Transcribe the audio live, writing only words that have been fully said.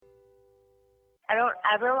I don't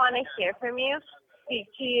ever want to hear from you, speak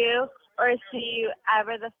to you, or see you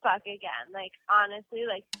ever the fuck again. Like, honestly,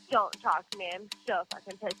 like, don't talk to me. I'm so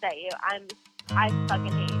fucking pissed at you. I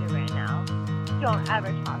fucking hate you right now. Don't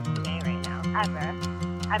ever talk to me right now, ever.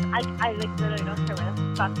 I like, literally don't care where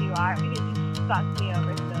the fuck you are because you fucked me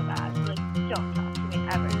over so bad. So, like, don't talk to me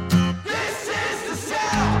ever. This is the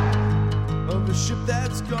sound of a ship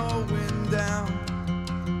that's going down.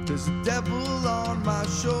 There's a devil on my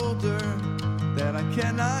shoulder that I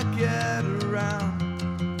cannot get around.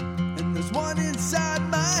 And there's one inside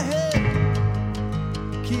my head,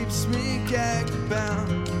 keeps me gagged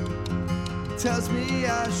bound. Tells me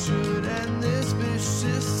I should end this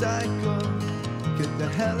vicious cycle. Get the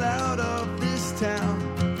hell out of this town.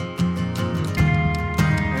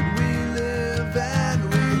 And we live and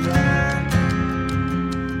we learn.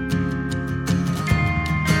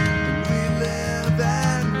 And we live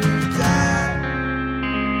and we die.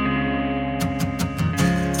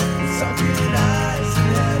 Sunken eyes and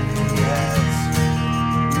heavy heads.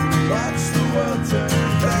 Watch the world turn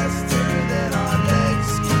faster than our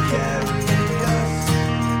legs can carry.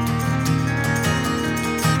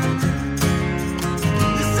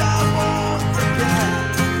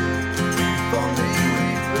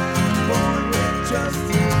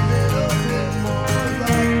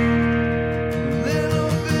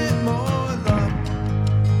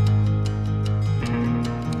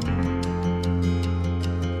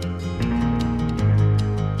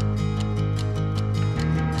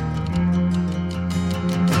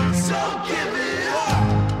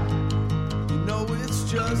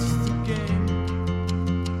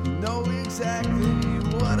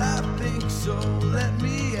 So let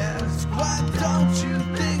me ask, why don't you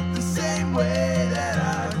think the same way that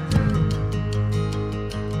I do?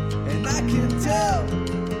 And I can tell,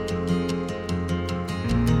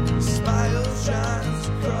 your smile shines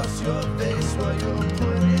across your face while you're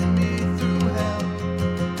putting me through hell.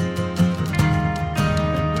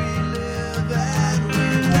 And we live and we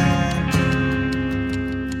learn.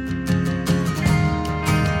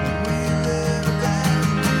 And we live and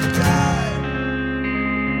we die.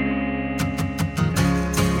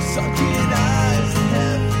 Sunken eyes and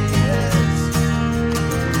heavy heads.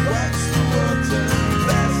 Watch the world turn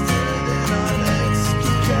faster than our legs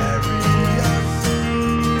can carry us.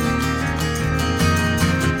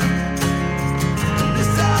 And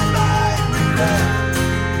this I might regret.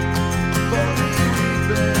 If only we've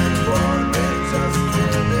been born with just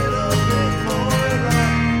a little bit more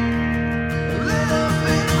love. A little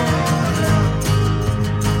bit more love.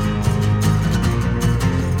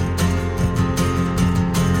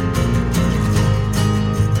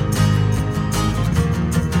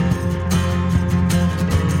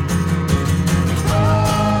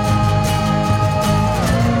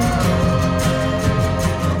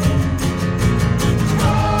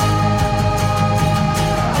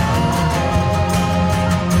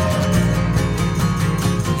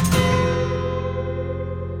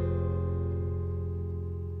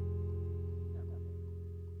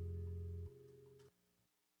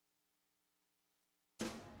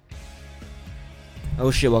 Oh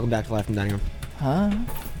shit, welcome back to Live from Dining Room. Huh?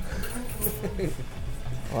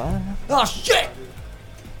 What? Oh shit!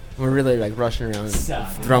 We're really like rushing around and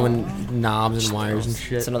throwing knobs and wires and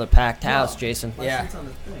shit. It's another packed house, Jason. Yeah.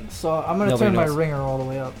 So I'm gonna Nobody turn my knows. ringer all the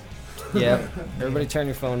way up. Yeah. Everybody turn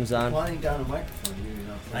your phones on. Wanting down a microphone, you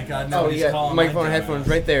know. Thank God Oh, nobody's you got calling microphone my and dad. headphones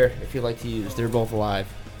right there if you'd like to use. They're both live.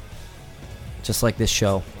 Just like this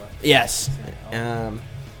show. Yes.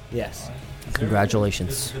 Yes.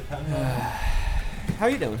 Congratulations. How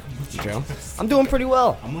you doing, Joe? I'm doing pretty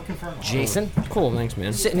well. I'm looking for an Jason? Cool, thanks,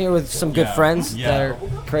 man. Sitting here with some good Yeah. friends Yeah. that are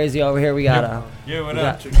crazy over here. We got Yeah, what we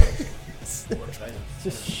up? got-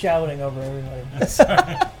 Just shouting over everybody.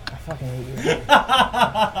 I fucking hate you.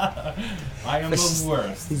 I am the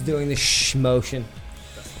worst. He's doing the shh motion.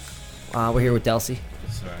 We're here with Delcy.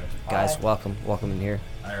 Sorry. Guys, Hi. welcome in here.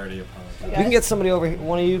 I already apologized. We can get somebody over here.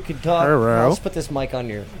 One of you could talk. Hello. Let's put this mic on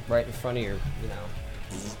your right in front of your,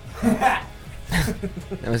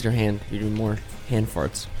 That was your hand. You're doing more hand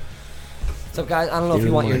farts. So, guys, I don't know if you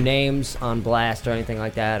Doing want your more. names on blast or anything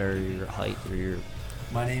like that, or your height, or your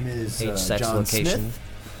My name is age, sex, John location.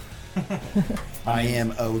 Smith. I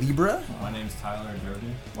am a Libra. My name's Tyler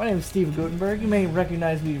Durden. My name is Steve Gutenberg. You may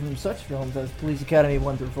recognize me from such films as Police Academy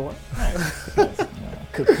 1 through 4,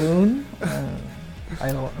 Cocoon.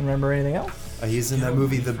 I don't remember anything else. He's in that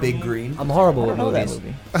movie The Big Green. I'm horrible I with don't know that movies.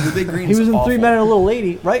 movie. The Big Green. He was in 3 Men and a Little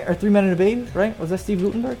Lady, right? Or 3 Men and a Baby, right? Was that Steve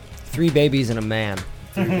Gutenberg? 3 babies and a man.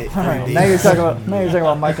 All right. Now you're talking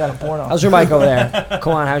about Mike on a porno. How's your mic over there?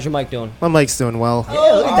 Come on, how's your mic doing? My mic's doing well. Hey!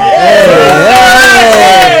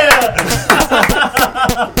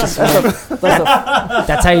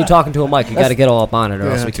 That's how you talking to a mic. You got to get all up on it, or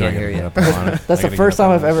else Yeah, we can't hear you. That's the first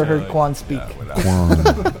time I've ever heard Quan speak.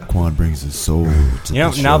 Quan brings his soul to Yeah,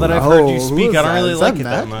 the now show. that I've heard you who speak, is I don't that? really Is like that it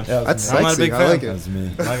that Matt? much. That's I'm not a sexy. big I fan. like it. That's me.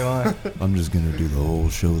 Not gonna lie. I'm just gonna do the whole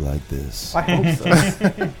show like this. I hope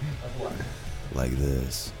so. Like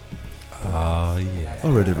this. Oh yeah.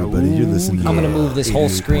 All right, everybody, you're listening. I'm gonna move this whole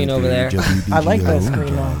screen over there. I like that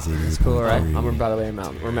screen now. It's cool, right? By the way,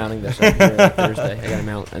 we're mounting this up here Thursday. I got to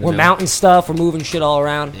mount. We're mounting stuff. We're moving shit all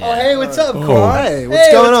around. Oh, hey, what's up, Oh. Quan? Hey,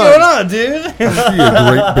 what's going on? dude? Is she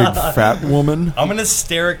a great big fat woman? I'm gonna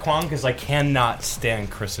stare at Kwon because I cannot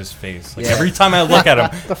stand Chris's face. Like Yeah. every time I look at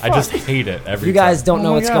him, I just hate it. If you guys don't Oh know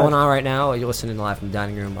my what's God. going on right now, you're listening to Live from the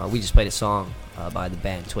Dining Room. We just played a song by the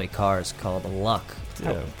band Toy Cars called Luck,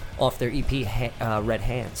 off their EP Red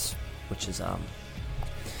Hands, which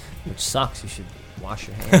sucks. You should wash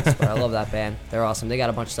your hands. But I love that band. They're awesome. They got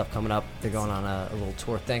a bunch of stuff coming up. They're going on a little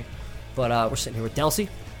tour thing. But we're sitting here with Delcy.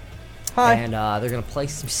 Hi. And they're going to play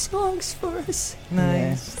some songs for us.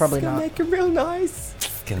 Yeah, probably It's gonna not. make it real nice.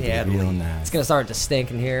 It's gonna Yeah, be real nice. It's going to start to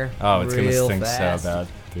stink in here. Oh, it's gonna real stink fast. so bad,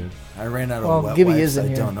 dude. I ran out of Well, wet Gibby wipes. is in I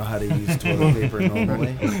here. don't know how to use toilet paper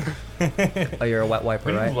normally. Oh, you're a wet wiper,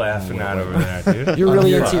 What are right? you laughing at over there, dude? You're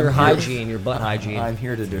really I'm into here- your I'm here- hygiene, your butt hygiene. I'm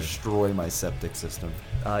here to destroy my septic system.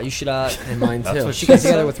 You should And mine That's too. what she got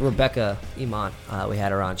together with Rebecca Iman. We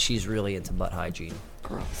had her on. She's really into butt hygiene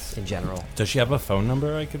in general. Does she have a phone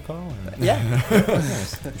number I could call? Or? Yeah,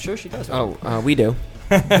 I'm sure she does. We do.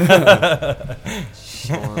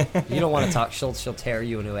 You don't want to talk. She'll tear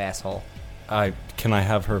you a new asshole. Can I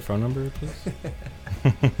have her phone number, please?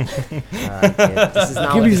 This is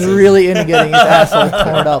not. Gibby's what this really into getting his asshole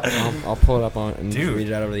torn up. I'll pull it up on and Dude, read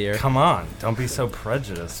it out over the air. Come on, don't be so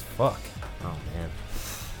prejudiced. Fuck. is. Oh man,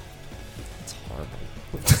 it's horrible.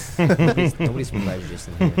 Nobody's prejudiced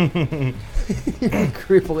in here.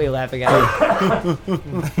 Creepily laughing at me.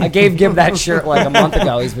 I gave Gib that shirt like a month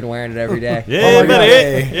ago. He's been wearing it every day. Yeah, my God. buddy.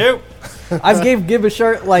 Yep. I gave Gib a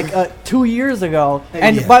shirt like 2 years ago.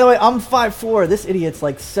 And yeah. by the way, I'm 5'4". This idiot's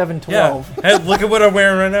like 7'12". Yeah. Hey, look at what I'm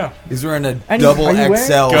wearing right now. He's wearing a And double are you wearing-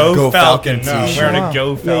 XL Go Falcon. No, I'm t-shirt. wearing a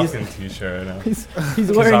Go Yeah, he's- Falcon t-shirt right now. He's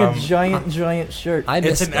wearing a I'm- giant shirt. I It's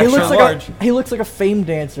miss. an He extra looks like large. he looks like a fame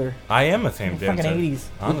dancer. I am a fame Fucking dancer. 80s.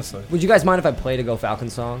 Honestly. Would you guys mind if I played a Go Falcon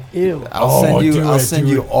song? Ew. I'll send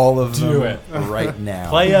you all of Do them it. right now.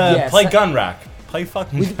 Play Yes. Gun Rack. Play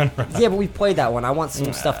fucking Gun Rack. Yeah, but we played that one. I want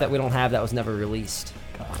some stuff that we don't have that was never released.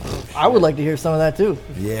 I would like to hear some of that too.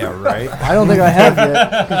 Yeah, right. I don't think I have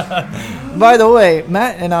yet. By the way,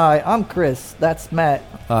 Matt and I'm Chris. That's Matt.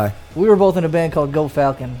 Hi. We were both in a band called Go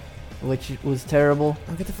Falcon, which was terrible.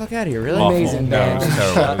 Oh, get the fuck out of here! Really? Awful. Amazing No, band. it was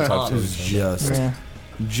terrible. Shut It was up. It was absolutely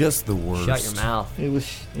just the worst. Shut your mouth. It was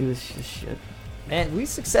just shit. Man, we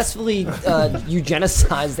successfully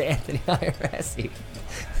eugenicized Anthony IRS.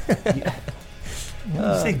 Did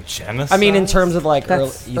you say genocide? I mean, in terms of like early,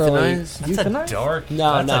 That's early Euthanize? That's Euthanize? a dark.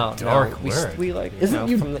 no, that's a dark no. word. We like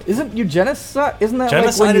Isn't from the, isn't eugenicide? Isn't that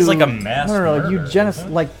Genocide like when is you, like a mass No, murder, eugenics.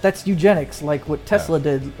 isn't it? Like that's eugenics, like what Tesla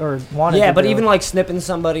did or wanted. yeah, to but do. even like snipping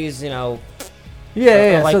somebody's, yeah,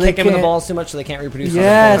 yeah. like so they kick him in the can't- balls too much so they can't reproduce.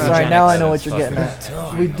 Yes, on all the right. Now I eugenics. know what you're getting at.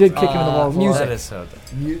 We did kick him in the balls. music. That is so dumb.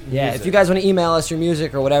 Yeah, if you guys want to email us your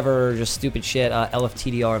music or whatever, or just stupid shit,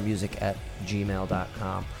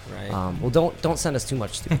 lftdrmusic@gmail.com. Right. Well, don't send us too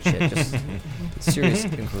much stupid shit. Just serious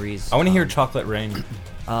inquiries. I want to hear Chocolate Rain.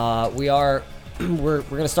 We're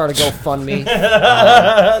gonna start a GoFundMe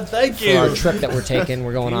Thank for our trip that we're taking.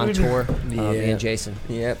 We're going on tour. Me Yeah. and Jason.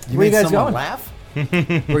 Yep. You Where you made guys someone going? laugh?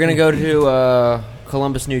 We're gonna go to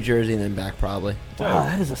Columbus, New Jersey, and then back probably. Wow,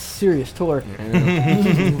 that is a serious tour.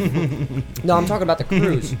 No, I'm talking about the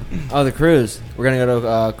cruise. Oh, the cruise. We're gonna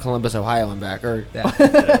go to Columbus, Ohio, and back. Or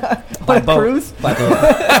On a cruise? By boat.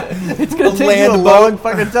 It's gonna A take you a land long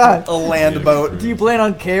fucking time. A land boat. Do you plan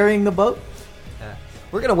on carrying the boat?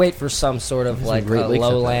 We're gonna wait for some sort of like great lakes up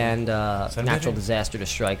there. lowland Sunday natural day? disaster to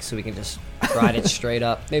strike, so we can just ride it straight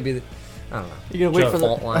up. Maybe I don't know. You're gonna wait Joe, for the.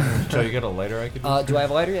 Fault line. Joe, you got a lighter I could Do I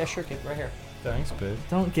have a lighter? Yeah, sure. Right here. Thanks, babe.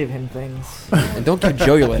 Don't give him things. and don't give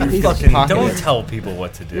Joe your letter. He's Fucking Pocket don't it. tell people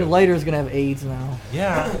what to Your do. lighter's gonna have AIDS now.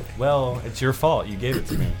 Yeah, well, it's your fault. You gave it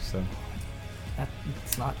to me, so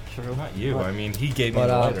It's not true. not you. What? I mean, he gave me But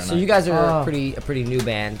the lighter. so you guys are Oh. a pretty new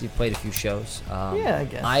band. You've played a few shows. Yeah, I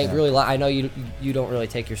guess. I really I know you don't really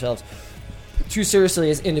take yourselves too seriously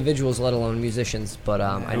as individuals, let alone musicians. But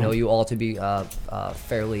I know you all to be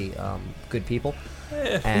fairly good people.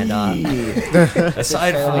 And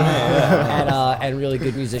Aside from and really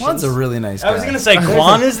good musicians. Juan's a really nice guy. I was gonna say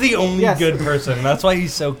Quan is the only Yes. good person. That's why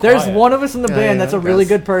he's so quiet. There's one of us in the band that's a really yes.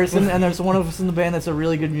 good person, and there's one of us in the band that's a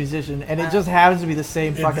really good musician, and it just happens to be the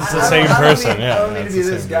same fucking It's the person. same person. Yeah, I don't mean to that's be the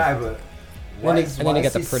this same guy, person. but And then why you get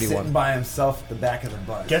is the he pretty sitting one. by himself at the back of the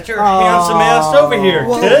bus. Get your handsome ass over here,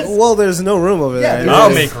 kids. Well, there's no room over there. Yeah, I'll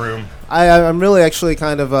It's- make room. I'm really actually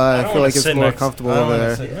kind of I feel like it's more comfortable over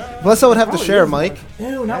there. there. Plus, I would have to share, Mike.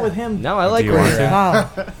 Ew, not with him. No, I like Do you where want you're to?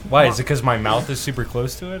 at. Nah, Why? Is it because my mouth is super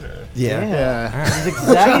close to it? Or? Yeah. Yeah. that's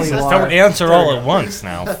exactly Jesus, why. don't answer all at once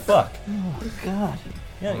now. Fuck. God.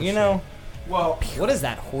 Yeah, you know. Well, What is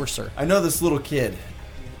that horser? I know this little kid.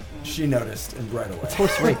 She noticed and right away.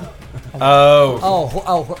 Horse rape.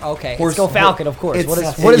 Oh. Okay. Horse- Let's go Falcon, of course.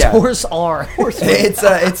 it's- What is yeah. horse R? It's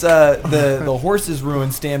the horses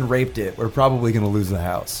ruined. Stan raped it. We're probably gonna lose the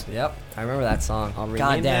house. Yep, I remember that song. I'll rename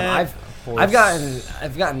God damn, that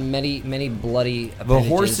I've gotten many bloody appendages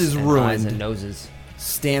horse is and ruined. eyes and noses.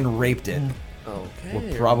 Stan raped it. Okay.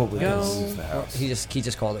 We're probably here we gonna go. lose the house. He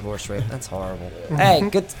just called it horse rape. That's horrible. Hey,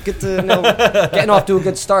 good to know. Getting off to a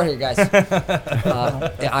good start here, guys.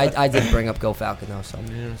 Yeah, I did bring up Go Falcon though, so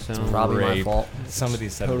Yeah, so it's probably my Rape. fault. Somebody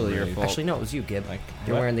said Totally your rape. fault. Actually, no, it was you, Gib. Like,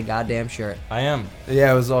 You're what? wearing the goddamn shirt. I am.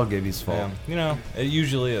 Yeah, it was all Gibby's fault. Yeah. You know, it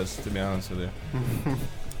usually is, to be honest with you.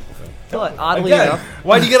 But oddly Again, enough,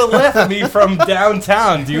 why do you gotta laugh at me from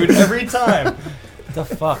downtown, dude? Every time. The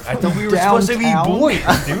fuck? I thought we were supposed to be Downtown?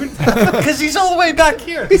 boys, dude. Because he's all the way back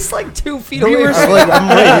here. he's like 2 feet We away. were from Like, I'm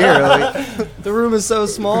right here. Like, the room is so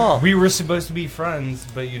small. We were supposed to be friends,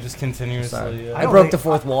 but you just continuously. I broke the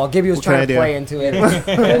fourth wall. Gibby was What can trying I to do? play into it.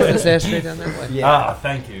 Just ask straight down that way. Ah,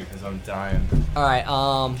 thank you, because I'm dying. All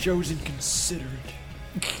right. Chosen considered.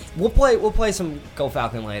 We'll play some Go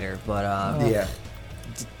Falcon later, but Yeah.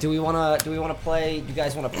 do we wanna play? Do you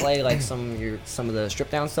guys wanna play like some of the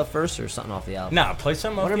stripped down stuff first, or something off the album? Nah, play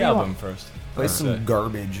some off Whatever the you album first. Play some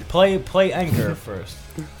garbage. Play Anchor first.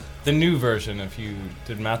 The new version. If you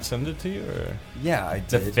did, Matt send it to you, or Yeah, I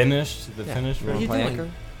the did. finished You version? wanna play Anchor?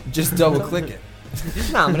 Just double click it.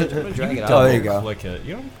 No, I'm gonna drag it Oh, up. there you go. Click it.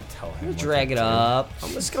 You don't tell him. I'm gonna what drag to it do. up.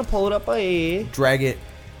 I'm just gonna pull it up by ear. Drag it.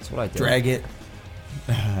 That's what I do. Drag it.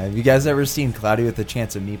 Have you guys ever seen Cloudy with a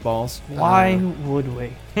Chance of Meatballs? Why would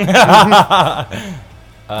we?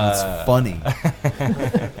 It's funny.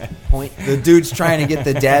 Point. The dude's trying to get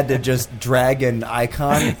the dad to just drag an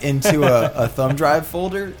icon into a thumb drive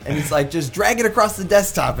folder, and he's like, just drag it across the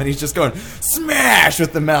desktop, and he's just going smash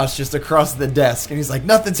with the mouse just across the desk, and he's like,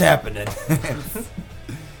 nothing's happening.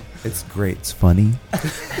 It's great. It's funny.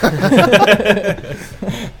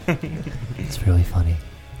 It's really funny.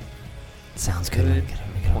 Sounds good.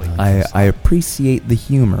 I appreciate the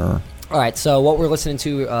humor. All right, so what we're listening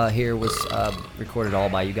to here was recorded all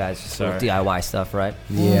by you guys, sort of Sorry. DIY stuff, right?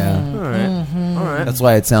 Yeah. All right. All right. That's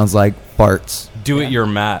why it sounds like farts. Do it your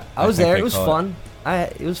Matt. I was think there. they It was call fun.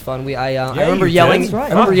 It was fun. I Yeah, remember you yelling. did. Right. I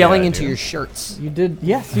remember Fuck yelling yeah, into dude. your shirts. You did,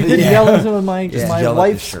 yes, you did Yeah. yell into my Yeah. my Yell at the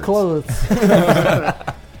wife's shirts. clothes.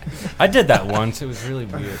 I did that once. It was really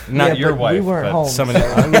weird. Not Yeah, your but wife, we weren't but home, somebody. so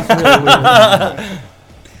it was really weird.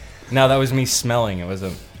 No, that was me smelling. It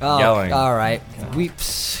wasn't Oh, yelling. all right.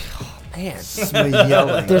 Man,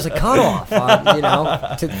 Yelling. there's a cutoff,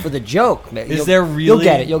 for the joke. Man. Is there really? You'll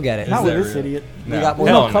get it. You'll get it. Is Not with there this really? idiot. You got more-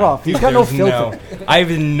 There's no Hell cutoff. He's got no There's filter. I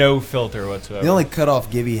have no filter whatsoever. The only cutoff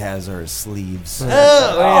Gibby has are his sleeves.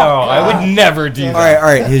 I would never do that. All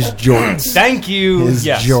right, his jorts. Thank you. His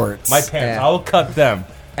yes. jorts. My pants. Yeah. I will cut them.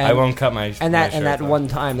 I And- won't cut my. And my that shirt, though. one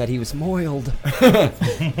time that he was moiled. all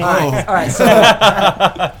right.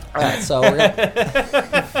 So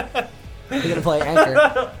we're gonna play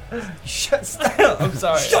Anchor. I'm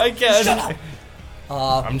sorry. I can't.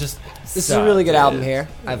 I'm just. This is a really good album here.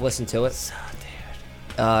 I've listened to it.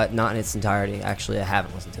 Not in its entirety. Actually, I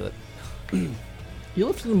haven't listened to it. You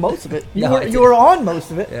listened to most of it. No, I You were on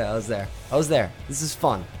most of it. Yeah, I was there. This is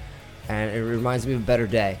fun, and it reminds me of a better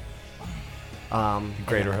day.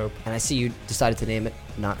 Greater hope. And I see you decided to name it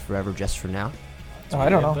 "Not Forever, Just for Now." Oh, I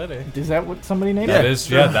don't Yeah, know. buddy. Is that what somebody named That it? is.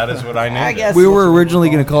 Yeah, that is what I named. I it. guess. We were originally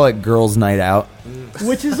going to call it Girls' Night Out.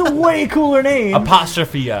 Which is a way cooler name.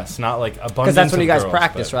 Apostrophe S, not like abundance. Because that's when you guys of girls,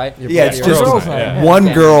 practice, but right? Yeah, it's Your just girls' night. yeah. one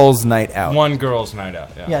Okay. girls' night out. One girl's night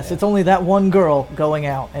out. Yeah. Yes, it's only that one girl going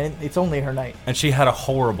out, and it's only her night. And she had a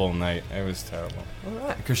horrible night. It was terrible.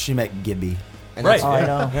 Because she met Gibby. And Right. That's, Oh, I yeah.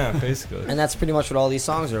 know. Yeah, basically. and that's pretty much what all these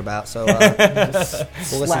songs are about. So we'll listen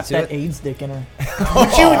Slap to that it. AIDS dick in her.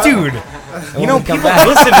 Dude, you know, come people back.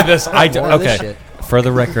 listen to this. More of this Okay. shit. For the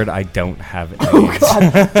record, I don't have AIDS. Oh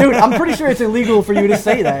God, dude, I'm pretty sure it's illegal for you to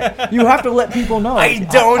say that. You have to let people know. I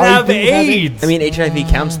don't have do have AIDS. I mean, HIV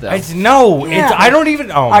counts though. No, Yeah. I don't even.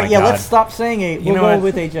 Oh All my right, yeah, god. let's stop saying it. We'll know go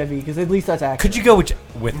what? with HIV because at least that's accurate. Could you go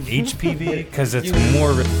with HPV? Because it's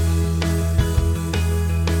more.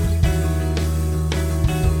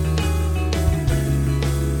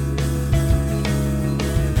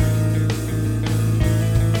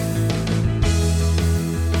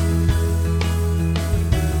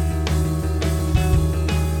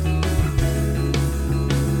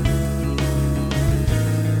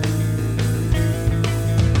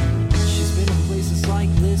 She's been in places like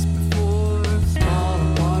this before.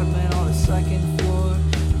 Small apartment on the second floor.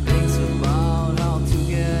 Thinks about how to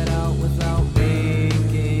get out.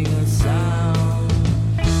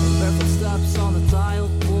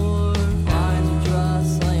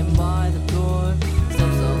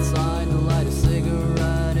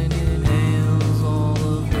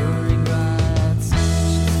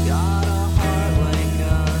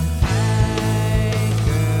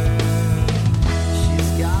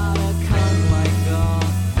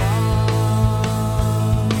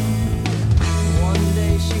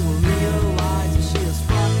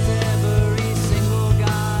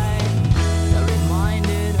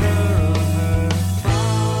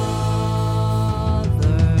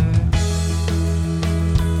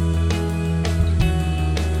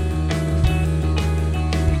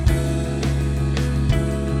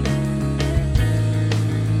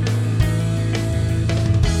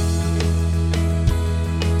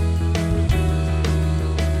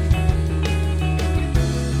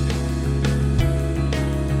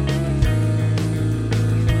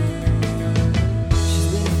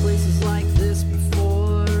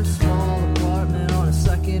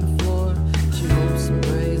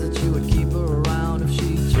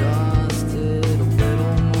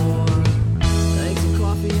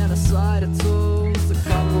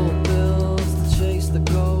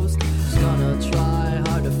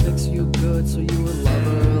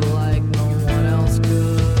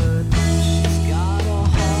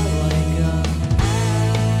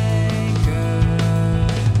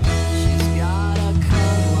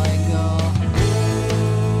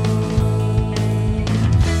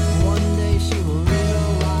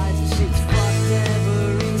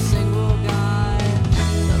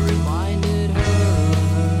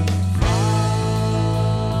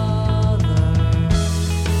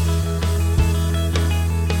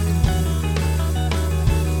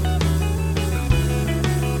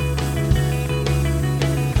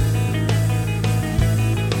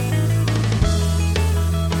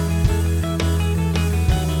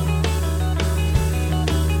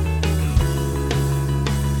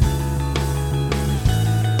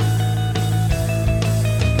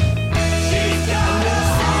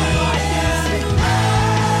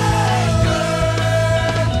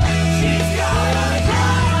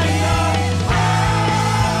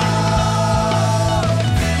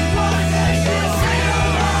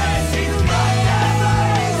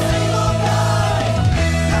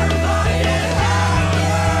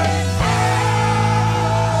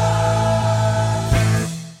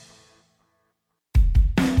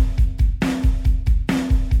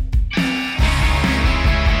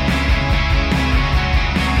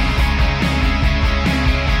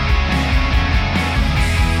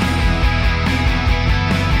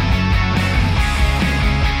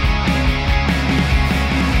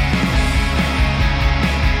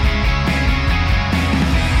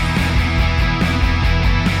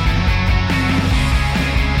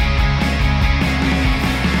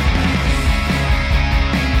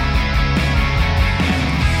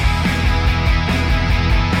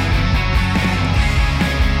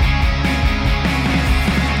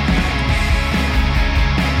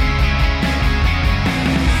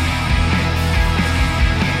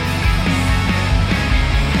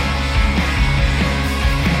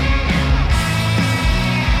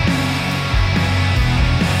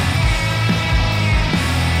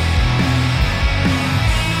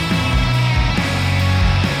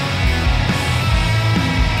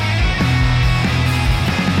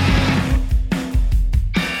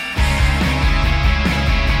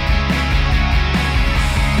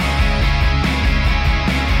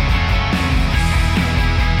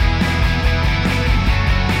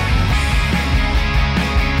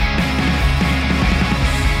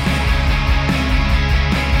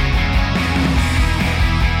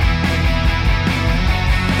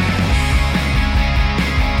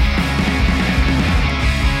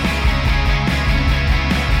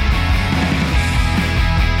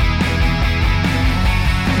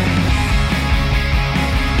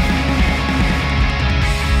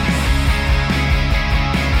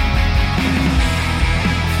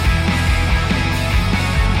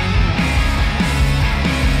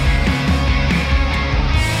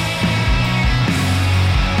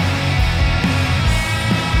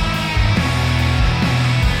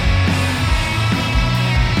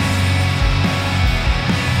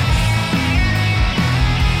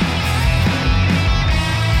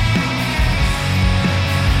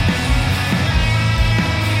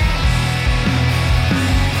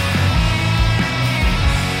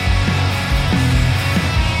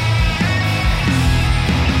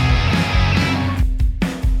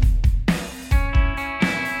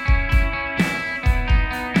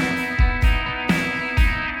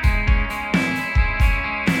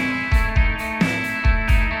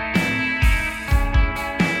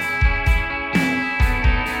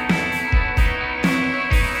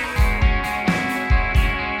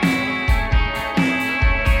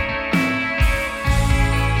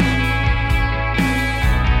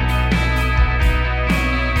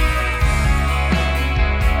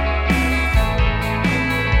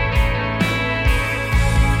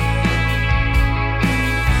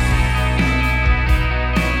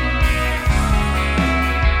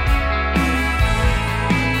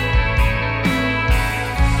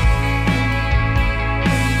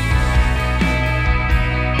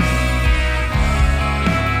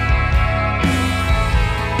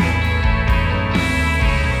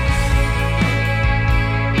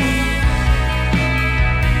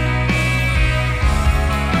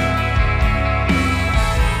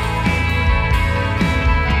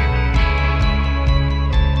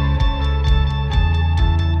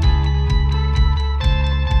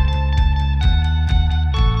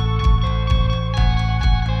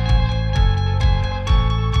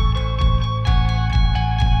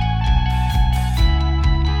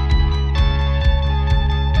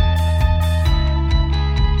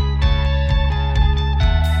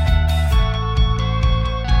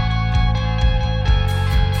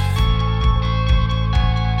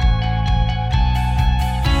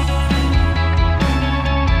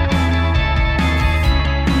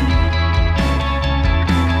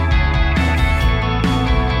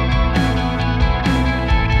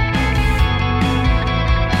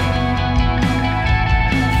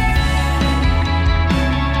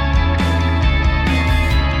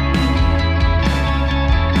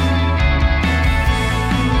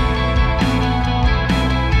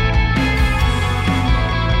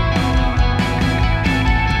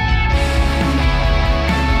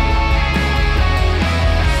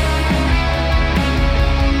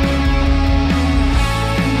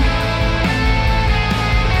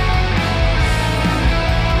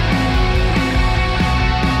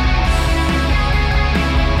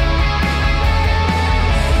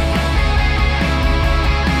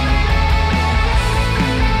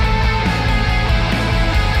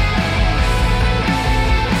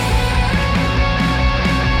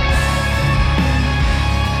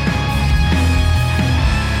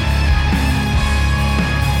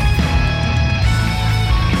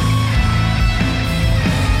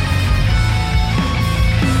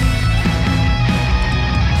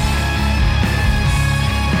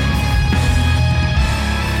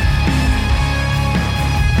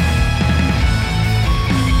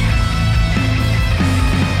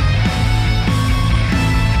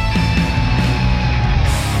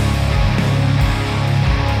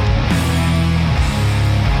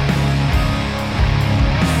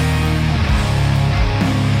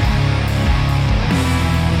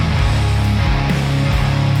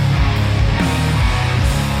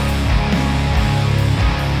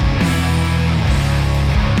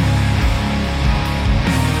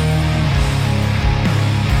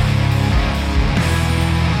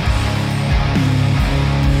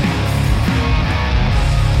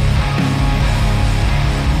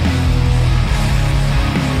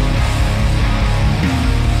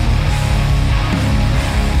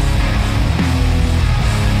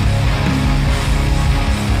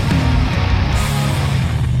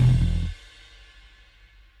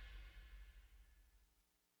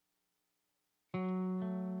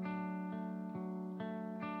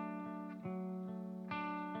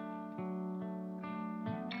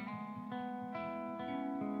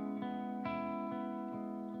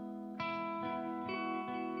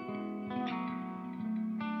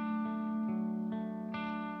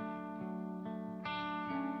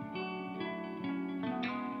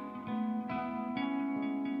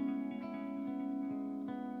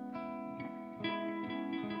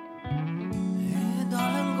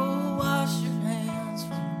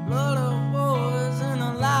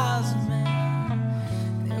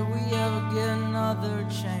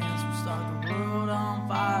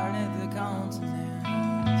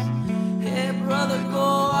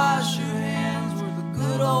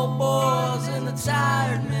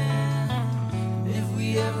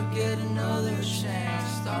 ever get another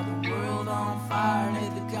chance, start the world on fire and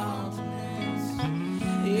hit the continents.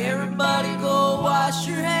 Everybody go wash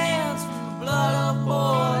your hands from the blood of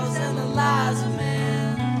boys and the lies of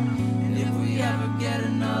men. And if we ever get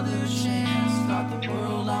another chance, start the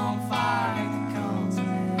world on fire and hit the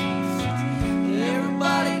continents.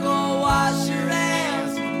 Everybody go wash your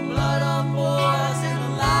hands from the blood of boys and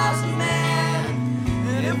the lies of men.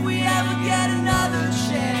 And if we ever get another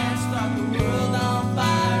chance, start the world on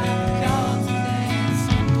fire and the continents.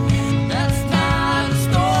 That's not the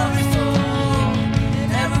story told,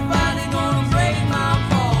 and everybody gonna break my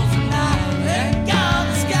balls tonight. Let God,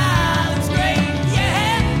 the sky looks great,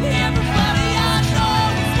 yeah. Everybody I know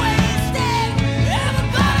is wasted.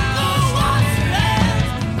 Everybody go wash your hands,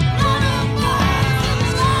 blood of boys and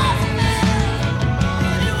the lies of men.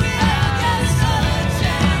 If we ever get another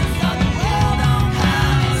chance, start the world on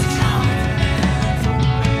fire and the continents.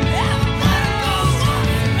 Everybody go wash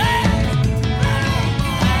your hands, blood of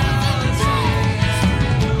boys and the lies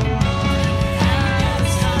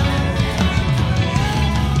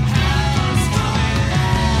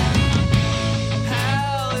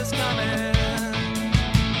Hell is coming.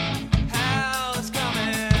 Hell is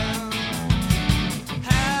coming.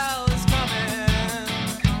 Hell is coming.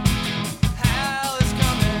 Hell is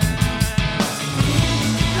coming.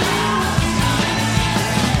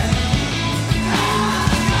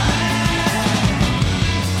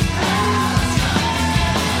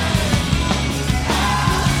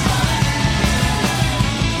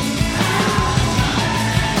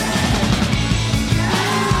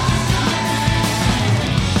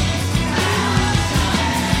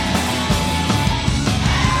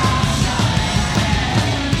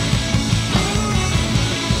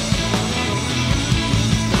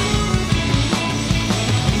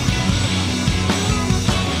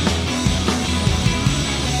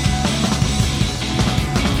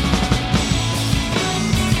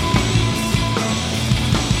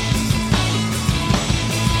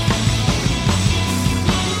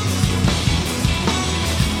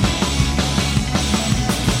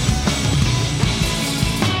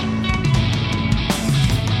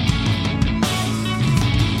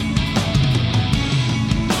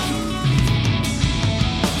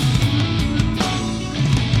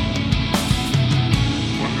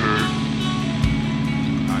 One day,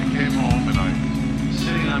 I came home and I was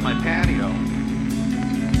sitting on my patio,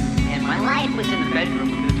 and my wife was in the bedroom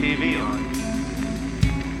with the TV on.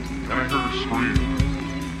 And I heard her scream.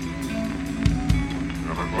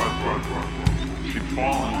 And I thought she'd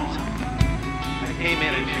fallen. I came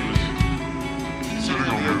in and she was sitting on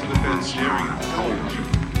the edge of the bed staring at the television.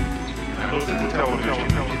 And I looked at the television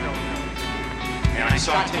and I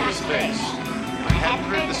saw Timmy's face. I hadn't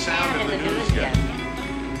heard the sound of the news yet,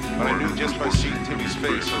 but I knew just by seeing Timmy's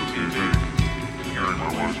face on TV, hearing my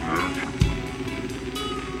wife's reaction,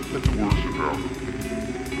 that the worst had happened.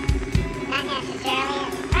 Not necessarily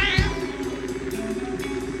a surprise.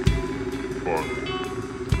 But,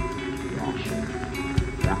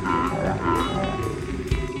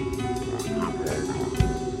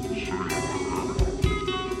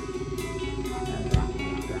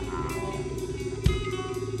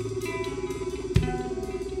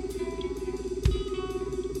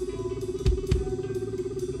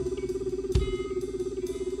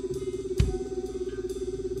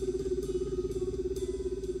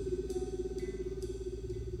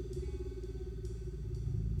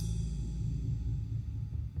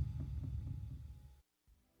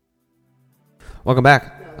 Welcome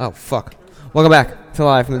back. Oh, fuck. Welcome back to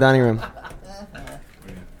Live from the Dining Room.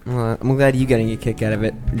 I'm glad you're getting a kick out of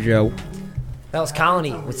it, Joe. That was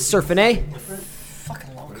Colony with Surfin' A.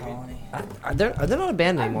 Fucking love Colony. They're not a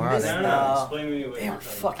band anymore, are they? No. They were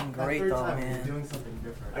fucking great though, man.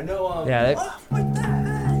 I know. Yeah.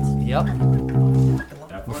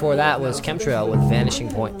 Yep. Before that was Chemtrail with Vanishing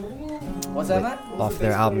Point. What's that, Matt? Off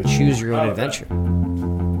their album Choose Your Own Adventure.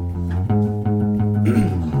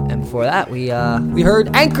 And before that, we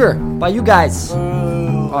heard Anchor by you guys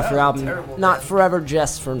off your album Not Forever,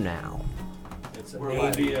 Just For Now. It's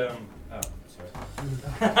maybe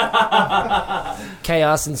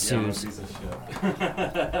Chaos ensues. Piece of shit.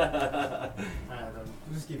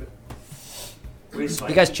 Just keep it. Wait, so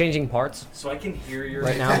You guys changing parts So I can hear your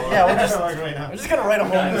right now? Yeah, we're just gonna write a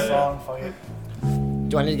whole new song. Fuck it.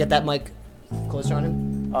 Do I need to get that mic closer on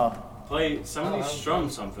him? Oh, Play somebody strum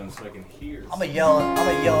something so I can hear. I'm gonna yell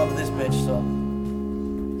at this bitch. So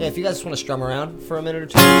Yeah, if you guys just want to strum around for a minute or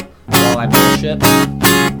two while I bullshit.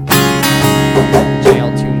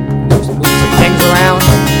 JL tune, move some things around.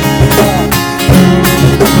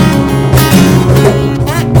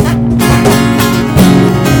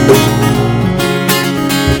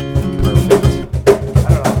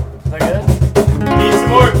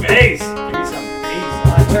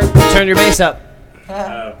 your bass up.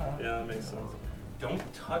 Yeah, that makes sense. Don't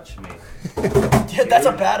touch me. Yeah, that's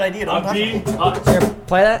a bad idea. Don't I'm touch being me. touched. Here,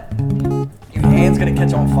 play that. Your hand's gonna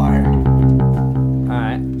catch on fire. All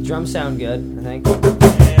right, drums sound good, I think.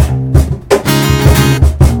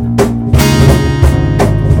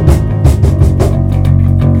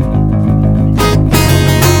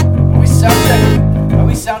 Are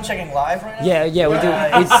we sound checking live right now? Yeah, we do.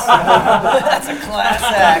 Nice. That's a class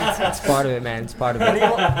act. It's part of it, man. It's part of it.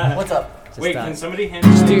 What's up? Just, Wait, can somebody hand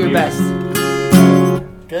just me do a your beer? best.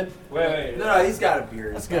 Good? Wait. No, he's got a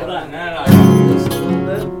beard. That's good. Hold on, no. Just a little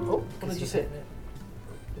bit. Oh, what did you say?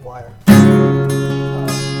 Wire.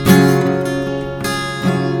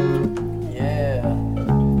 Yeah.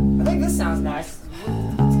 I think this sounds nice.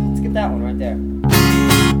 Let's get that one right there.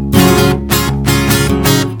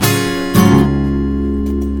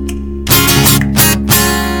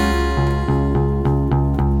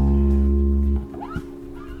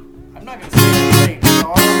 I'm not gonna sing great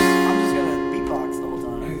songs. I'm just gonna beatbox the whole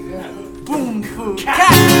time. Boom, boom,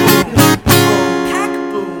 cack,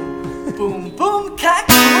 boom, boom, boom, cack,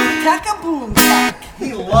 boom, cack, a boom, cack.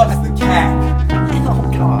 He loves the cat. Oh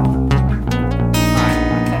God.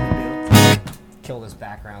 Kill this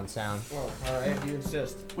background sound. Oh, all right, you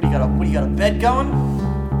insist. What do you got? A bed going?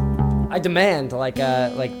 I demand like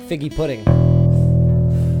figgy pudding.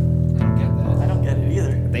 I don't get it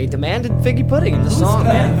either. They demanded figgy pudding in the song,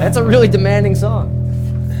 man. That's a really demanding song.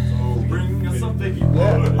 Oh, bring us a figgy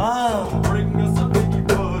pudding. Oh. Bring us a figgy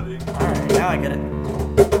pudding. All right, now I get it.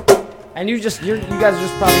 And you guys are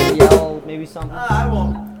just probably gonna yell maybe something. I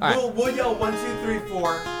won't. right. We'll yell 1, 2, 3,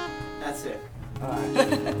 4. That's it.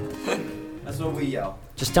 That's what we yell.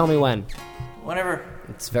 Just tell me when. Whenever.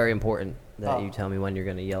 It's very important that Oh. you tell me when you're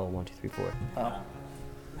gonna yell 1, 2, 3, 4. Oh.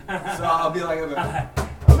 So I'll be like, I'm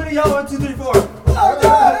gonna yell 1, 2, 3, 4.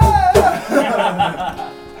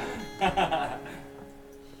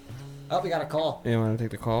 Oh, we got a call. You want to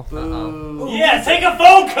take the call? Yeah, take a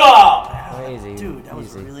phone call! Crazy. Dude, that was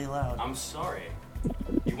Easy. really loud. I'm sorry.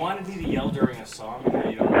 You wanted me to yell during a song, and now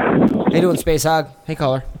you don't want to yell. How you doing, Space Hog? Hey,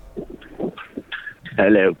 caller.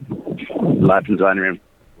 Hello. Live from Design Room.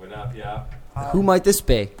 What up, yeah? Who might this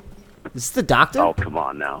be? Is this the doctor? Oh, come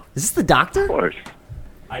on now. Is this the doctor? Of course.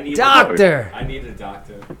 I need Doctor! I need a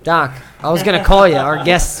doctor. Doc, I was gonna call you. Our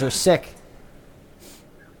guests are sick.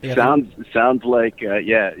 Sounds like,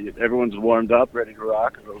 yeah, everyone's warmed up, ready to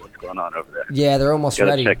rock. What's going on over there? Yeah, they're almost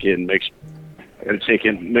Gotta ready. check in, make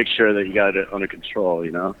sure that you got it under control,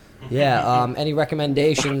 you know? Yeah, any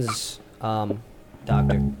recommendations,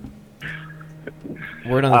 doctor?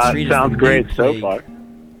 Word on the street is sounds the great new so plague. far.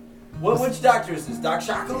 Which doctor is this? Doc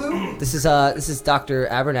Shakaloo? This is Dr.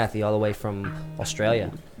 Abernathy all the way from Australia.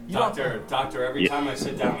 Doctor, every time I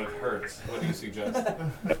sit down it hurts. What do you suggest?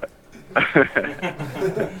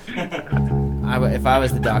 If I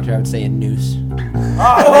was the doctor, I would say a noose.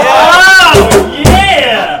 Oh,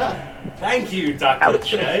 yeah! Thank you, Dr.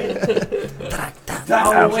 J.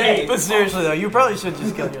 But seriously though, you probably should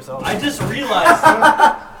just kill yourself. I just realized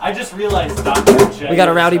Dr. J. We got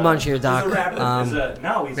a rowdy bunch here, Doc. He's a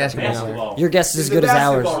basketball. Your guess is as good as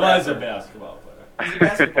ours. Was a basketball player. He's a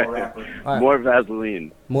basketball rapper. All right. More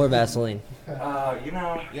Vaseline. More Vaseline. You know.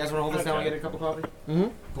 You guys want to hold this down and get a cup of coffee? Mm-hmm.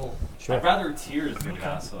 Cool. Sure. I'd rather tears than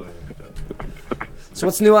Vaseline. So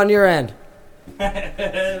what's new on your end? Well,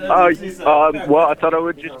 I thought I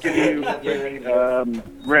would just give you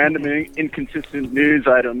random inconsistent news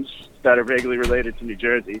items that are vaguely related to New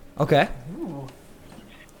Jersey. Okay.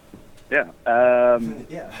 Yeah.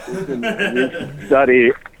 It's been a recent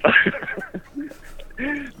study.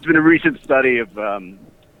 It's been a recent study of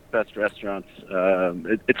best restaurants,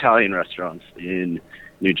 Italian restaurants in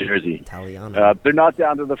New Jersey. Italiano. They're not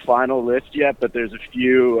down to the final list yet, but there's a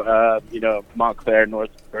few, Montclair, North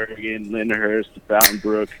Bergen, Lyndhurst,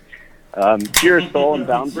 Boundbrook. Girasol and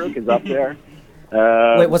Boundbrook is up there.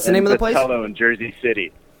 Wait, what's the name of the place? Vitello in Jersey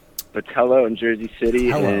City. Vitello in Jersey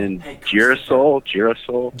City and Girasol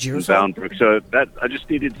and Boundbrook. So that I just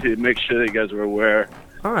needed to make sure that you guys were aware.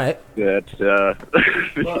 All right. That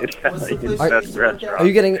best restaurant. Are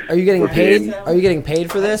you getting paid? Are you getting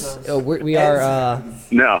paid for this? We are.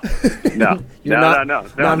 No. You're no.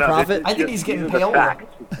 Non-profit? I think he's getting These are the paid. facts.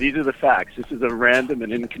 These are the facts. This is a random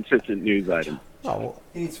and inconsistent news item. Oh,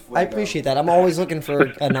 I appreciate that. I'm always looking for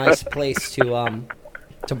a nice place to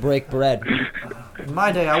break bread. In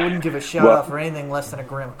my day, I wouldn't give a shout out for anything less than a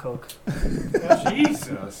gram of Coke.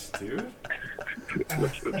 Jesus, dude.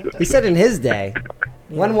 He said in his day.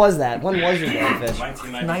 When was that? When was your day, Fish?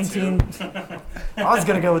 1992. I was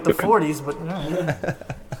gonna go with the 40s, but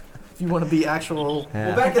you want to be actual,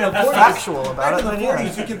 Well, back in the 40s, factual about back it, in the then yeah.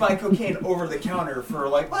 40s, you could buy cocaine over the counter for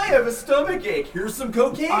like, I have a stomach ache. Here's some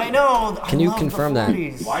cocaine. I know. Can you confirm that,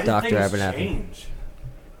 Dr. Abernathy?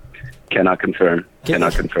 Cannot confirm.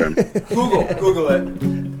 Cannot confirm. Google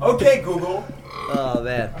it. Okay, Google. Oh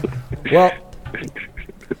man. Well,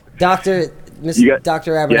 Dr.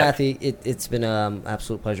 Abernathy, it's been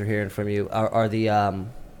absolute pleasure hearing from you. Are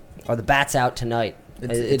the bats out tonight?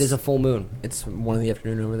 It is a full moon. It's 1 in the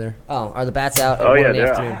afternoon over there. Oh, are the bats out? Oh, at 1 yeah, in the they're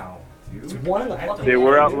afternoon? out. It's 1 in the fucking They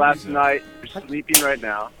were out afternoon. last night. They're sleeping right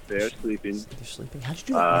now. They're sleeping. They're sleeping. How'd you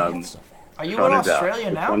do that? Are you sun in is out. Australia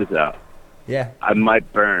The now? sun is out. Yeah. I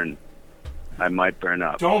might burn. I might burn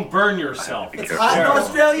up. Don't burn yourself. It's hot in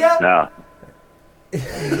Australia? No.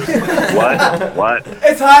 What?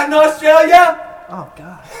 It's hot in Australia? Oh,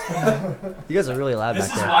 God. You guys are really loud This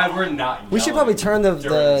back is there. why we're not. We should probably turn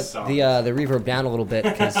the songs. reverb down a little bit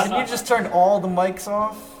because Can you just turn all the mics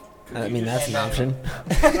off? I mean, that's an option.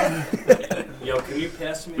 Yo, can you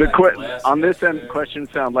pass me The that glass? on this end,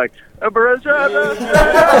 questions sound like.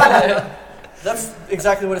 That's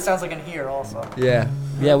exactly what it sounds like in here, also. yeah,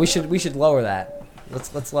 we should lower that.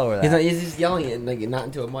 Let's lower that. He's just yelling it like not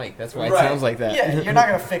into a mic. That's why it Right. sounds like that. Yeah, you're not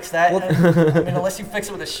gonna fix that. I mean, unless you fix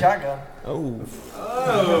it with a shotgun. Oh.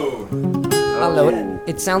 Oh. I don't know.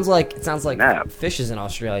 It sounds like Nap. fishes in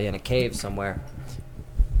Australia in a cave somewhere.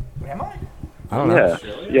 Am I? I don't know.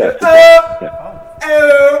 Yeah.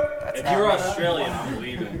 If you're Australian, I'm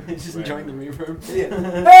leaving. Just enjoying the reverb.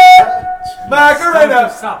 Macarena.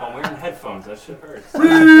 Stop! I'm wearing headphones. That shit hurts.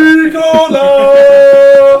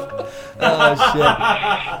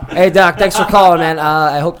 Oh shit! Hey Doc, thanks for calling, man.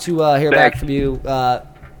 I hope to hear back from you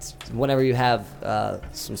whenever you have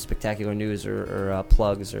some spectacular news or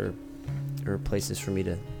plugs or places for me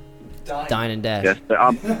to dine and dash. Yes,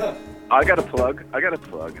 I got a plug.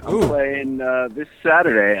 I'm playing this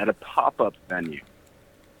Saturday at a pop-up venue.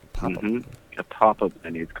 A pop-up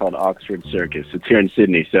venue. It's called Oxford Circus. It's here in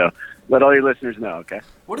Sydney, so let all your listeners know, okay?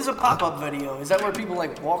 What is a pop-up video? Is that where people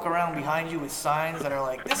like walk around behind you with signs that are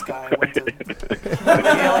like, "This guy went to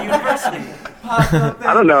Yale University"?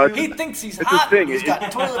 I don't know. He thinks he's it's hot. a thing. He's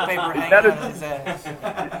got toilet paper hanging that out is- of his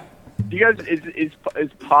ass. Do you guys is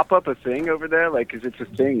pop-up a thing over there? Like, 'cause it's a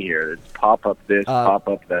thing here. It's pop-up this,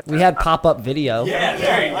 pop-up that. We had pop-up video. Yeah,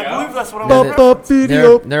 there you I go. believe that's what I'm Pop-up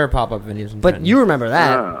video. There are pop-up videos. in But China. you remember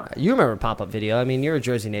that? Ah. You remember pop-up video? I mean, you're a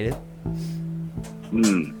Jersey native.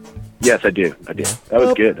 Yes, I do. That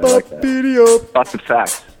was good. I like that. Lots of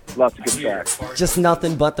facts. Lots of good facts. Just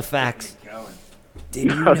nothing but the facts. Did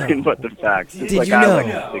you Nothing know? but the facts. It's Did like you I know?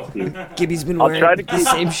 was like 16. Gibby's been I'll wearing try to the keep-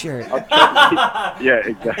 same shirt. Yeah,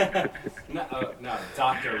 exactly. No,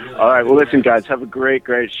 doctor. Really. All right. Well, listen, guys. Have a great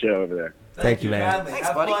show over there. Thank you, man. Thanks,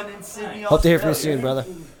 buddy. Hope to hear from you soon, brother.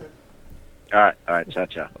 All right.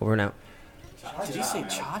 Ciao. Over and out. Did you say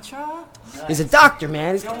cha-cha? He's a doctor,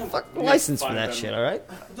 man. He's got a fucking license for that shit, all right?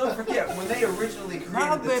 Don't forget, when they originally created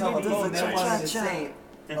Nah, the baby, telephone, this they is wanted to cha-cha. say,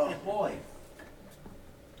 ahoy.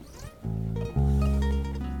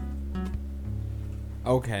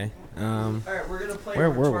 Okay. Alright, we're gonna play Where a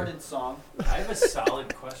were we? retarded song. I have a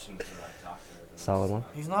solid question for that doctor. Solid one.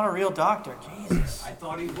 He's not a real doctor. Jesus. I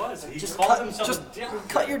thought he was. He Just called cut, himself just a dick.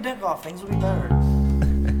 cut your dick off. Things will be better.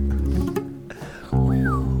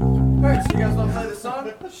 Alright, so you guys wanna play the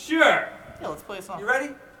song? Sure. Yeah, let's play a song. You ready?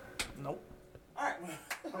 Nope. Alright,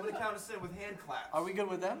 I'm gonna count us in with hand claps. Are we good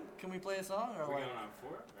with them? Can we play a song or We're like? going on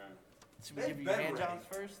 4? Should we They've give you been hand ready. jobs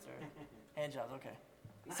first? Or? Hand jobs, okay.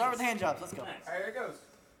 Let's start with hand jobs. Let's go. Alright, here it goes.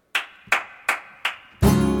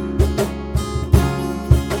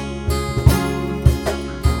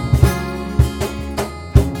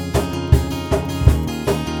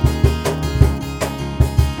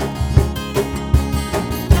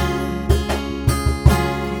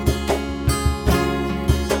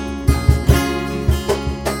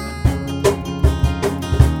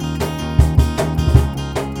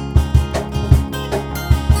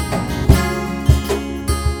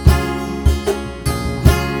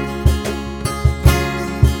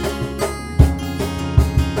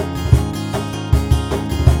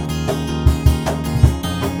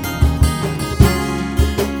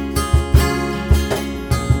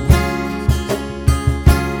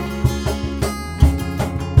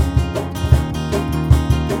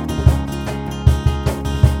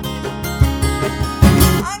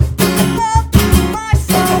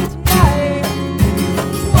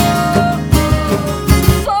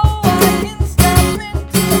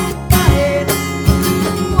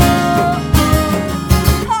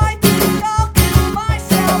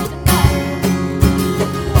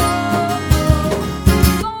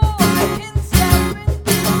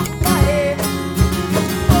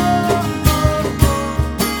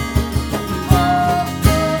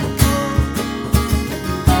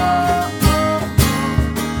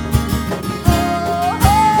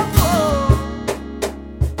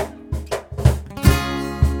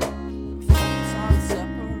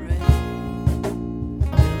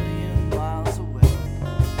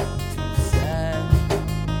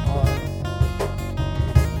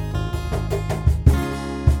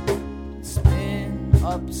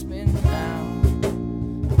 crashing down,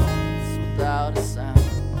 once without a sound.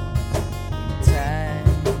 Time.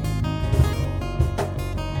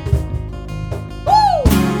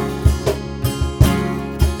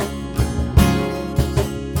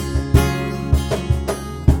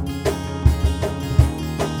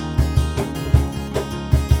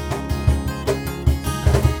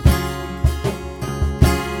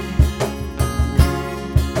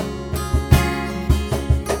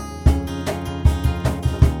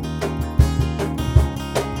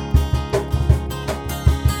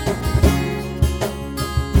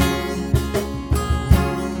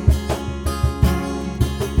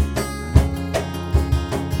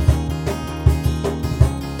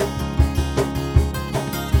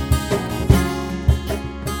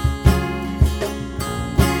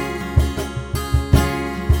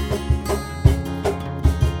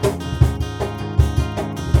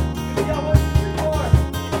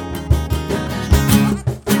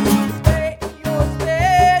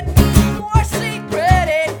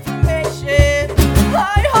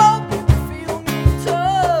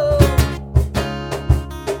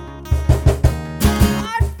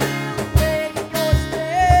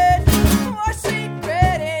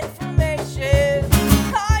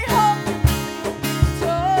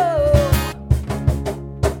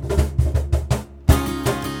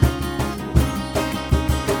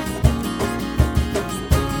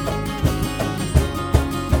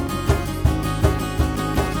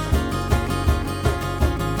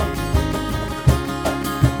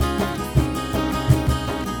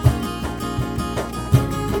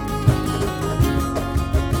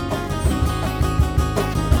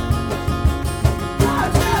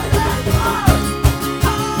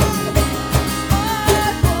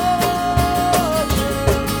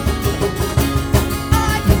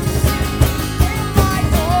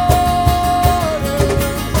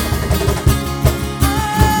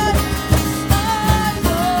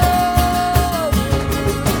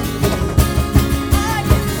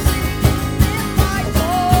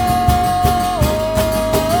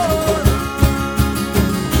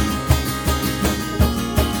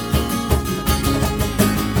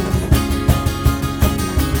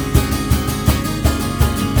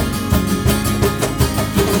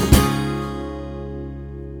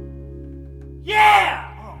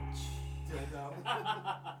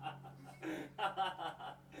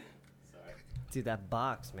 Dude, that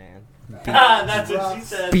box, man. That's what she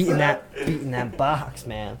said. Beating that box,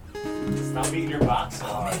 man. Stop beating your box.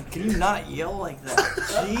 Oh, man, can you not yell like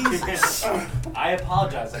that? Jesus. I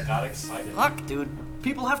apologize. I got excited. Fuck, dude.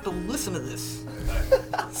 People have to listen to this.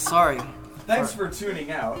 Sorry. Thanks for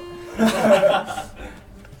tuning out.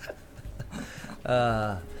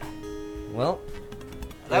 Well,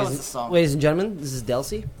 that was the song. Ladies and gentlemen, this is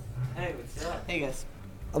Delcy. Hey, what's up? Hey, guys.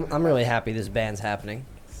 I'm really happy this band's happening.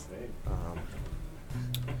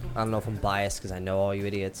 I don't know if I'm biased because I know all you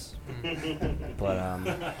idiots, but I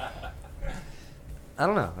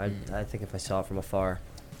don't know. I think if I saw it from afar,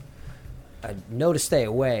 I'd know to stay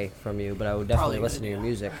away from you, but I would definitely listen to your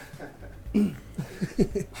music.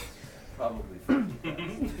 Probably.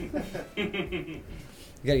 You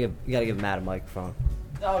gotta give Matt a microphone.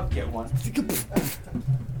 I'll get one.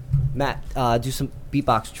 Matt, do some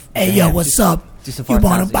beatbox. Hey, yo, what's up? Do some You fart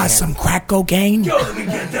want sounds to buy with your some hands. crack cocaine? Yo, let me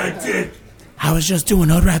get that dick. I was just doing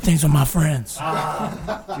hood rat things with my friends. Do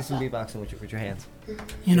some beatboxing with your hands.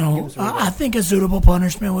 You know, I think a suitable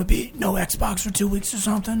punishment would be no Xbox for 2 weeks or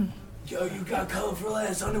something. Yo, you got colorful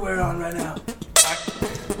ass underwear on right now.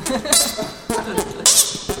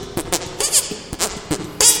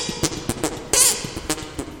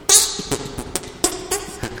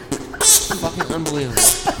 Fucking unbelievable.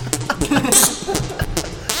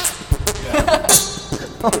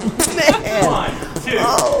 Oh, man. 1, 2,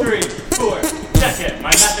 3, 4. Check it.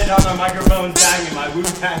 My method on the microphone banging my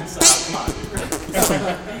Wu-Tang song. Come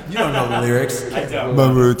on. You don't know the lyrics. I don't.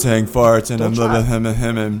 My Wu-Tang farts and I'm loving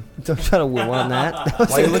him. Don't try to woo on that. Why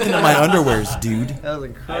are you looking at my underwears, dude? That was I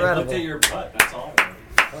incredible. looked at your butt. That's all.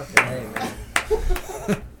 Hey,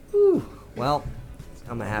 man. Whew. Well,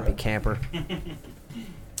 I'm a happy camper.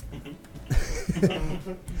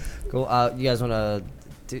 Cool. You guys want to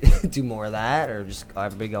do more of that, or just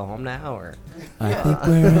everybody go home now, or? I think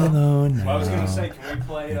we're alone now. Well, I was gonna say, can we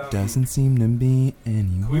play? It doesn't seem to be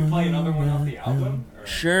anyone. Can we play another one off the album? Or?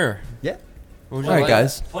 Sure. Yeah. All right,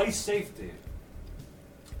 guys. Play Safety.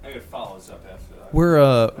 I could follow us up after that.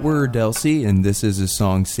 We're Delcy, and this is a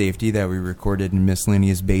song Safety that we recorded in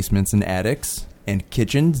miscellaneous basements and attics and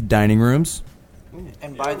kitchens, dining rooms.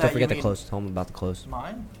 And by that, Don't forget you the clothes. Tell them about the clothes.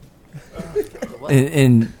 Mine?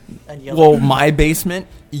 And yellow. well, my basement,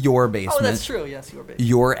 your basement. Oh, that's true. Yes, your basement.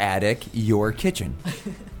 Your attic, your kitchen.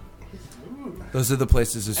 Those are the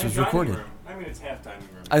places this was dining recorded. room. I mean, it's half dining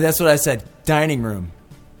room. That's what I said. Dining room.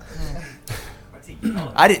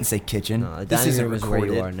 I didn't say kitchen. No, the This dining isn't room is where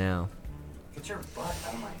recorded. you are now. Get your butt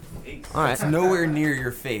out of my face. All right. It's nowhere near your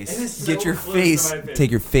It face. is so Get your close to face. my face.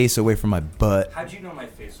 Take your face away from my butt. How'd you know my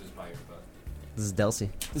face was by your butt? This is Delcy.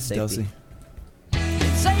 This is Safety. Delcy.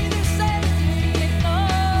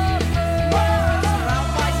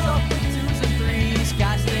 Surround myself with 2s and 3s,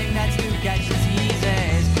 casting nets to catch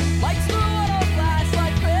diseases. Lights through auto glass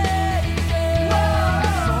like crazy.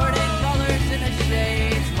 Sorting colors in the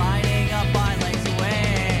shades, lining up by legs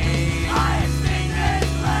away. I sing this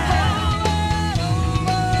land.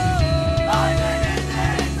 I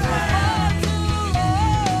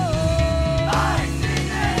sing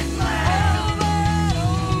this land.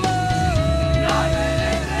 I sing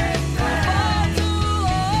this land.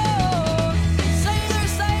 Sailor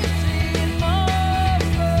safety and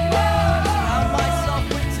surround myself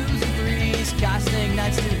with 2s and 3s, casting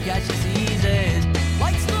nets to catch diseases.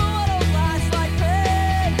 Lights through auto glass like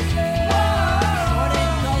crazy.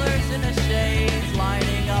 Sorting colors in the shades,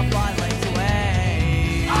 lining up by legs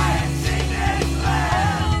away. I sing this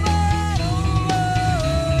land.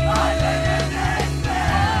 I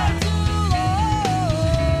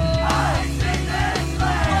sing this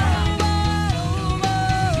land.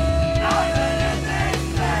 I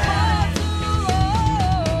sing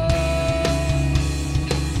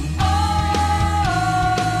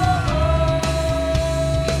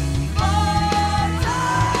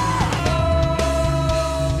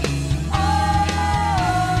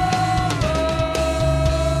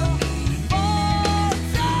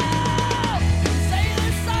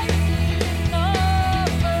this land.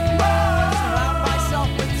 Surround myself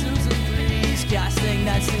with 2s and 3s, casting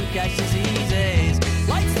nets to catch diseases.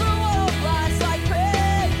 Lights through auto glass like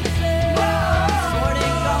crazy.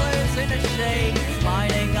 Sorting colors into shades,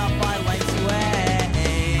 lining up by lights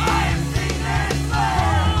away. I sing this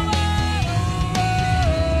land.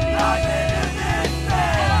 I sing this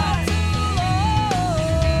land.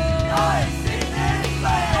 I sing this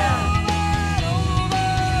land.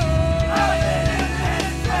 I sing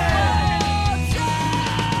this land.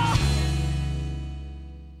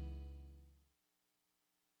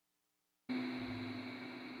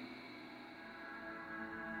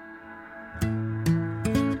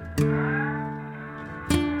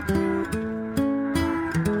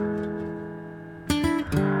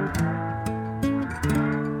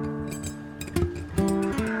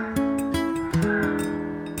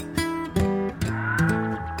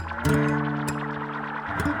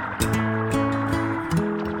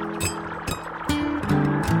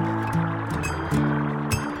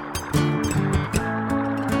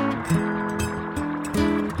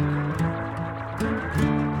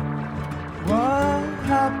 What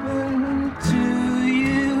happened to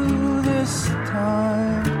you this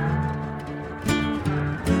time?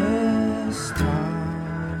 This time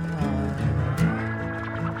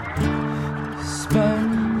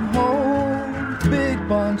spent whole big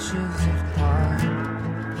bunches of time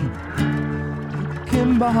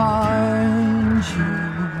looking behind you.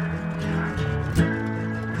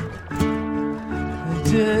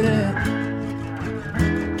 Did it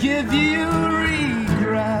give you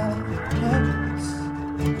regrets?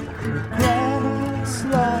 Regrets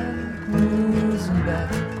like losing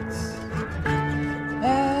bets.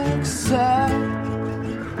 Except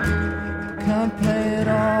can't pay it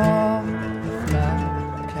off now,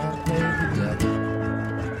 can't pay the debt.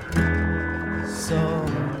 So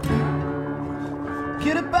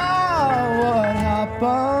forget about what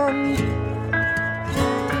happened.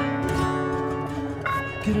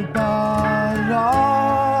 Forget about it all.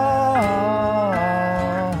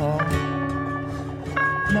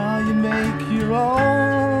 Now you make your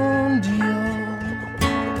own deal,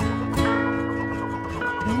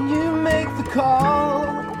 and you make the call.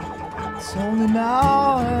 It's only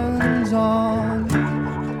now and on.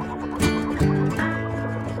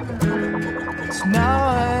 It's now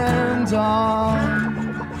and on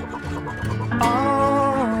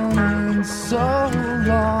and so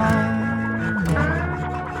long.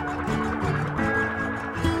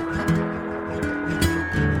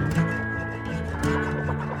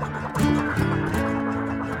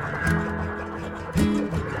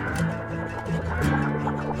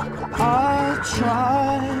 I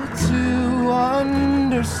try to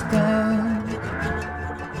understand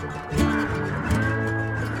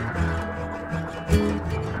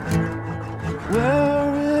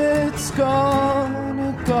where it's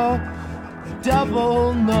gonna go. The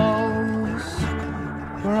devil knows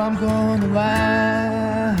where I'm gonna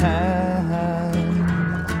land.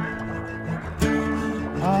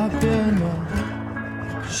 I've been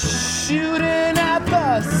a shooting at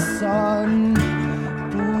the sun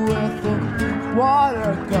with a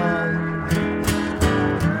water gun.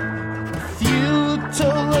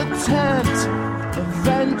 Futile attempt,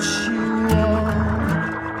 eventual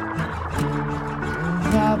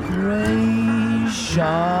evaporation.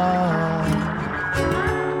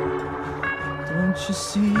 Don't you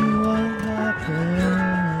see what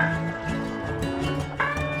happened?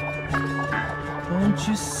 Don't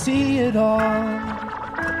you see it all?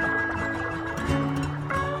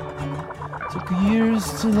 Took years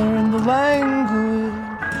to learn the language.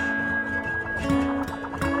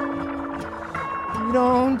 We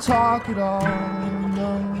don't talk at all,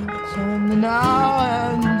 no, it's only now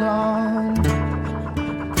and on.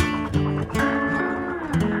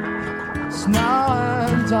 It's now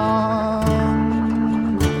and on.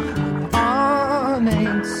 On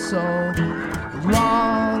ain't so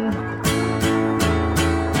long.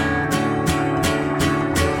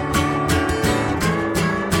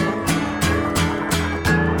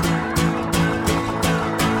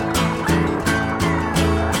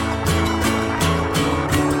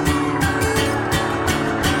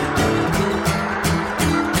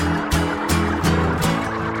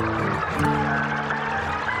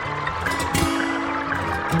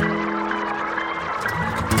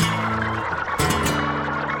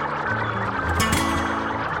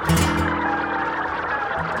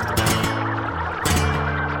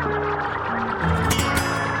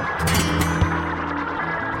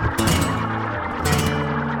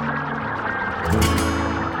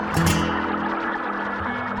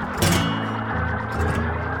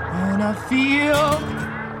 And I feel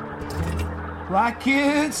like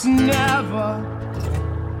it's never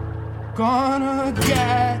gonna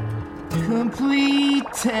get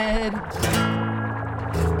completed.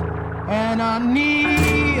 And I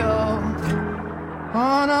kneel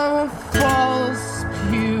on a false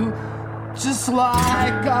pew, just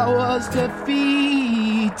like I was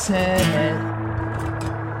defeated.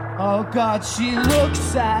 Oh God, she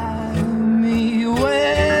looks at me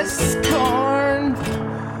with scorn.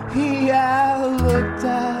 Yeah, looked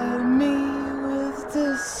at me with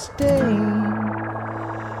disdain.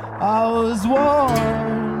 I was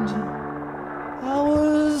warned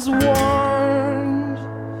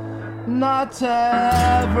not to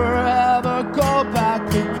ever go back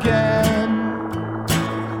again.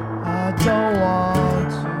 I don't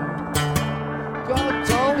want to, God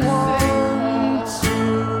don't want to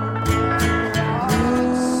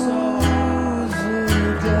lose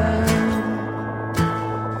again.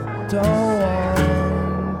 Don't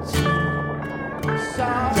want to,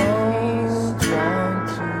 don't want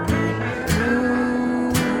to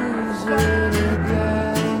lose it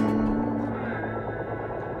again.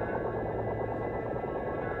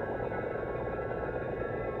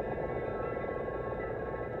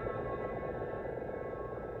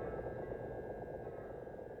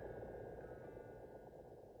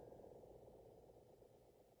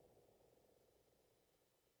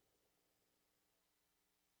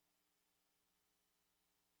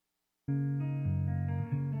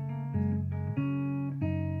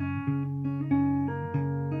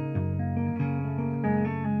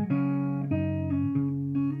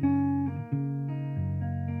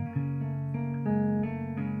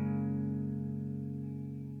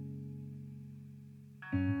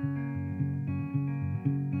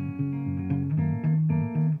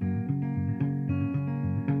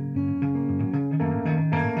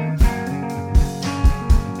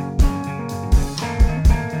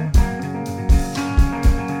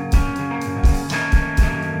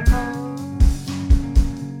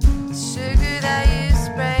 Sugar that you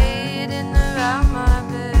sprayed in around my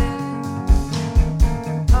bed.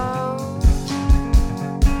 Oh,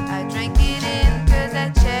 I drank it in 'cause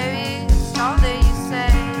that cherry is all that you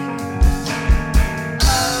said.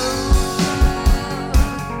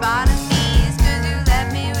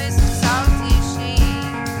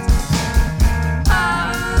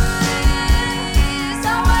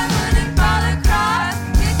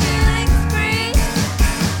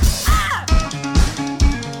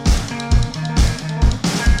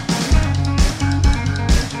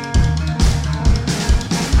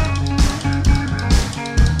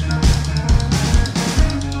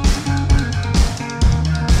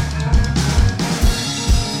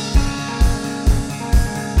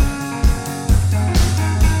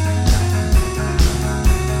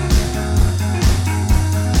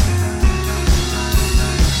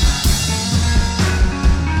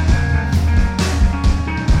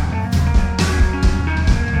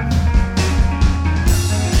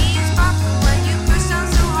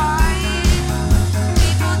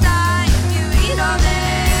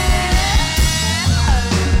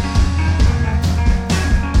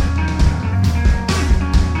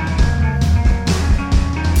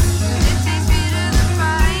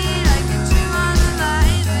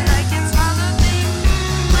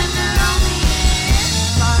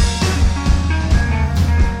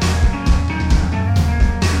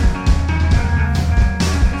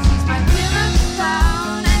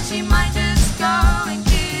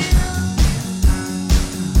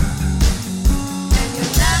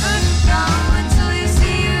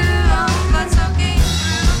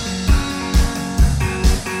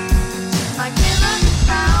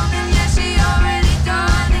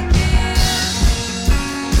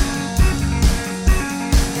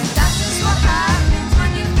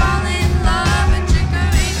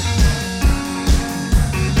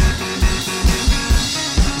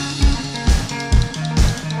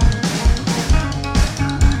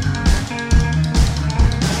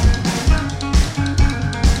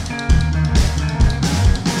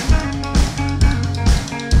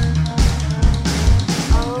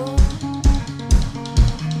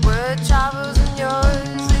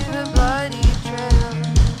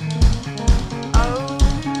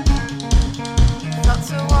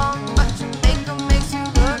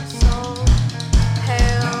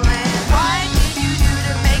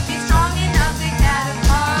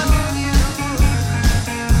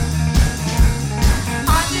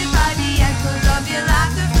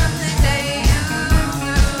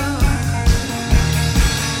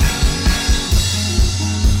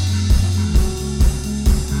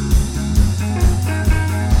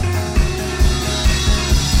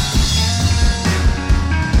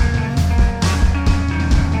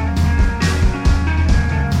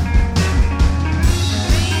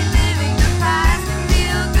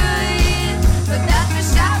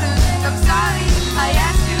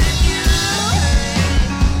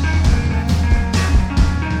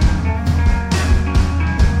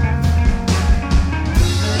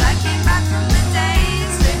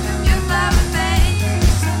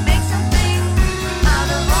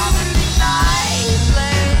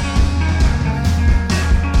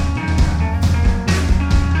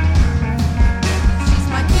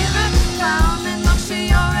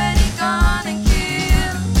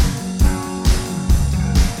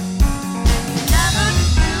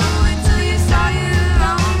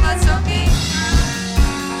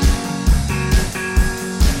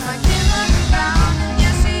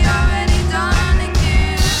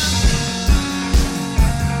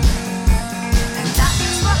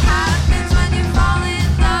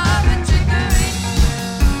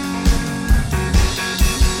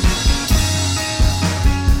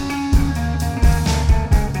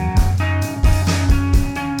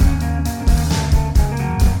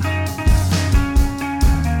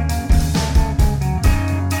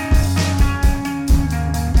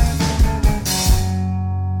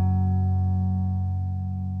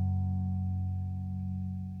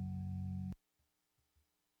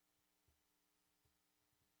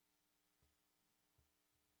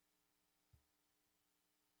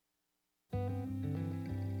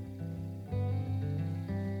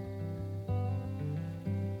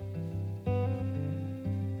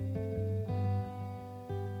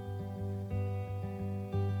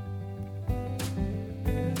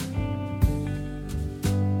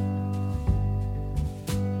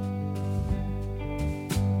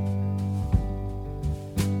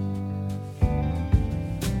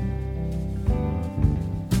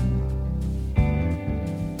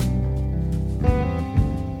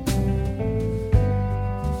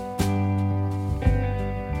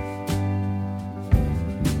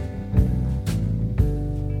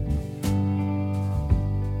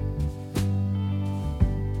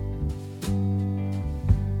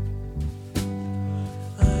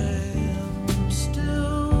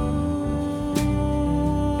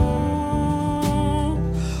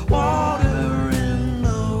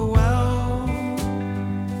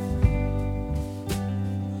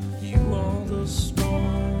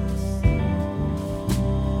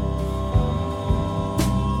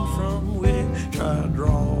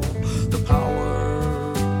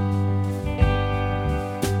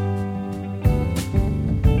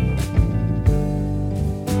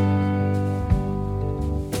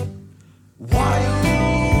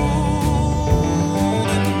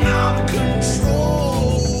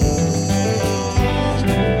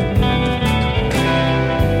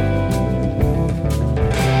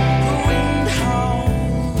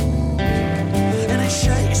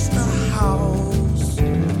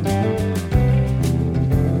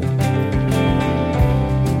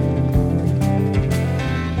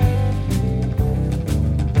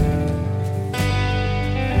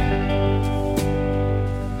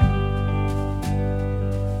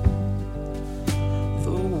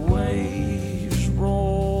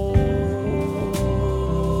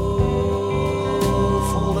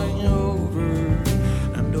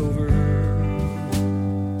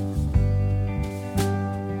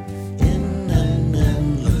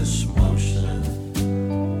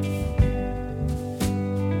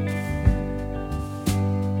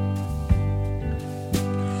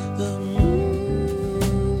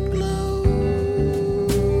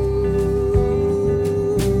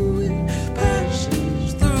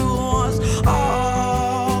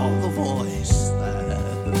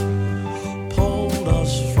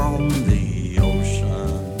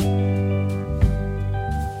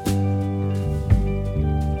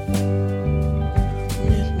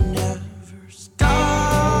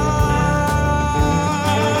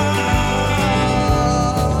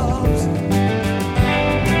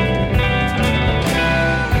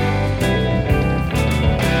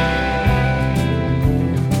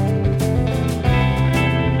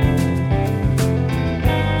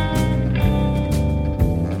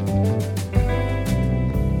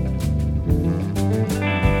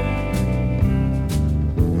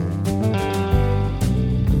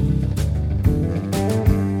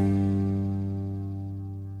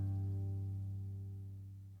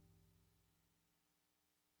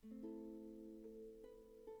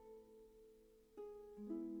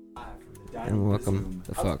 And welcome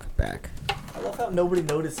the fuck back. I love how nobody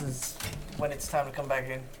notices when it's time to come back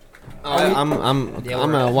in. I'm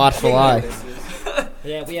a watchful eye.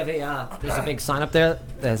 Yeah, we have there's a big sign up there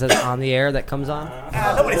that says on the air that comes on.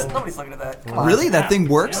 Nobody's looking at that. Come on. Really? That thing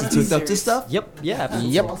works? It's hooked up to stuff? Yep. Yeah.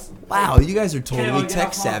 Yep. Wow, you guys are totally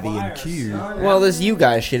tech savvy and cute. Well, this you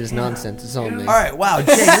guys shit is nonsense. It's on me. Alright, wow,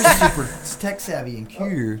 Jay, you're super tech savvy and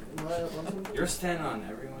cute. You're standing on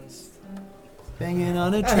everyone's. Banging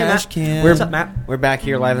on a trash can. We're back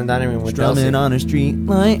here live in the dining room with Drumming Delsey. on a street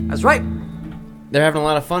light. That's right. They're having a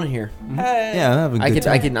lot of fun here. Hey. Yeah, I'm having a good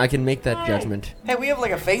time. I can make that judgment. Hey, we have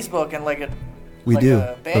like a Facebook and like a. We like do.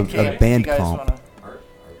 A band A camp. band if you guys comp. wanna,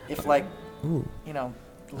 if like, Ooh. you know,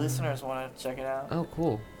 listeners want to check it out. Oh,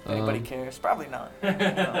 cool. If anybody cares? Probably not. No.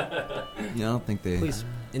 Yeah, I don't think they... Please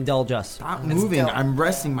indulge us. Stop moving. I'm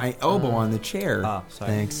resting my elbow on the chair. Oh,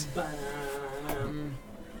 sorry. Thanks.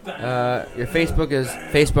 Your Facebook is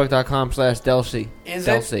facebook.com/Delsey. Is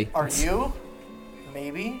Delsey. it? Are you?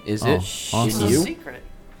 Maybe. Is Oh, it? awesome. It's a You? secret.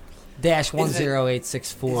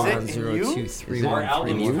 -10864102331. Our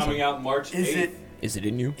album's coming out March 8th. Is it? Is it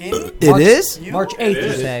in you? It is? March 8th,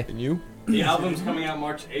 you say. In you? The album's coming out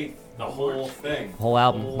March 8th. The whole thing. Whole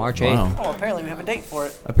album, March 8th. Wow. Oh, apparently we have a date for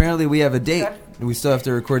it. Apparently we have a date. We still have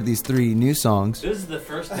to record these 3 new songs. This is the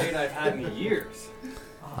first date I've had in years.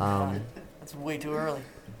 That's way too early.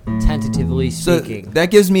 Tentatively So speaking. that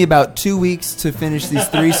gives me about 2 weeks to finish these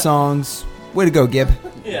 3 songs. Way to go, Gib.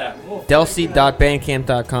 Yeah.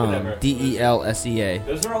 Delsey.bandcamp.com. Whatever. DELSEA.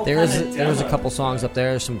 Those are all There's fun a demos. couple songs up there.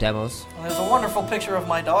 There's some demos. And there's a wonderful picture of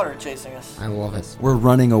my daughter chasing us. I love it. We're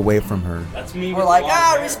running away from her. That's me. We're with like, long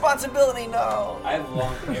hair. responsibility, no. I have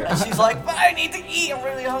long hair. And she's like, but I need to eat. I'm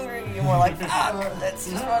really hungry. And we're like, let's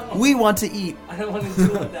just run. We want to eat. I don't want to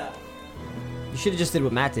deal with that. You should have just did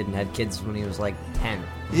what Matt did and had kids when he was like 10.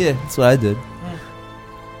 Yeah, that's what I did.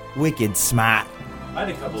 Wicked smart. I had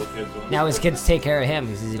a couple of kids once. Now his kids take care of him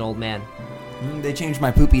because he's an old man. They changed my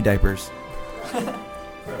poopy diapers.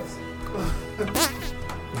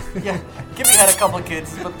 Yeah, Gibby had a couple of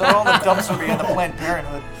kids, but they're all in the dumpster behind the Planned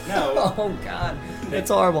Parenthood. No. Oh, God. That's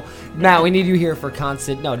horrible. Matt, we need you here for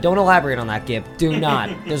constant... No, don't elaborate on that, Gib. Do not.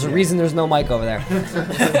 There's a reason there's no mic over there.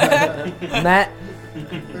 Matt,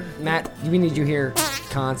 we need you here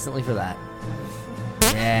constantly for that.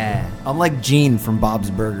 Yeah. I'm like Gene from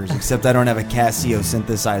Bob's Burgers, except I don't have a Casio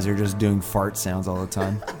synthesizer just doing fart sounds all the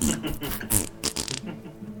time.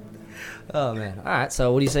 Oh, man. All right,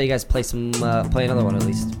 so what do you say you guys play play another one at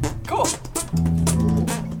least? Cool.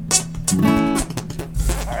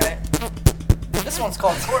 All right. This one's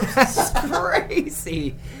called Corpses.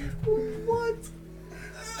 Crazy. What?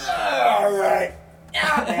 All right.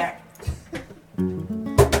 Now back.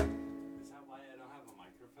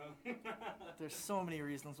 There's so many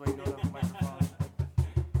reasons why you don't have a microphone.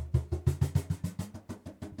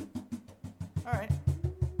 All right.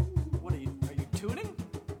 What are you tuning?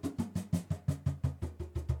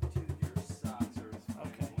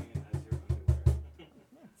 Okay.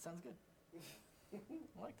 Sounds good.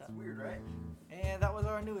 I like that. Weird, right? And that was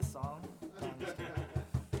our newest song.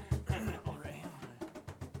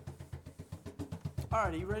 All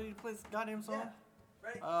right, are you ready to play this goddamn song? Yeah.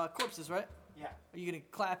 Ready? Corpses, right? Yeah. Are you gonna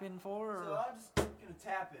clap in for? Or? So I'm just gonna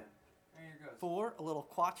tap in. Here it goes. 4, a little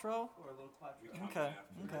quattro. Or a little quattro. Okay.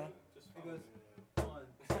 Okay. It goes 1,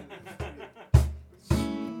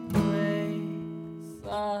 2, 3.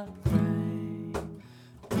 That rain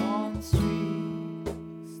on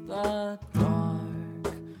streets that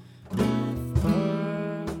dark with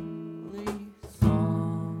early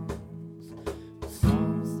songs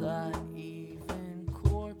that even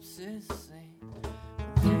corpses sing,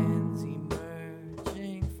 winds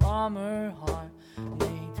emerging from her heart, and they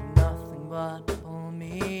do nothing but pull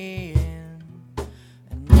me in,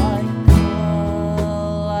 and like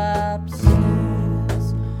collapses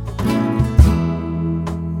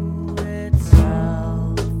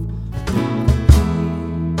itself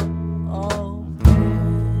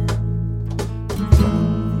open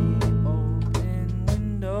from the open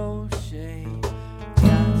window shade,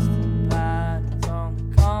 casting patterns on the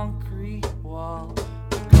concrete wall,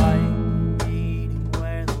 light beating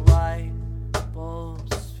where the light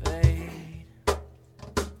bulbs fade.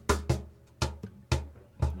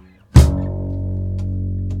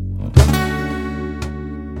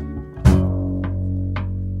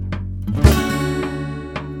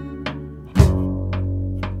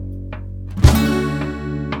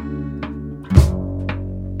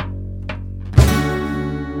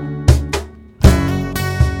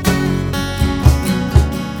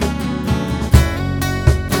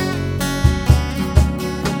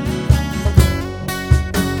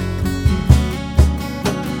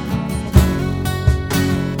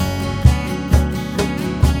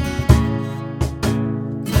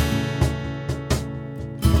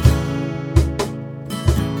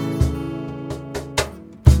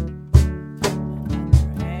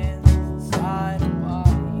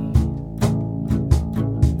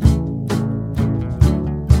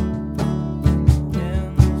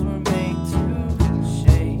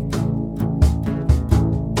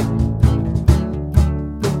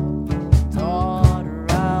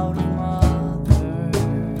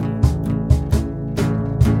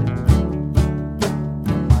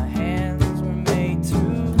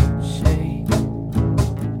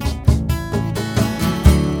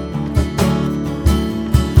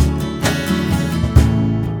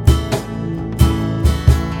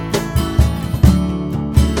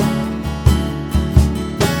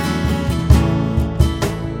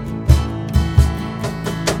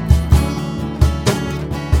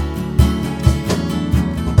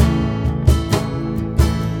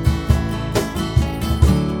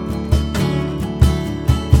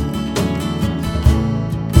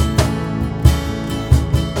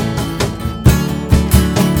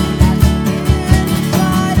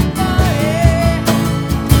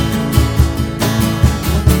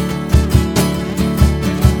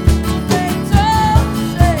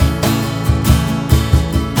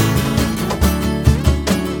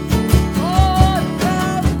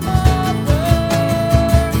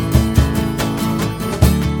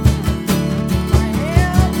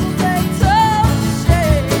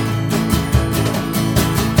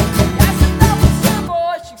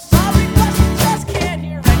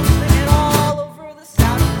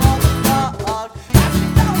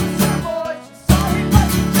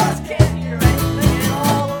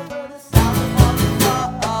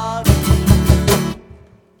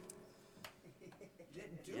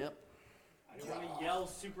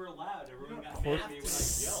 super loud. Everyone got mad at me when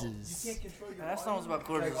I yelled. Yeah, that song was about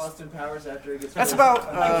corpses. Like Austin Powers after he gets. That's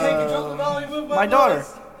about my daughter.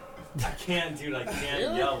 I can't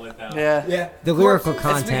yell without. Yeah. The lyrical It's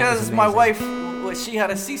content. because is my amazing. wife, she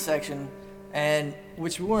had a C-section, and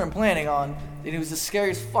which we weren't planning on. And it was the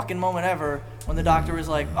scariest fucking moment ever when the doctor was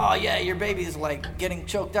like, "Oh yeah, your baby is like getting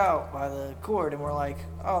choked out by the cord," and we're like,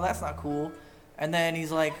 "Oh, that's not cool." And then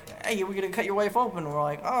he's like, "Hey, we're gonna cut your wife open." And we're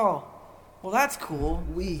like, "Oh, well that's cool."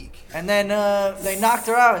 Weak. And then they knocked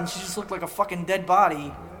her out, and she just looked like a fucking dead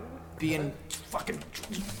body, being fucking.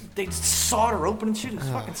 They sawed her open and shit. It was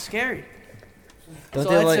fucking scary. Don't So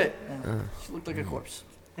they that's like- it. She looked like a corpse.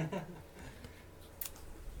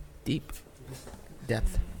 Deep.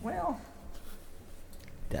 Depth. Well.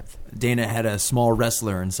 Depth. Dana had a small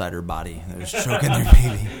wrestler inside her body that was choking their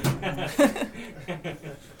baby.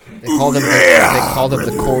 They called him. They called him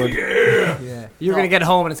the cord. Yeah. You're gonna get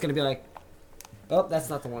home and it's gonna be like, oh, that's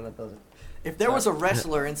not the one that does it. If there was a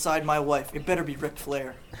wrestler inside my wife, it better be Ric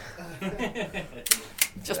Flair.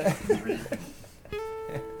 Just.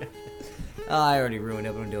 I already ruined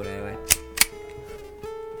it, but I'm doing it anyway.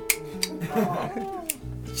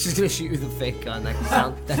 She's gonna shoot you with a fake gun.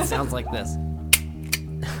 That sounds like this.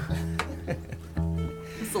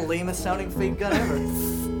 It's the lamest sounding fake gun ever.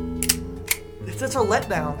 It's such a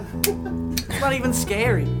letdown. It's not even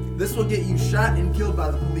scary. This will get you shot and killed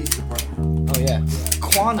by the police department. Oh yeah.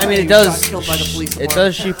 Quantum I mean, it got does. killed by the police It department.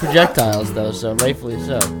 does shoot projectiles though, so rightfully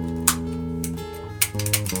so.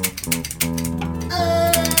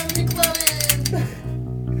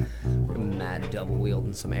 Mad double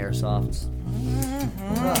wielding some airsofts.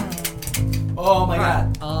 Oh my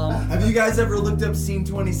god. Alright, Have you guys ever looked up Scene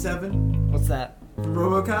 27? What's that? From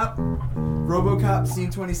RoboCop? RoboCop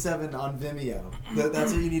Scene 27 on Vimeo.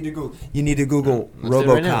 That's what you need to Google. You need to Google Let's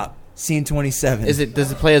do it right now. RoboCop Scene 27. Does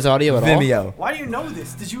it play as audio at all? Vimeo. Why do you know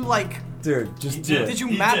this? Did you like? Dude, just do it. Did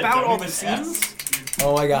you map out all the scenes?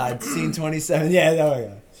 Oh my god, Scene 27. Yeah, oh my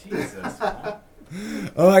god. Jesus.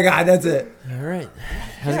 Oh my god, that's it. All right.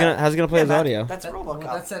 How's it gonna play as audio? That's RoboCop. Well,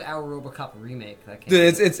 that's that our RoboCop remake. That came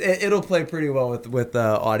Dude, it'll play pretty well with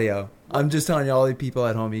audio. I'm just telling you, all you people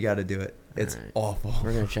at home, you got to do it. It's awful.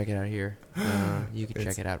 We're gonna check it out here. You can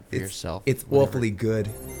check it out for yourself. It's whatever. awfully good.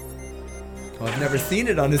 Oh, I've never seen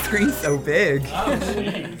it on a screen so big. Oh,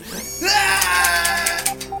 jeez.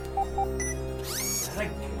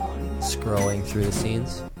 Scrolling through the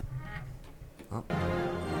scenes. Oh.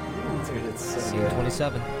 Dude, it's so Scene good.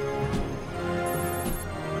 27.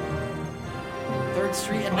 3rd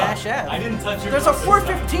Street and Nash Ave. I didn't touch your There's a clothes.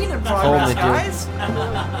 415 in progress, guys.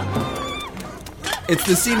 It's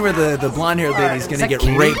the scene where the blonde-haired lady's gonna get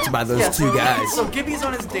raped by those two guys. So Gibby's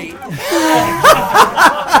on his date.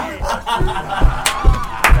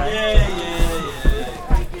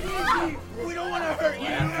 We don't want to hurt you.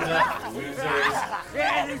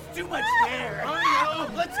 Yeah, there's too much hair. I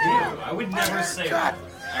know. Let's go. I would never say that.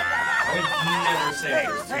 I would never say that.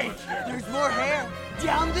 Hey, there's more hair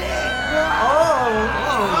down there.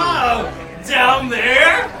 Oh, down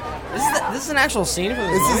there? This is an actual scene from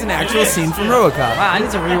This is an actual scene from RoboCop. Wow, I need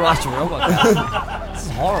to rewatch RoboCop. This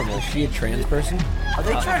is horrible. Is she a trans person? Are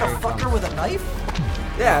they trying to fuck her with a knife?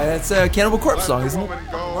 Yeah, that's a Cannibal Corpse song, isn't it?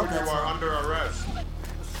 Go, you are under arrest.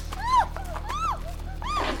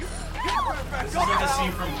 This is like a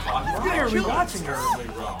scene from Clockwork. Why are we watching her?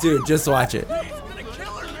 Dude, just watch it. He's gonna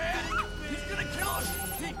kill her, man. He's gonna kill her.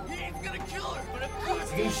 He's gonna kill her. But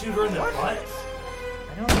He's gonna shoot her in the butt.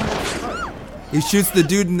 He shoots the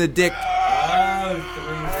dude in the dick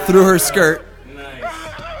through her skirt. Nice.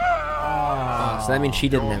 So that means she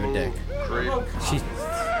didn't have a dick.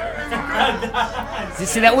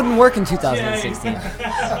 See, that wouldn't work in 2016.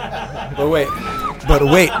 But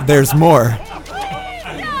wait, there's more.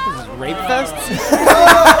 Rape fest? Ew!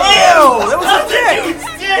 That was a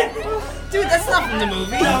dick! Dude, that's not from the movie.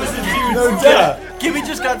 That was a dude's No duh. Gibby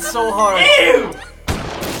just got so hard. Ew!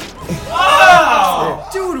 Oh!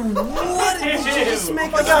 Dude, what did you just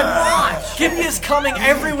make us watch? Gibby is coming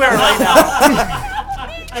everywhere right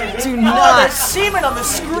now. Do Oh, not. there's semen on the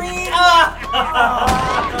screen.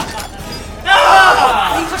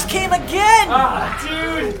 He just came again.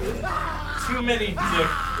 Dude! Too many dick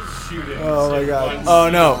shootings. Oh my in god. one Oh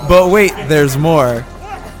scene. no. But wait, there's more.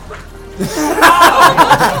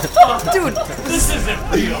 Dude, This isn't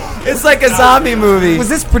real. It's like a zombie movie. was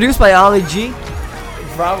this produced by Ali G?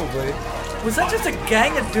 Probably. Was that just a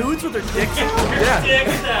gang of dudes with their dicks out? Yeah.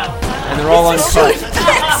 Dicks out. And they're all uncut.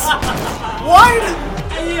 Why did...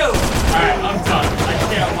 Ew! Alright, I'm done. I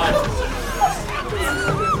can't watch this.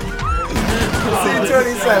 Scene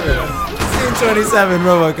 27. Scene 27,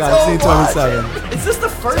 RoboCop, scene 27. Is this the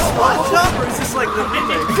first RoboCop or is this like the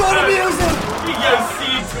remake? Go to music! He goes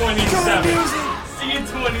C27.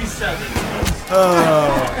 C27.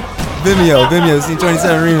 Vimeo, scene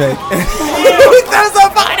 27 remake. He throws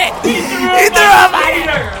up on it! He threw up on it!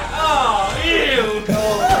 Oh, ew!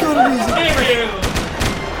 Go to music. Ew!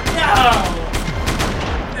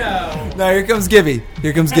 No! Now here comes Gibby.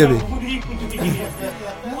 Here comes Gibby.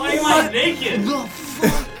 Why am I naked?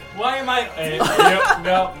 Why am I?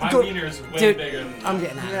 No, my wiener is way Dude, bigger than I'm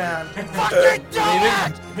getting out. Yeah. Fucking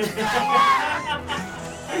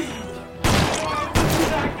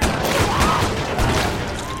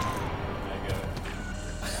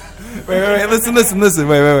Wait, listen.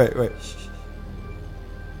 Wait.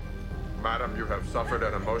 Madam, you have suffered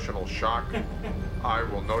an emotional shock. I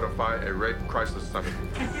will notify a rape crisis center.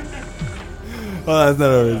 Oh, that's not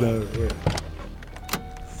over. Wait.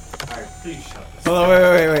 Alright, please shut this. Hold on,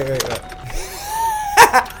 wait.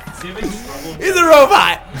 See if it's trouble. He's a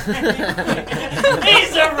robot!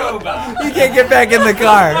 He's a robot! You can't get back in the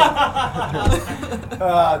car.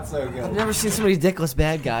 Oh, it's so good. I've never seen so many dickless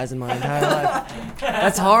bad guys in my entire life.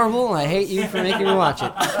 That's horrible, and I hate you for making me watch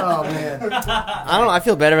it. Oh, man. I don't know. I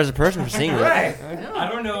feel better as a person for seeing Right. that. I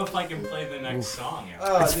don't know if I can play the next song.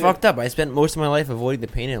 It's fucked up. I spent most of my life avoiding the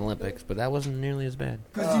Painted Olympics, but that wasn't nearly as bad.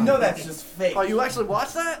 Because you know that's just fake. Oh, you actually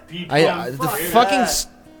watched that? The fucking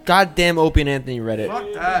goddamn Opie and Anthony read it.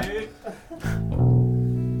 Fuck that.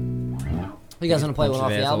 You guys want to play one off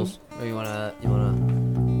Bunch the of album? assholes. Or you want to... I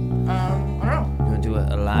don't know. You want to do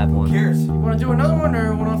a live one? Who cares? You want to do another one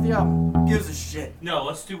or one off the album? Who gives a shit? No,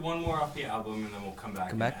 let's do one more off the album and then we'll come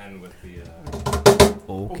back, and end with the.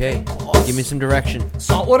 Okay. Give me some direction.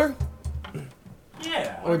 Saltwater?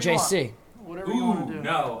 Yeah. Or JC? Whatever Ooh, you want to do.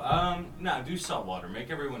 no, do Saltwater.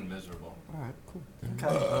 Make everyone miserable. Alright, cool.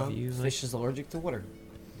 Okay. Fish is allergic to water.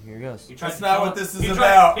 Here he goes. He tried That's to not kill what him- this is he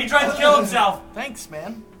about. He tried to kill himself. Thanks,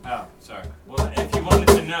 man. Oh, sorry. Well, if you wanted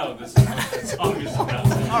to know, this is what the song is about.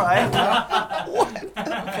 All right. What?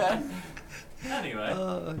 Okay. Anyway.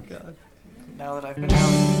 Oh, God. Now that I've been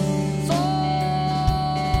out.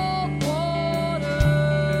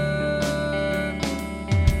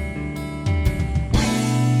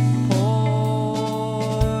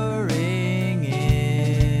 Pouring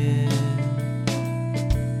in,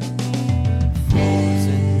 flows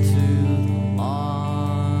into the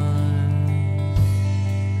lawns.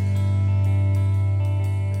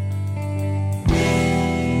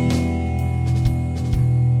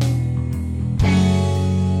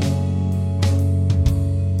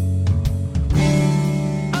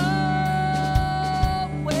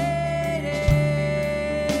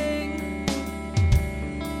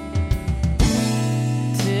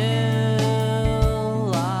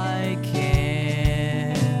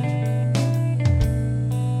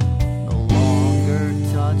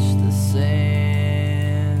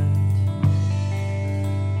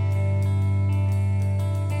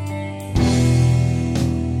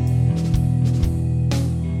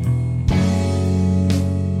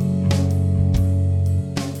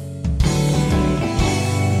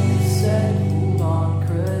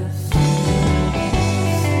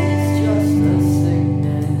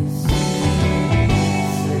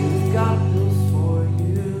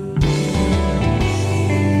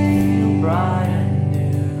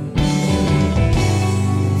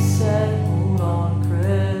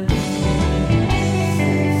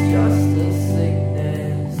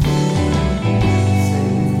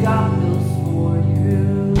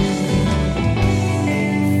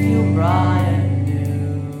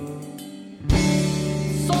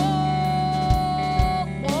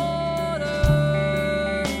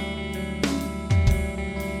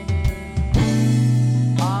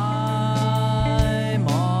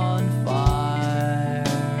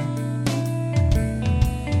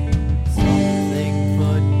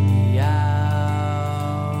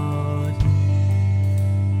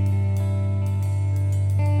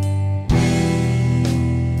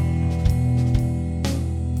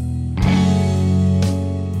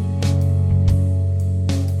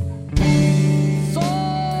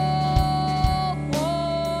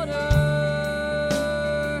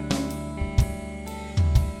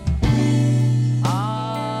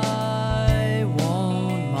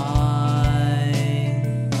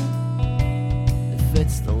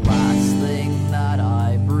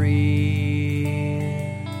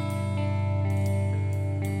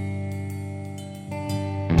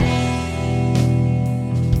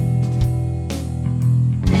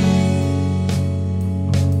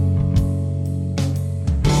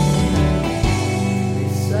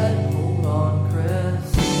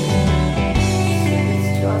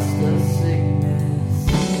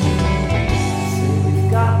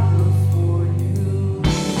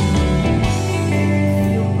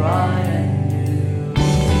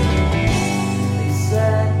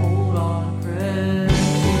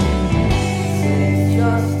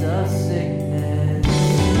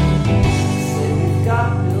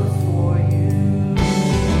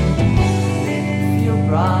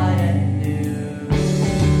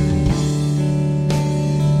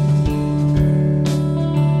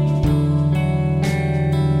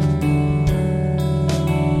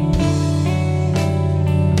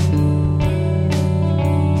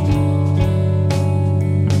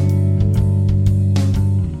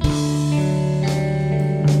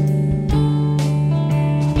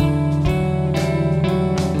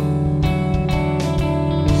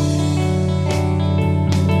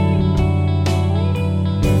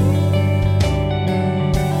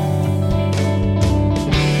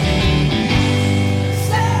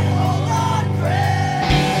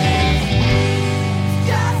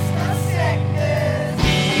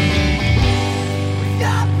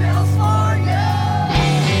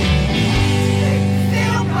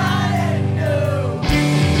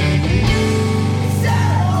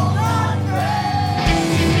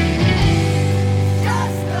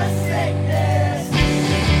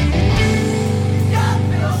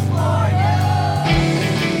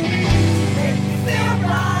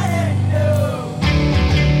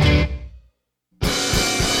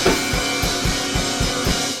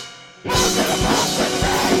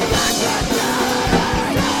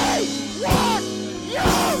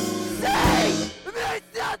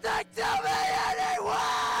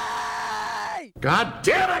 God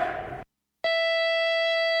damn it!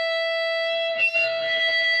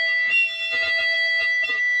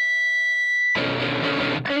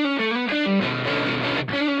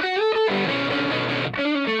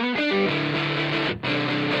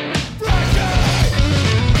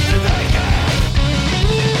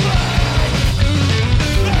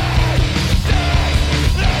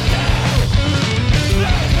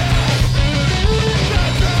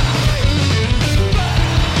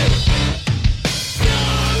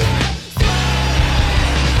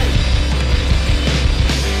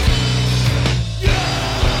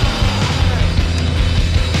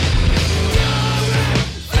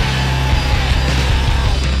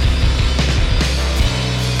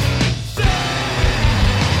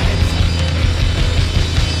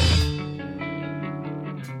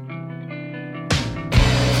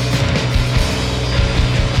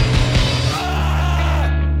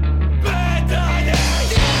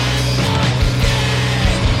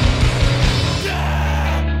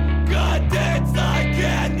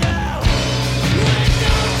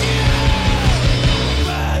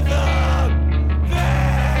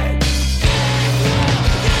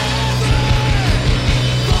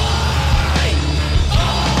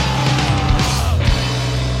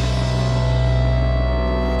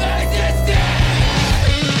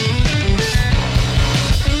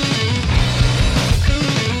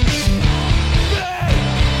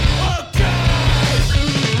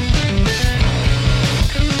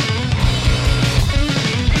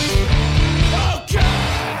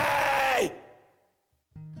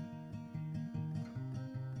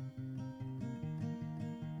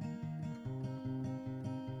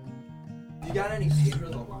 You got any Pedro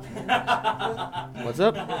the Lion? What's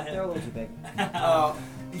up? They're a little too big.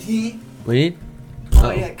 He. What do you need?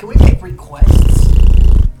 Oh yeah, can we make requests?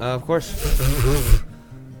 Of course.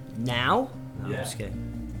 Now? No, Yeah. I'm just kidding.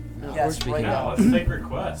 No, of Yes, course we right can. now. Let's take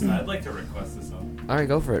requests. I'd like to request a song. All right,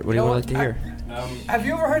 go for it. What do you know want to what? hear? Have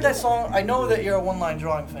you ever heard that song? I know that you're a One Line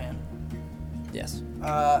Drawing fan. Yes.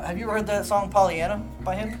 Have you ever heard that song Pollyanna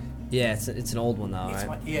by him? Yeah, it's an old one though, It's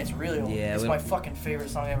right? it's really old. Yeah, it's we my don't- fucking favorite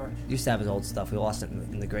song ever. Used to have his old stuff. We lost it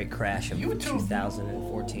in the great crash of YouTube.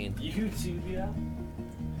 2014. YouTube, yeah.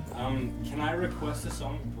 Can I request a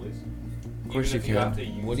song, please? Of course Even you if can. have to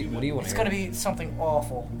use What do you want It's to gonna hear? be something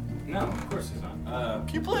awful. No, of course it's not.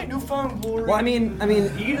 Can you play Newfound Glory? Well, I mean,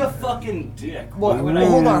 Eat a fucking dick. well, Why would I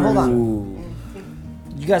hold do on, that? hold on.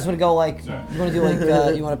 You guys want to go like? Sorry. You want to do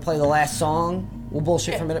like? You want to play the last song? We'll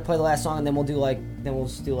bullshit for a minute, play the last song, and then we'll do like,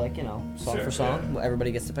 just do like, song Sure, for song. yeah.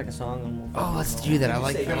 Everybody gets to pick a song, and we'll. Oh, let's do that. I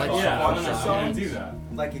like Say, that. I like yeah, that. I'm I'm gonna gonna do that.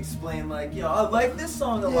 Like explain, like, I like this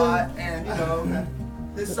song a lot, and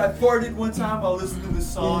this I farted one time while listening to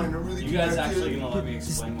this song, and it really You guys connected. actually gonna let me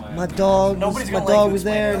explain why? My dog, Nobody's my gonna let dog you was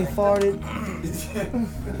there, and he farted.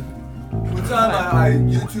 One time I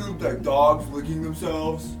YouTubed like dogs licking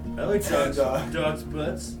themselves. I like And, dogs'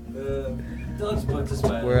 butts. Dogs' butts is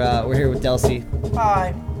fine. We're here with Delcy.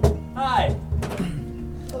 Hi. Hi.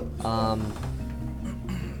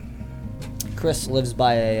 Chris lives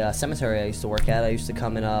by a cemetery I used to work at. I used to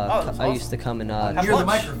come and that's I used to come and Near the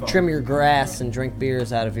microphone. trim your grass and drink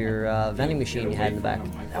beers out of your vending machine you had in the back.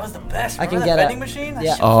 That was the best. I can Remember get that a vending machine? That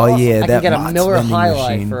yeah. shit was awesome. I can that get a Mott's Miller vending High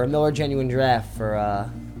Life machine. for a Miller Genuine Draft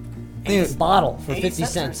for bottle for 80 50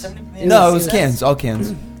 cents or cents. 70 No, it was cans, all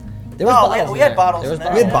cans. There was No, bottles. we in had there. bottles There was in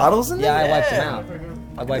there. We had bottles in Yeah, there? I wiped them Yeah. out.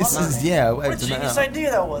 I wiped This them out. is, yeah, What a wiped them genius out.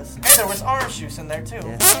 idea that was. And there was orange juice in there too.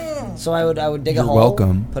 Mm. So I would dig a You're hole,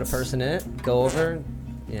 welcome. put a person in it, go over,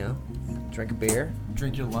 drink a beer.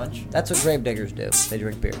 Drink your lunch. That's what grave diggers do. They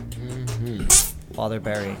drink beer while they're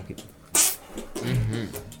burying people.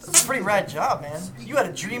 It's a pretty rad job, man. You had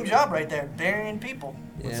a dream job right there, burying people.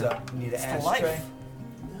 What's Yeah. up? Need an It's the ashtray? life.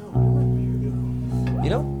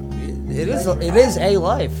 It is a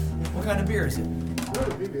life. What kind of beer is it?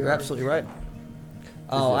 You're absolutely right.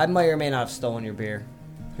 Oh, I may or may not have stolen your beer.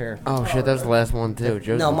 Here. Oh shit, that was the last one too.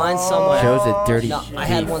 Joe's No, mine's somewhere. Joe's a dirty No, I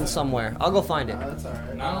had thief. one somewhere. I'll go find it.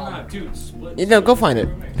 No, dude, split. You know, go find it.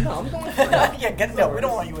 No, I'm going. No, we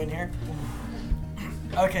don't want you in here.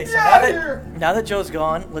 Okay, so now that Joe's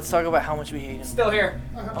gone, let's talk about how much we hate him. Still here.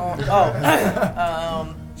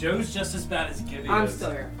 Joe's just as bad as Gibby I'm is.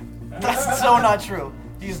 still here. That's so not true.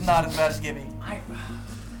 He's not as bad as Gibby.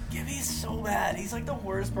 Gibby's so bad. He's like the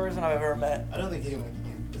worst person I've ever met. I don't think anyone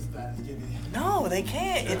can get as bad as Gibby. No, they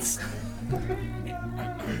can't. It's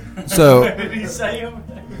So, What did he say?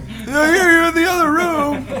 I hear you in the other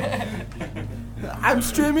room. I'm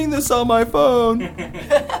streaming this on my phone. I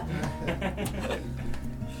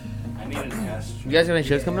need an ashtray. You guys got any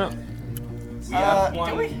shows coming up? We have do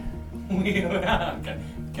one. we? Okay.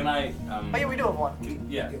 Can I? Oh yeah, we do have one.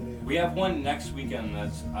 Yeah. We have one next weekend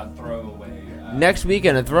that's a throwaway. Next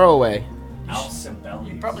weekend, a throwaway.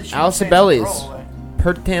 Alcibelli's. Alcibelli's.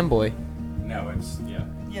 Pert Tamboy. No, it's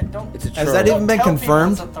Yeah, don't. It's a Has troll. that even been Tell people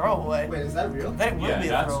confirmed? It's a throwaway. Wait, is that real? That will be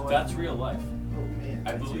a throwaway. That's real life.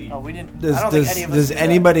 I believe. Oh, we didn't. Does I don't think any of us does knew that.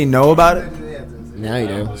 anybody know about it? Now you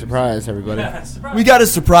do. Surprise, everybody. We got a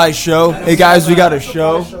surprise show. Hey guys, we got a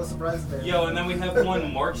show. Yo, and then we have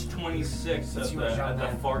one March 26th at the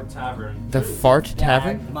Fart Tavern. The Fart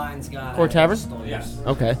Tavern? Mine's got Fart Tavern? Yes.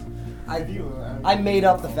 Okay. I made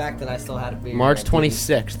up the fact that I still had a beer. March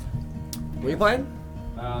 26th. What are you playing?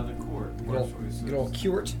 The court. Good old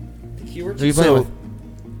Curt. The Curt. Who are you playing with?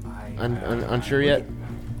 Unsure yet?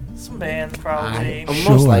 Some bands probably.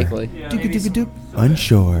 Most likely.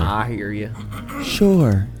 Unsure. I hear you.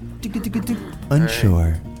 Sure.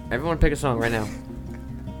 Unsure. Everyone pick a song right now.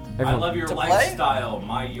 I love your lifestyle,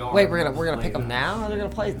 my yard. Wait, we're gonna pick them now. Or they're gonna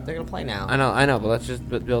play now. I know, but let's just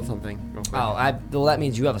build something. Real quick. Oh, well, that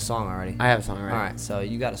means you have a song already. I have a song already. All right, so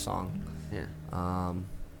you got a song. Yeah. All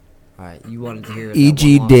right, you wanted to hear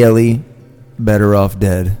E.G. Daily, Better Off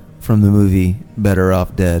Dead, from the movie Better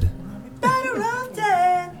Off Dead.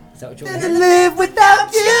 Is that what you want to hear? Live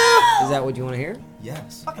without you. Is that what you want to hear?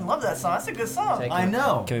 Yes. Fucking love that song. That's a good song. I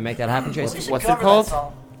know. Can we make that happen, Tracy? We should What's it cover called? that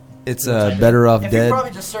song. It's Better Off If you Dead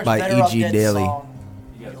probably just search by Better Off E.G. Dead Daily. song,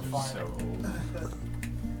 You guys you'll are find so it. old.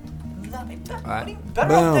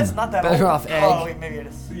 Better Off Dead's not that Better old. Off Egg. Oh, wait, maybe it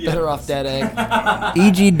is. Better Off Dead Egg.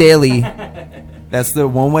 E.G. Daily. That's the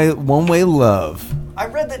one way love. I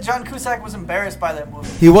read that John Cusack was embarrassed by that movie.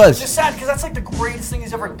 He was. It's just sad because that's like the greatest thing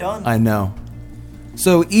he's ever done. I know.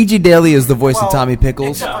 So E.G. Daily is the voice of Tommy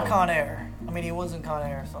Pickles. Except for Con Air. I mean, he was in Con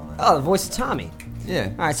Air, so. Oh, the voice of Tommy.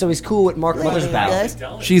 Yeah. All right, so he's cool with Mark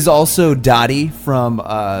Mothersbaugh. She's also Dottie from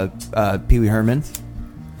Pee Wee Herman.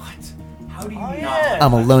 How do you Oh, not? yeah.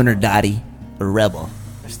 I'm a loner Dottie, a rebel.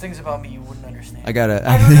 There's things about me you wouldn't understand. I gotta.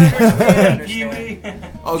 Understand.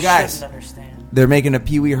 Oh, guys, Shouldn't understand. they're making a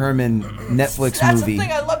Pee Wee Herman Netflix That's movie. the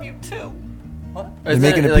thing. I love you too. What? They're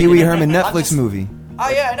making a Pee Wee Herman Netflix movie. Oh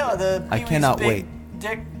yeah, I know. The I Pee-wee's cannot big wait.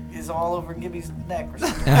 Dick is all over Gibby's neck or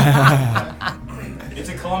something. It's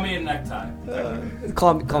a Colombian necktie.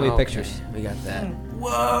 Call me Okay, pictures. We got that.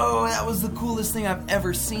 Whoa, that was the coolest thing I've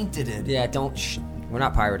ever seen today. Yeah, don't. We're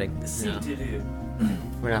not pirating.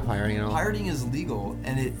 We're not pirating at all. Pirating is legal,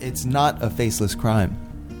 and it's not a faceless crime.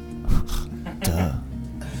 Duh.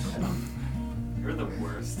 You're the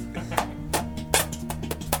worst.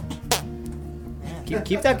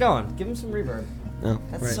 Keep that going. Give him some reverb. Oh,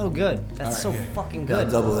 That's right. so good. That's so fucking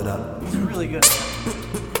good. Double it up. It's really good.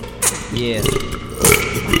 Yeah.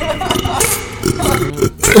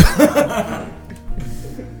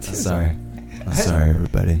 Sorry. I'm sorry,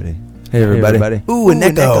 everybody. Hey, everybody. Ooh, an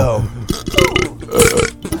echo.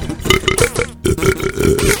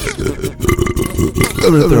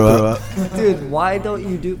 I'm gonna throw up. Dude, why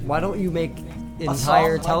don't you make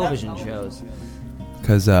entire television shows?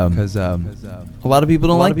 Because a lot of people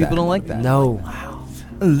don't like that. No.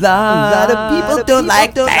 A lot of people don't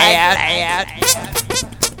like that.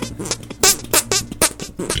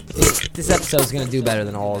 This episode's gonna do better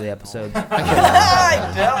than all the episodes.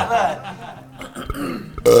 I doubt that.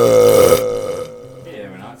 Yeah,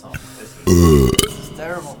 we're not talking. It's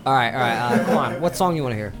terrible. All right. Come on. What song you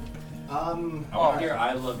want to hear? I want to hear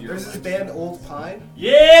I Love Your There's this Life. band Old Pine.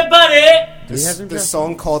 Yeah, buddy! This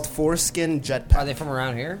song called Foreskin Jetpack. Are they from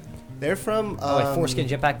around here? They're from Oh, wait, Foreskin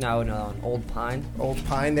Jetpack? No, Old Pine. Old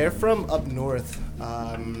Pine. They're from up north,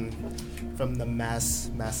 from the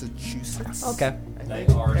Massachusetts. Okay. They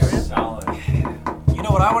are solid. You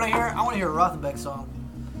know what I want to hear? I want to hear a Rothenbeck song.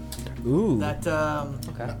 Ooh. That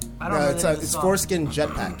Okay. I don't know. It's Foreskin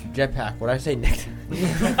Jetpack. Jetpack. What did I say? Next.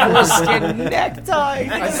 Foreskin necktie.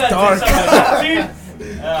 It's dark.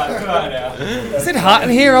 Come on now. Is it hot in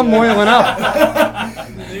here? I'm moiling up.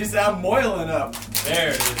 You sound moiling up. There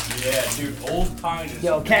it is. Yeah, dude. Old Pine is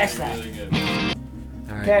Yo, cash really, that. really good.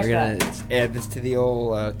 All right, Cash we're gonna add this to the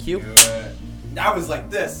old queue. I was like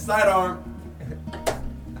this, sidearm.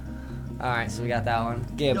 All right, so we got that one.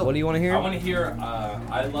 Gib, what do you want to hear? I want to hear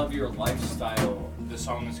I Love Your Lifestyle. The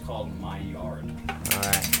song is called My Yard. All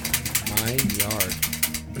right. My yard.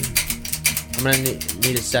 I'm gonna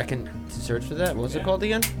need a second to search for that. What's it called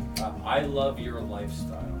again? I Love Your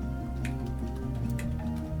Lifestyle.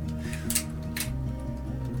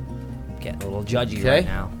 Getting a little judgy Okay. right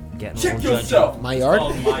now. Getting a Check little yourself. My It's yard.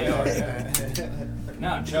 called My Yard. Yeah.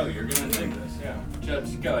 No, Joe, you're gonna dig this. Yeah.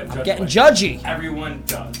 Judge, go ahead. I'm judge getting away. judgy. Everyone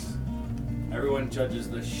does. Everyone judges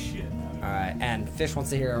the shit. All right, and Fish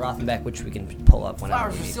wants to hear a Rothenbeck, which we can pull up whenever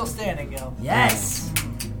Flowers we are need. still standing, yo. Yes.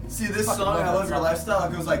 See this song, I Love Your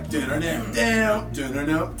Lifestyle, it goes like down.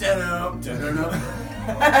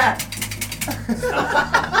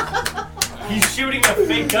 He's shooting a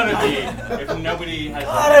fake gun at me. If nobody has.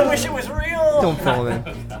 God, I wish it was real. Don't film it.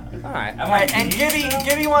 All right. And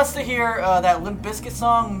Gibby wants to hear that Limp Bizkit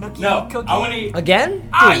song, Nookie Cookie. I want to. Again?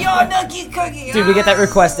 Oh, yo, Nookie Cookie. Dude, we get that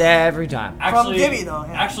request every time. Actually, From Gibby, though.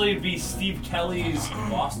 Yeah. Actually, it'd be Steve Kelly's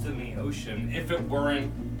 "Lost in the Ocean" if it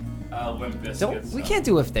weren't Limp Bizkit. We can't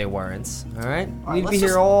do if they weren't. All right. All right, We'd let's be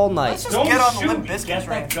just- here all night. let's just get on the Limp Bizkit Get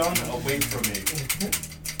train. that gun away from me.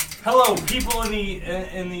 Hello, people in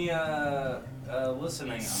the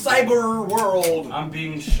listening. Cyber world. I'm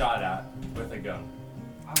being shot at with a gun.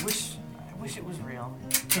 I wish it was real.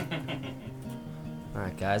 All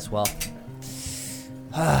right, guys. Well,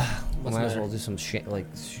 might as well do some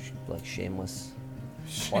shameless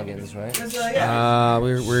plugins, right?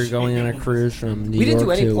 We're going on a cruise from New We didn't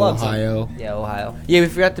York do any to plugs. Ohio. Yeah, Ohio. Yeah, we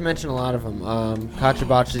forgot to mention a lot of them.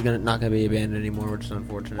 Kachabacha is not gonna be a band anymore, which is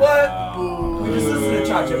unfortunate. What? We just listened to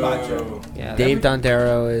Cha Cha Bacha. Yeah, Dave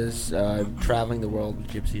Dondero is traveling the world with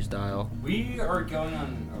Gypsy style. We are going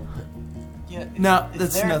on. Yeah, No, it's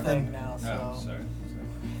that's their nothing. thing now, so. Oh,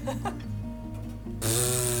 sorry.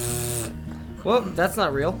 Well, that's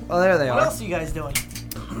not real. Oh, there they What are. else are you guys doing?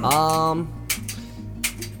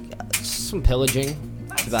 Some pillaging.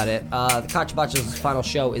 That's about it. The Kachabacha's final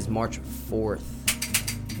show is March 4th.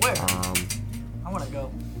 Where? I want to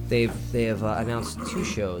go. They have announced 2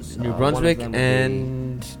 shows. New one Brunswick of them will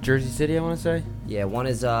and Jersey City, I want to say. be, yeah, one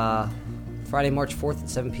is Friday, March 4th at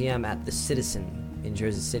 7 p.m. at the Citizen in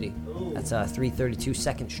Jersey City. That's 332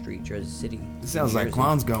 2nd Street, Jersey City. Sounds New like Jersey.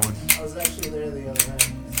 Clown's going. I was actually there the other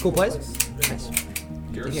night. Cool place? Nice.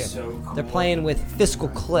 You're to hear. so cool. They're playing with Fiscal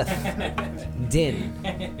Cliff, Din,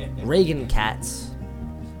 Reagan Cats,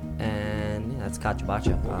 and that's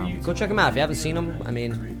Kachabacha. Go check them out if you haven't seen them. I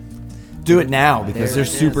mean, Do it now because There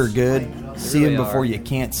they're it super is. good. They See really them before are. you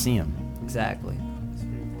can't see them. exactly.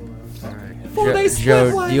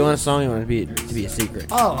 Joe, do you want a song? Or you want it to be a secret?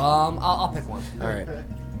 Oh, I'll pick one. All right.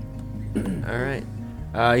 All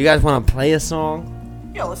right. You guys want to play a song?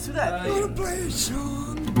 Yeah, let's do that. Play a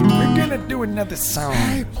song. We're gonna do another song.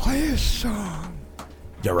 Hey, play a song.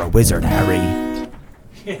 You're a wizard, Harry.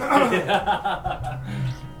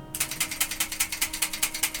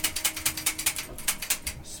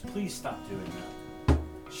 Please stop doing that.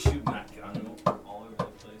 Shooting that gun all over the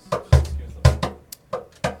place.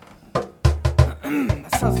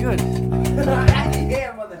 That sounds good.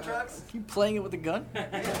 Yeah, I'm on the trucks. You playing it with a gun?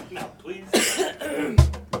 No, please.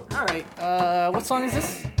 All right. What song is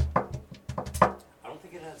this? I don't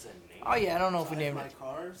think it has a name. Oh yeah, I don't know if we named it.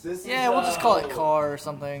 This Yeah, we'll just call it Car or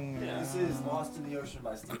something. This is Lost in the Ocean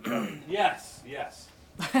by Steve Perry. Yes.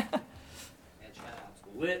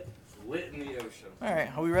 Lit in the ocean. All right,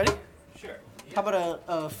 are we ready? Sure. How about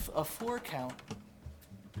a 4 count?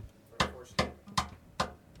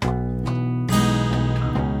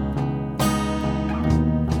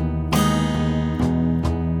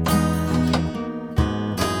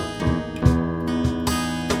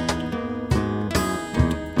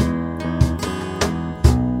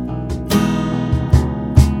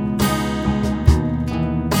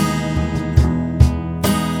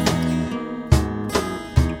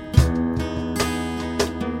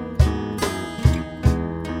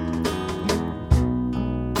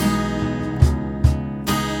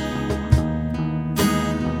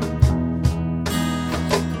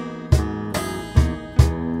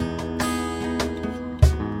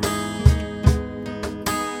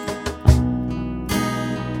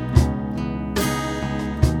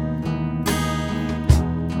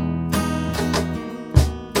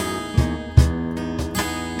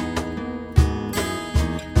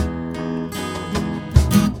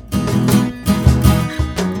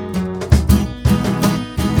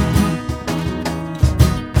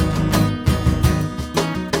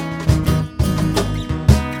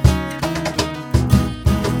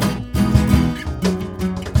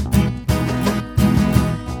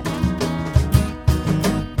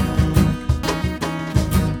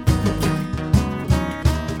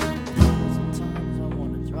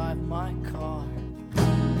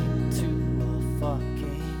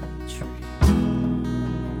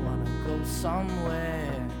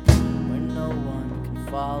 somewhere where no one can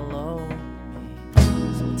follow me.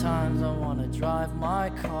 Sometimes I wanna drive my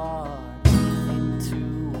car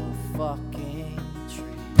into a fucking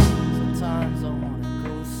tree. Sometimes I wanna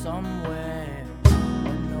go somewhere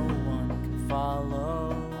where no one can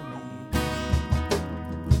follow me.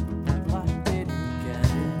 I didn't get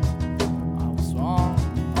it. I was wrong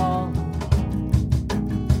all along.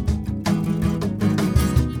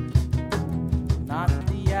 Not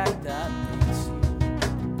the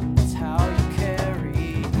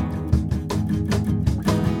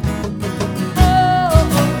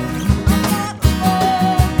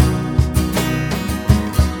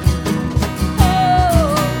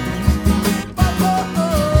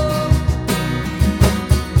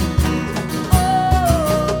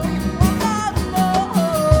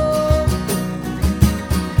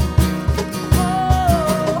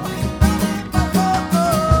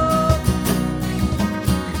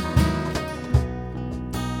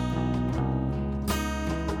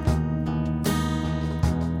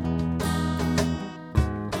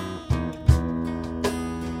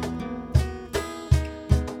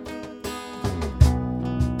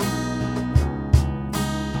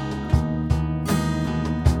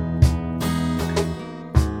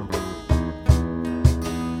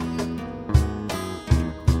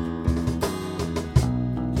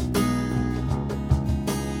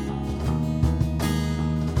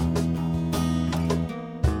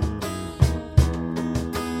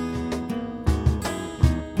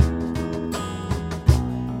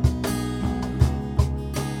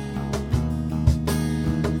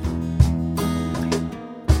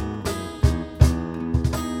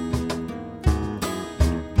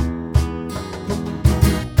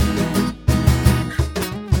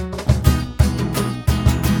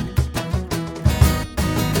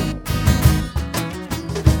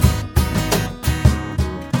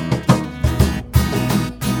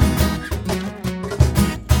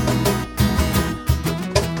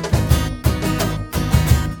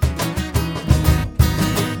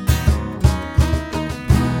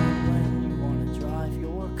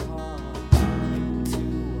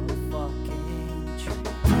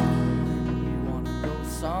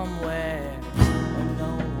somewhere where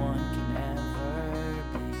no one can ever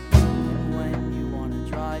be. And when you wanna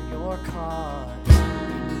drive your car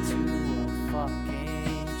into a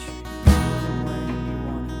fucking tree. And when you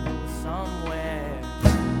wanna go somewhere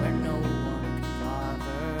where no one can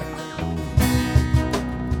bother you.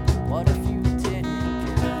 What if you didn't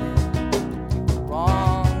get it? You were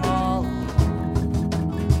wrong all along.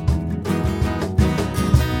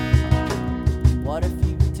 What if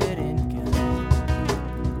you didn't get it?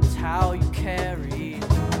 It's how you carried on.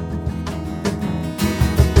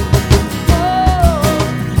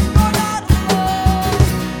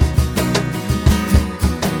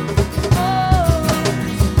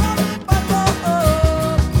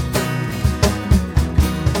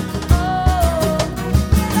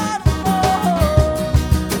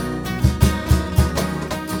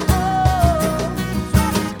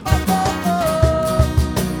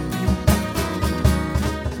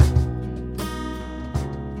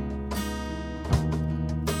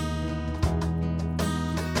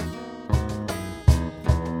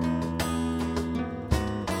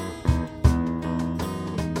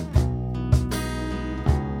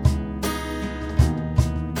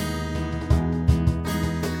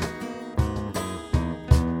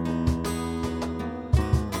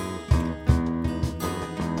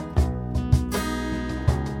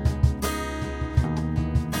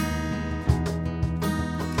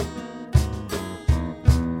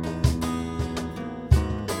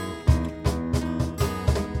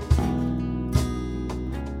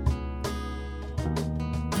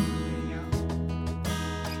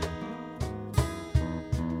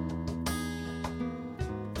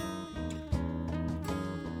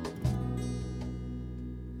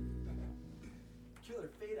 Killer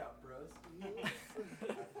fade out, bros.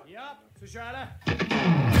 Yup, Sushada.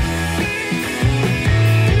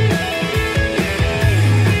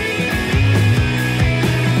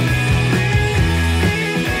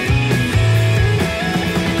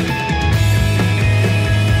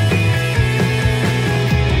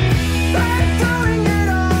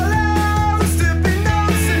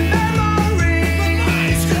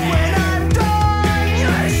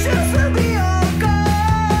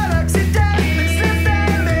 Accidentally slip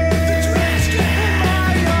them in. The trash can in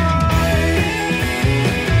my eyes.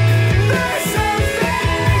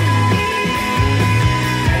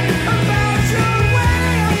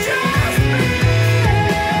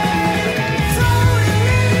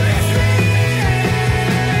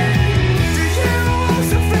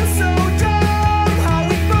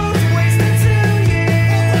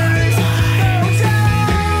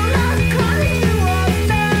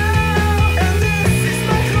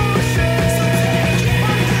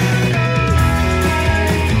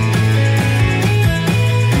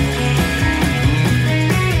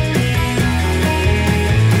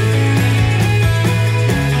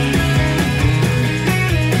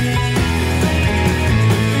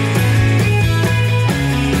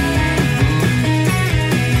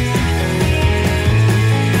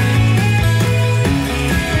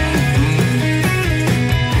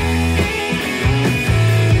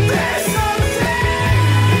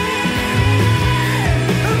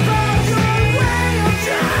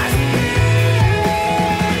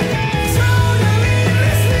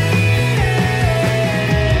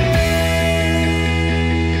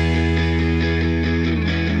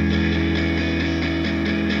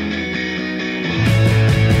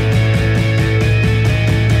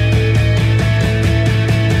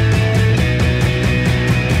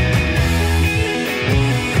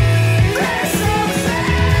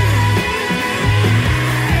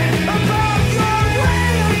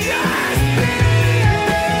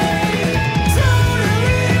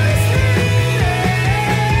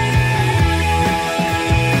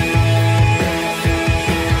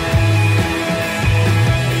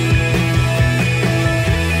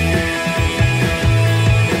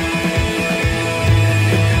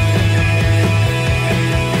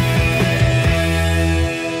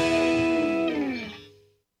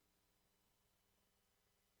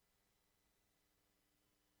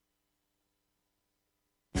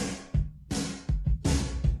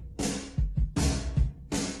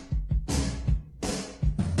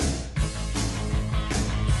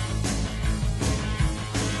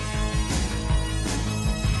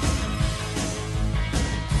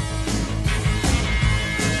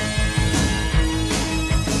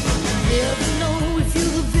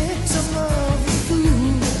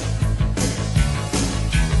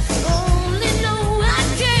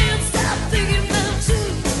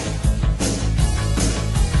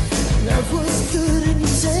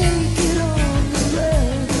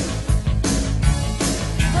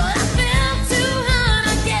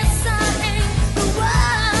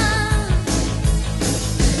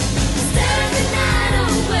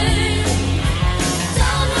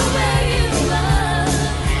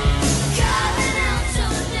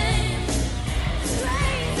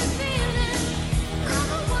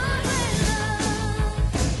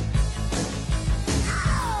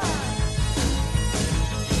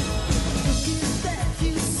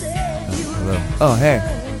 Oh, hey.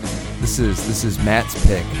 This is Matt's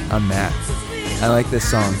pick. I'm Matt. I like this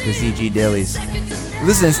song, the ZG Dailies.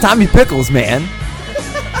 Listen, it's Tommy Pickles, man.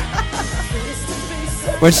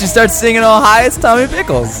 When she starts singing all high, it's Tommy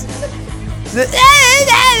Pickles.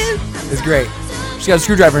 It's great. She got a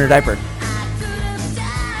screwdriver in her diaper.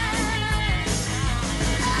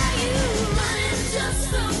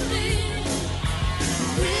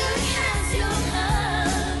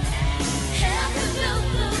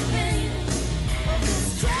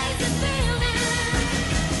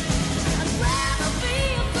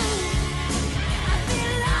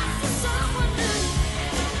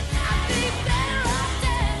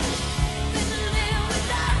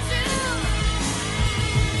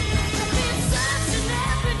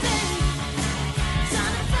 Every day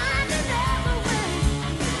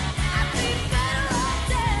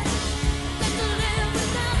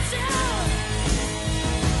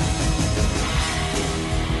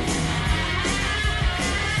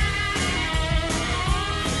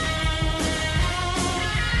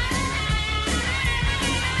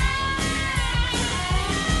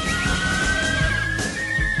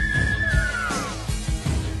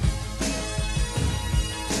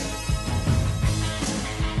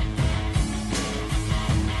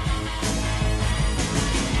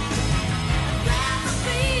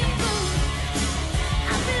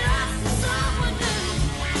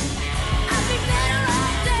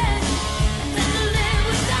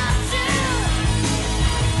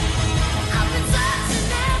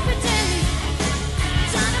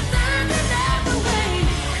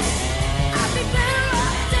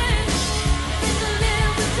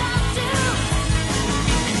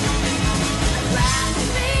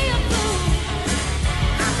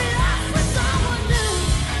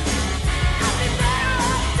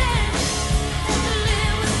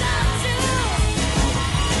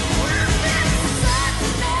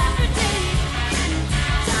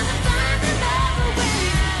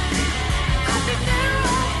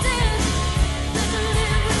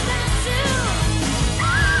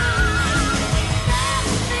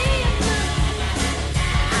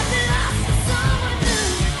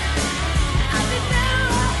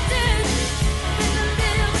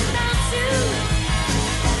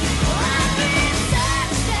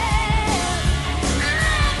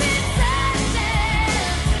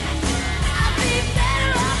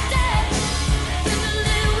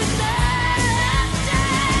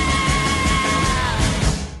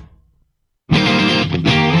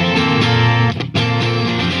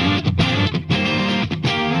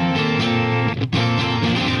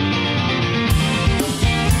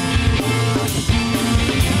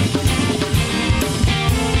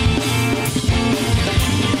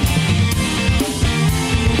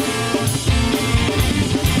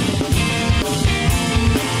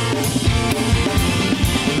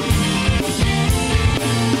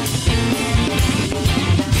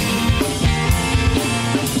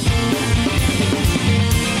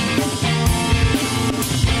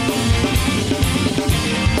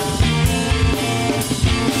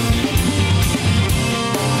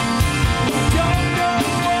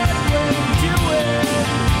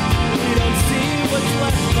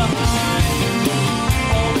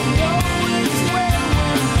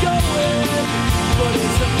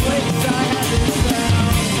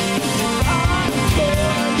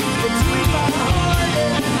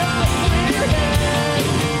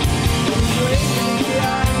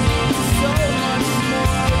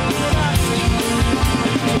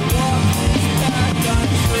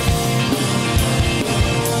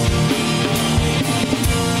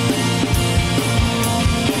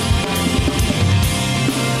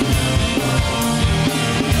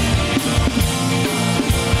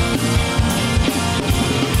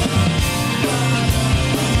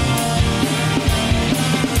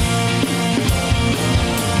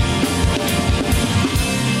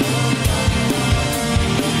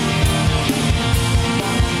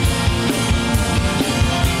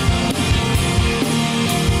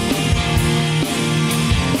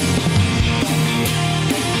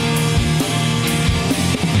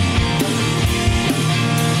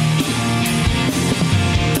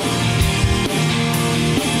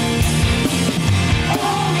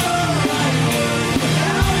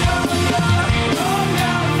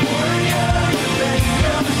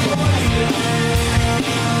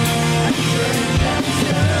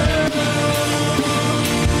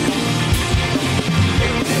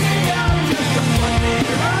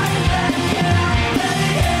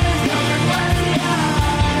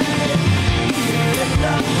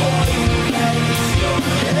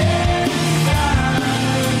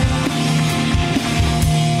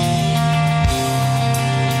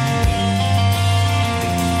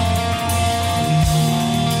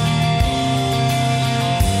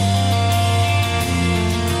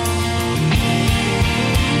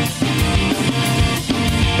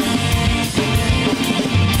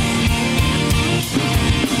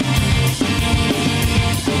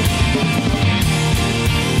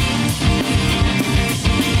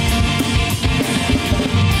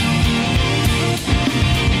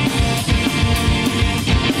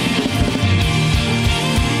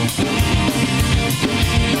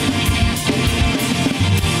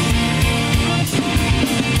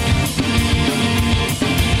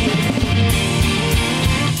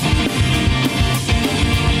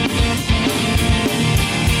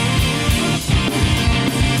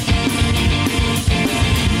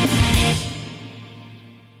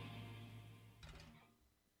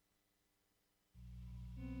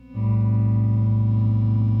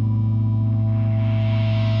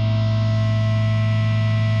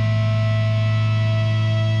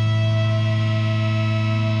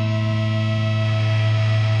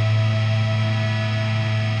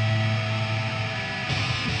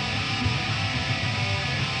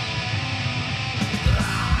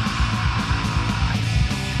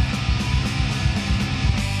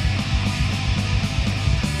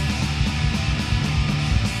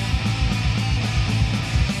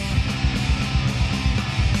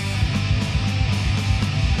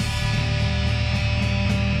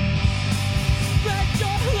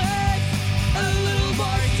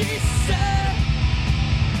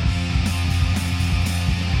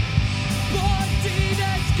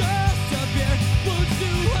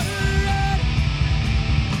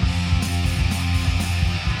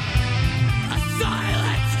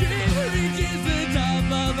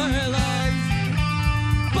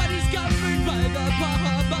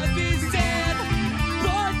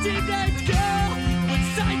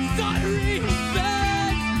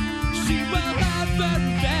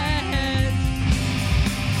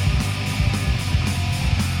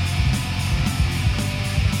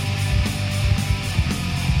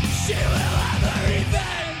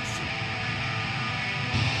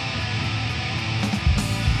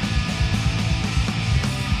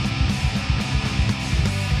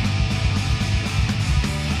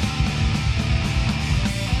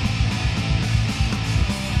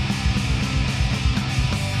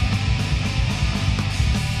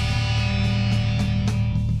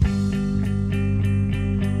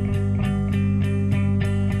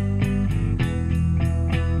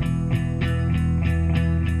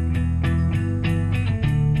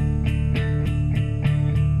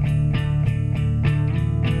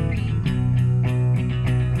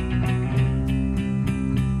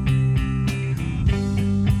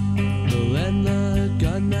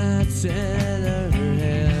deeds in her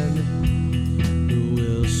hand.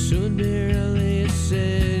 Will soon be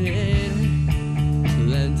releasing it.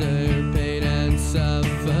 Lend her pain and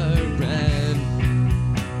suffering.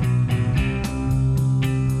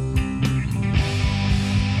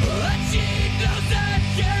 But she knows that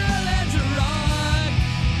Carolyn's wrong.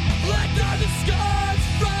 Like are the scars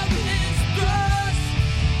from his thrust.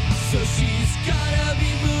 So she's gotta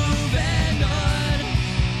be moving on.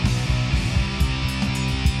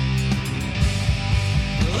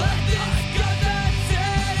 Like this gun that's in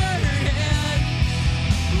her hand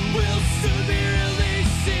will soon be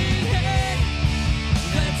releasing it.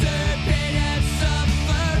 That her pain and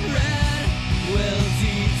suffering will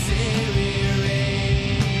deteriorate.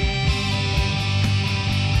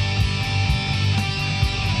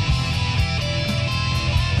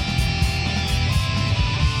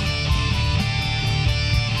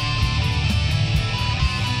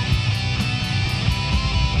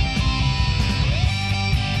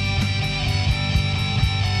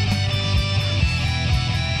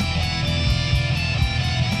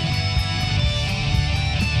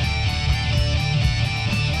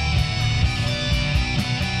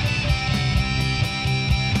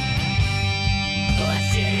 But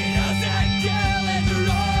she knows that Carolyn's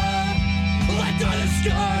wrong. Like are the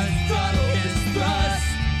scars from his thrust.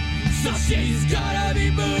 So she's gotta be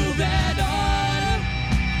moving on.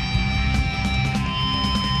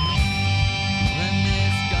 When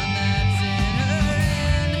this gun that's in her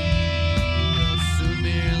hand will soon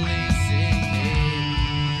be releasing it.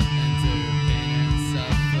 And her pain and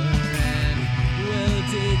suffering will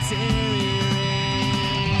deteriorate.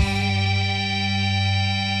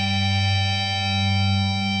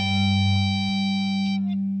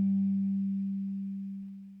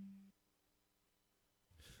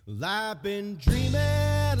 Well, I've been dreaming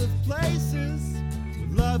of places where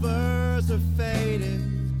lovers are faded,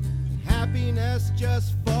 and happiness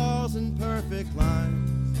just falls in perfect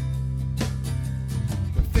lines.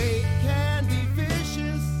 Where fate can be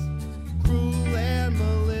vicious, cruel and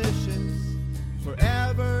malicious.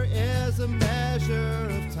 Forever is a measure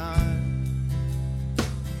of time.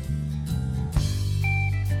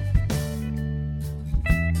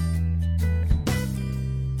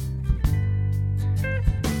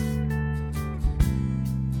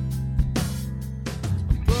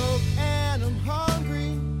 Broke and I'm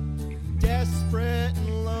hungry, desperate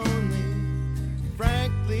and lonely,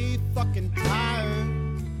 frankly fucking tired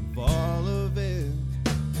of all of it.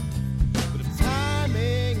 But if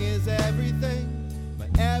timing is everything, my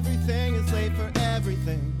everything is late for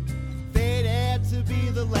everything. Fated to be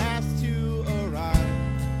the last to arrive.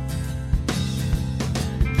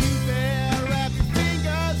 You better wrap your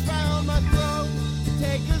fingers round my throat,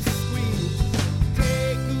 take a squeeze,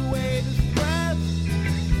 take away this breath,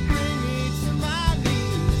 bring me to my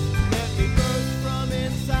knees, let me burst from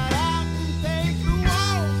inside out and paint the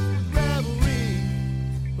walls with revelry.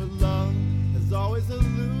 But love has always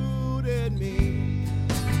eluded me.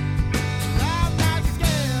 I'm not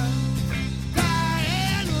scared,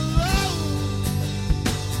 dying alone.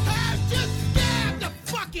 I'm just scared to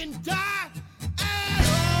fucking die at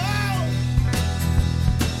all.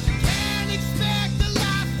 Can't expect a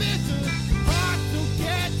life is a hard to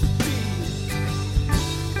get to be.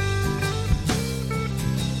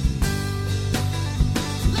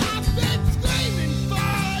 I've been screaming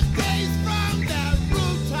for days from that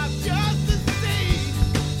rooftop just to see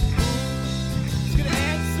who's gonna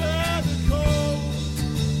answer the call.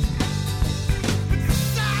 But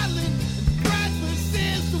silent and breathless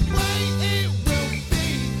is the way it will be.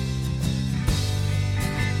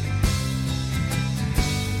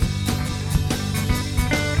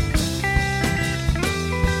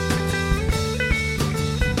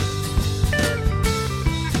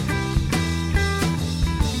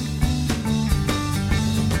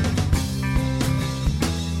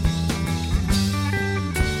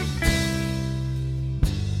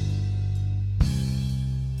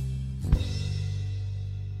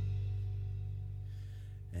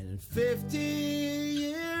 And in 50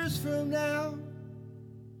 years from now,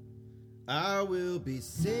 I will be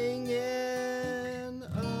singing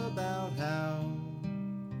about how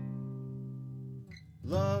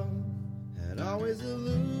love had always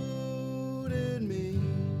eluded me.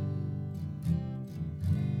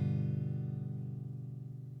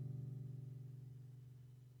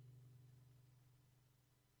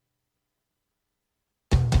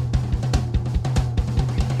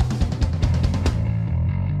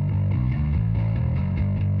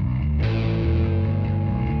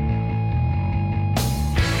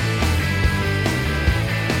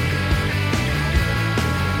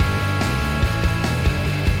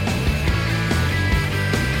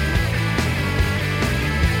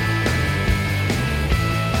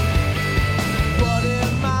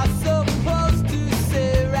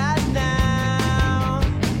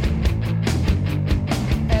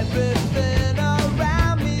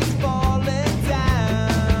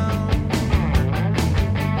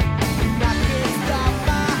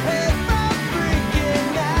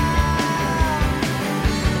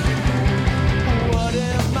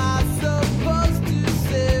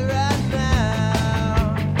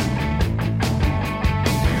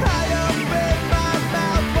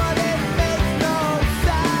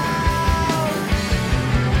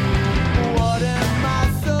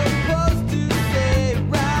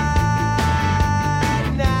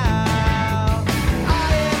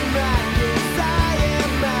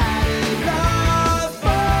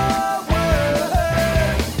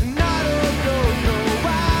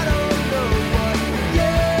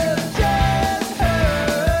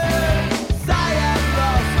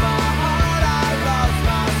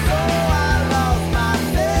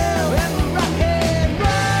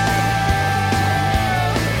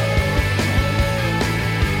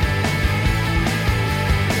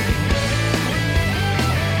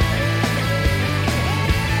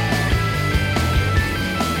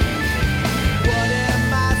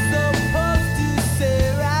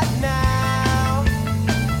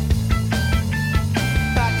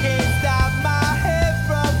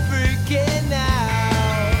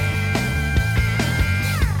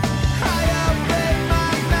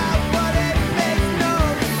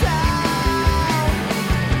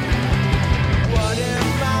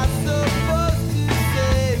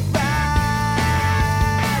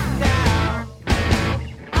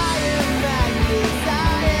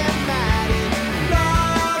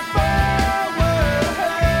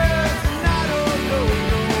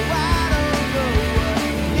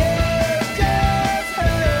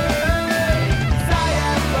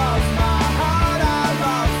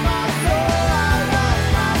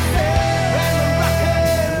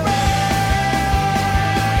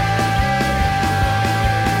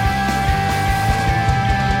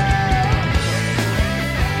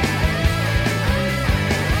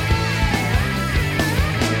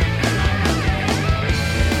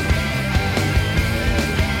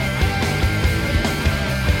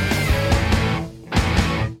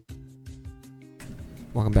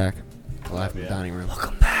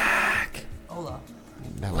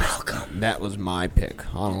 That was my pick.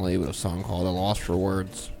 Honolulu with a song called "A Lost for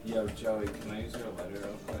Words." Yo, Joey, can I use your lighter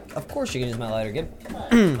real quick? Of course you can use my lighter, Gib.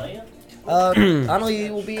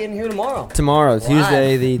 Honolulu will be in here tomorrow. Tomorrow, Live.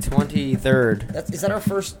 Tuesday the 23rd. Is that our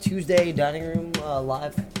first Tuesday dining room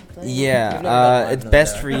live thing? We've never done Yeah, live it's in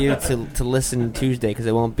best the- for you to listen Tuesday because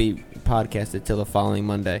it won't be podcasted till the following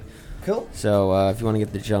Monday. Cool. So if you want to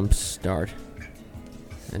get the jump start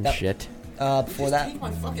and Yep. shit. Before that, Take my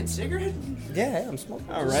fucking cigarette. yeah, I'm smoking.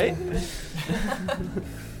 All right.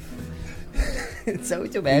 So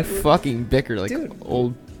too You bad. fucking bicker like Dude.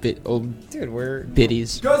 old Dude, we're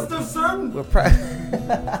biddies. Gustafson! We're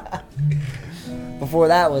Before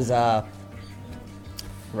that was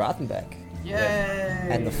Rothenbeck. Yay!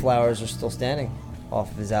 And the flowers are still standing off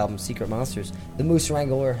of his album Secret Monsters. The Moose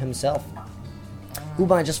Wrangler himself.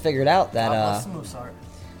 Ubon just figured out that God bless the Moose Art.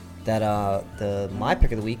 my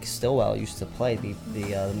pick of the week, Stillwell, used to play the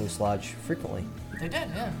Moose Lodge frequently. They did,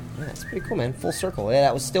 yeah. Yeah, it's pretty cool, man. Full circle. Yeah,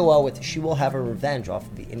 that was Stillwell with "She Will Have Her Revenge" off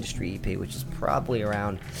of the Industry EP, which is probably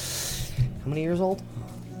around how many years old?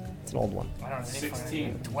 It's an old one. I don't know.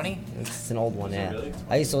 16. 20? It's an old one, Is it yeah. really?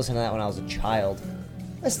 I used to listen to that when I was a child.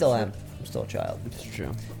 I still am. I'm still a child. It's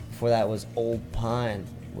true. Before that was Old Pine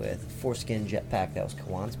with Foreskin Jetpack. That was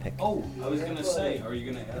Kawan's pick. Oh, I was gonna say, are you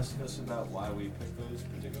gonna ask us about why we picked those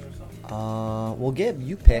particular songs? Well, Gib,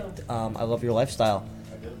 you picked "I Love Your Lifestyle."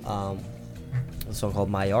 I did. A song called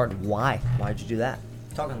 "My Yard." Why? Why'd you do that?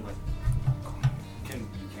 Talking about. You can't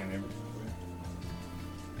hear me?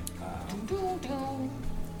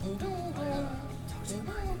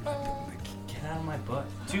 Get out of my butt.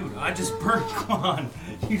 Dude, I just burnt Quan.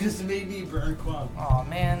 You just made me burn Quan. Oh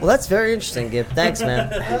man. Well, that's very interesting, Gib. Thanks,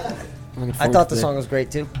 man. I thought the song was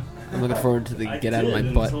great too. I'm looking forward to the I "Get Out of My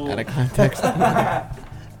did Butt" until- out of context.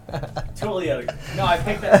 Totally out of. No, I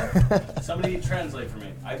picked that. Somebody translate for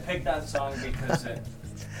me. I picked that song because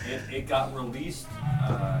it got released.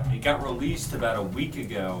 It got released about a week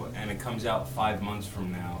ago, and it comes out 5 months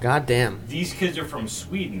from now. God damn. These kids are from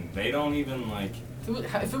Sweden. They don't even like.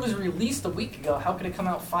 If it was released a week ago, how could it come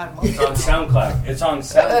out 5 months It's on SoundCloud. It's on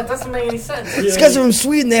SoundCloud. That doesn't make any sense. It's because they're from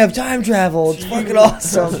Sweden. They have time travel. It's fucking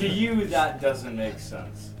awesome. To you, that doesn't make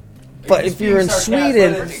sense. But if you're in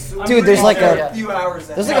Sweden, dude, there's like a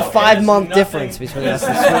there's like a 5 month difference between us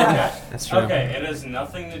and Sweden. That's true. Okay, it has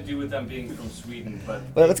nothing to do with them being from Sweden, but.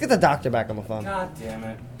 Wait, let's get the doctor back on the phone. God damn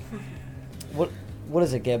it. What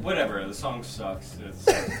is it, Gib? Whatever, the song sucks. It's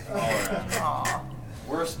all around.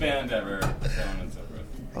 Worst band ever, so on and so forth.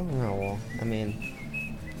 Oh no, well, I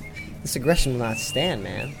mean, this aggression will not stand,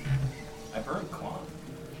 man. I burned Quan.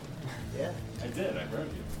 Yeah. I did, I burned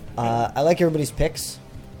you. I like everybody's picks.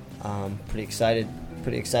 Pretty excited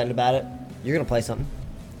about it. You're gonna play something.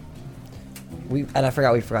 I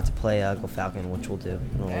forgot we forgot to play Go Falcon, which we'll do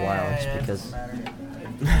in a little while, just because.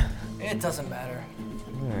 It doesn't matter.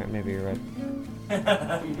 All right, maybe you're right.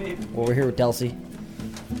 Maybe. Well, we're here with Delcy.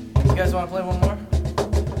 You guys want to play one more?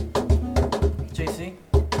 JC?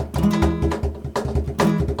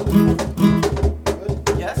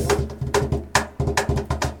 Yes?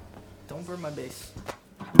 Don't burn my bass.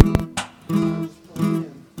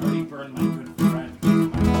 Already burned my good friend.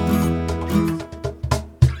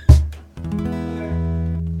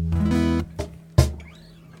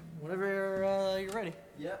 Whenever you're ready.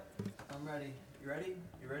 Yep, I'm ready. You ready?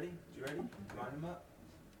 You ready? You ready? You line them up?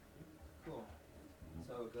 Cool.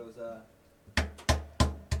 So it goes,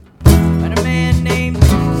 Met a man named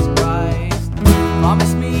Jesus Christ,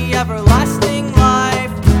 promised me everlasting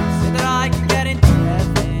life, said that I could get into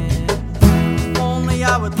heaven, if only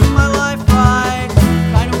I would live my life right.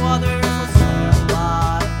 Kind of others will say a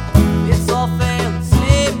lot, it's all fairly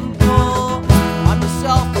simple. Arm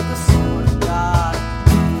yourself with the sword of God,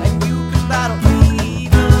 and you can battle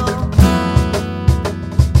evil.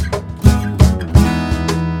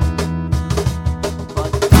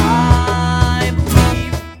 But I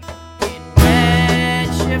believe in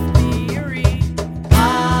redshift theory. I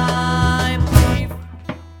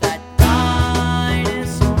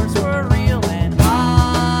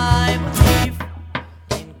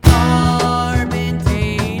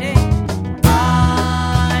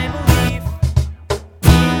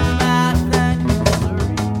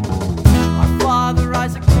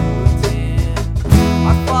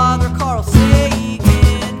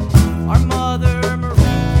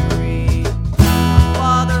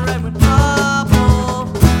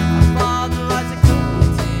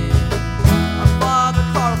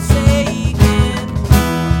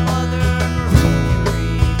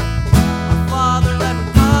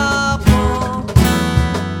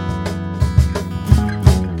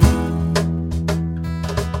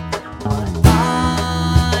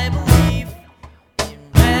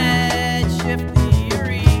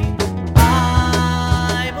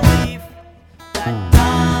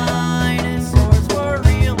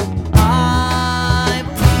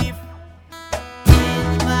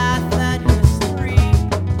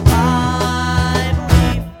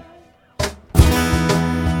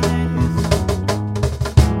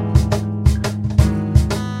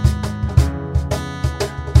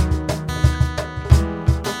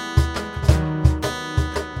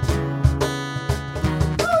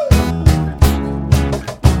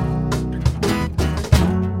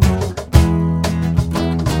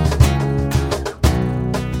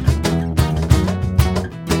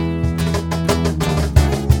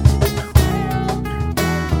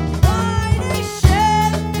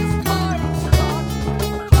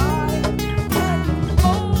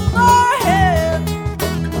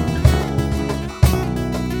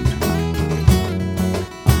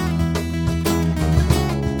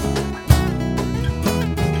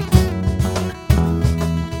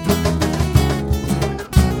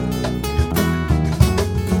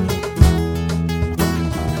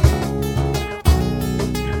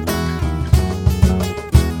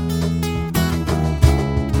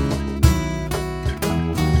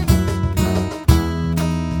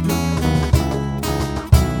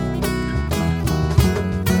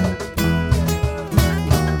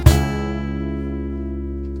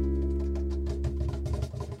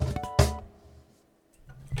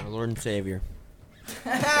Lord and Savior.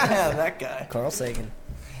 That guy. Carl Sagan.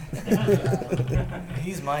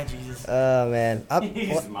 He's my Jesus. Oh man,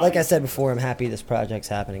 like I said before, I'm happy this project's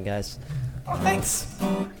happening, guys. Oh, thanks.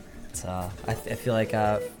 It's, I feel like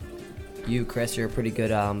you, Chris, you're a pretty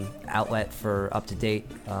good outlet for up-to-date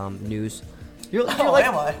news. You're like,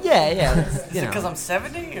 am I? Yeah. Is it because I'm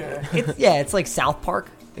 70 or? It's like South Park,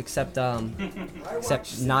 except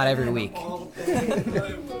not every week.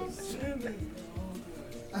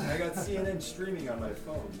 I got CNN streaming on my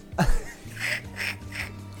phone.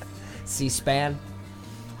 C-SPAN.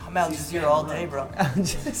 I'm Al Jazeera all day, bro.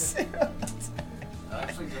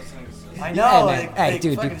 I know. Hey, man. They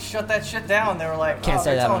Dude, fucking shut that shit down. They were like, Can't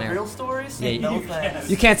say they're that on telling air. real stories? Yeah, No thanks.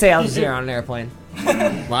 you can't say Al Jazeera on an airplane.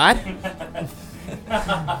 What?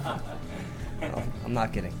 No, I'm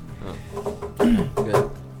not kidding.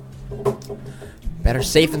 Good. Better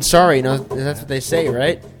safe than sorry. You know, that's what they say,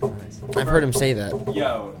 right? I've heard him say that.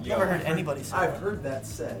 Yo. Never heard anybody say I've that. heard that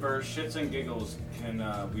said. For shits and giggles, can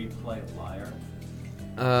we play Liar?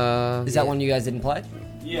 Is that one you guys didn't play?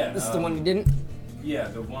 Yeah. This is the one you didn't? Yeah,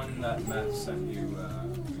 the one that Matt sent you.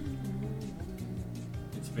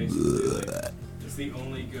 It's basically like, it's the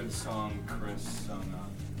only good song Chris sung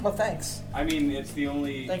on. Well, thanks. I mean, it's the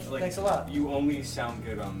only. Thanks a lot. You only sound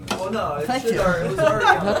good on this. Well, no, Thank you. it was already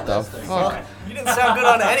on What the thing. fuck? You didn't sound good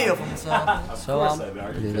on any of them, so. Of course I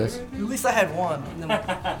know. Do this. At least I had one.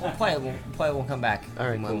 We'll play it. We'll play it. We'll come back. All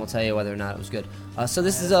right, and cool. we'll tell you whether or not it was good. So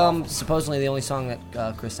this is supposedly the only song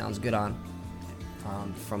that Chris sounds good on,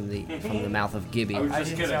 from the mouth of Gibby. I was I just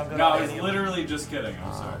didn't kidding. sound good No, on I was any of them. literally just kidding.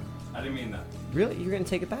 I'm sorry. I didn't mean that. Really, you're gonna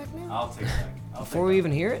take it back now? I'll take it back. Before we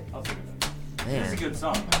even hear it? I'll take it back. It Man. is a good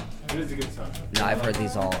song, man. It is a good song. No, I've heard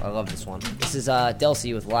these all. I love this one. This is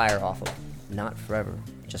Delcy with Liar off of Not Forever,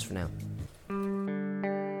 Just For Now.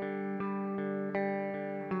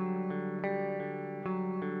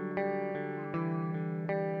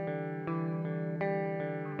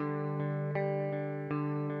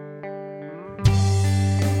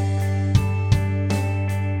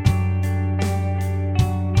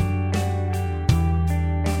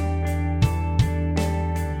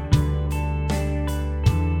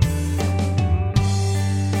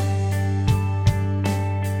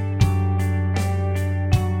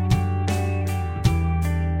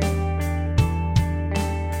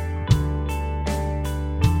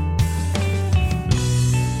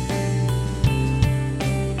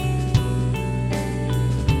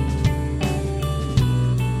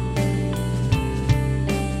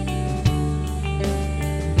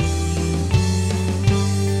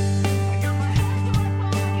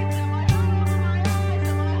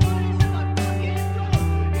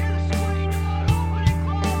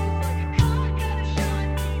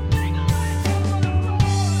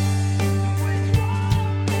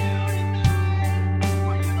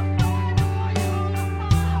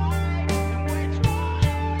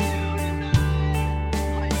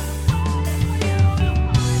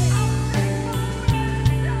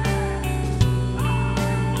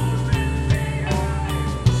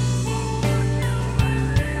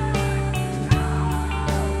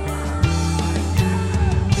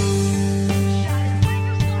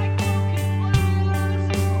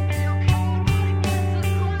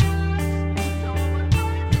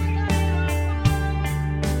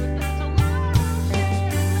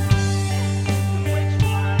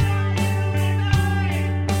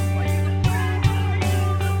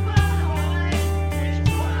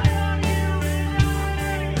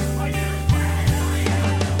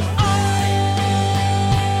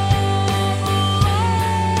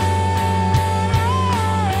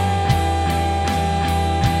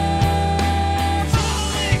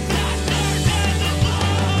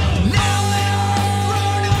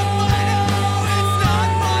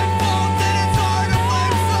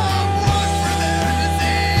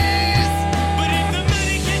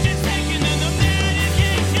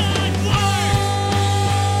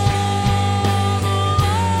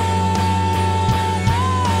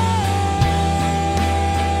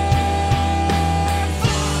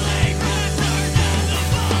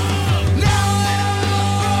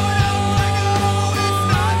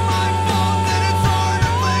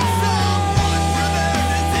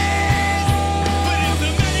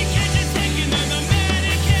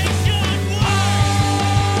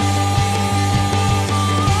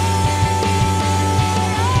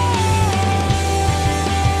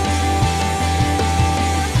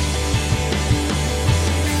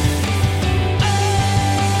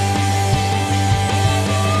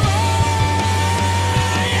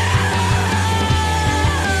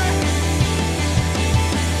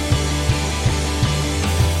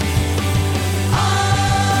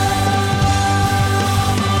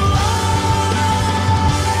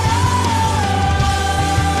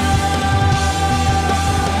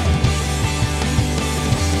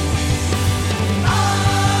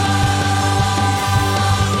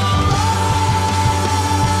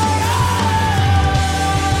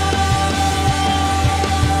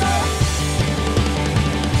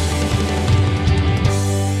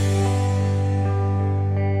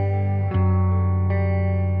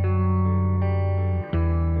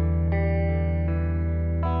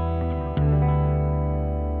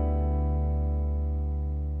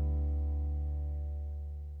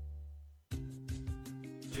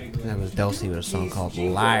 That was Delsey with a song called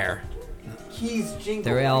Liar.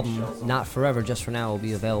 Their album, Not Forever, Just For Now, will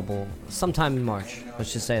be available sometime in March.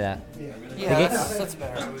 Let's just say that. Yeah, that's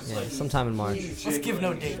better. Yeah, sometime in March. Let's give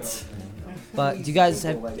no dates. But do you guys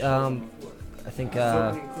have, I think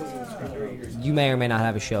you may or may not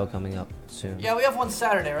have a show coming up soon. Yeah, we have one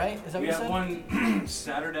Saturday, right? Is that what We you have said? one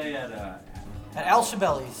Saturday at Al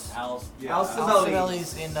Chabelli's. Al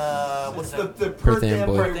Chabelli's in, what is that? The Perth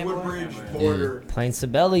Amboy. Amboy Woodbridge border. Playing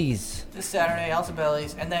Sabelli's. This Saturday, Al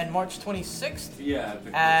Chabelli's. And then March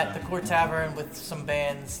 26th at the Court Tavern with some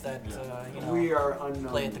bands that, We are unknown.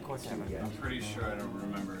 play at the Court Tavern. I'm pretty sure I don't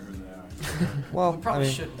remember who they are. Well, We probably I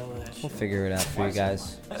mean, should know that shit. we'll figure it out for you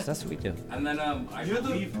guys. 'Cause that's what we do. And then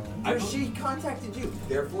She contacted you.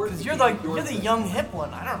 Therefore, You're the young hip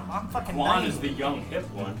one. I don't know. I'm fucking Juan 90. is the young hip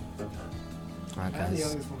one. Alright,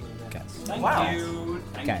 guys. Thank Wow. you.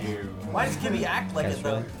 Thank you. Why does Gibby act like Guys, it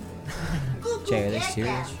though? Jay, are they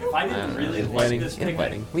serious? If I didn't really like this thing,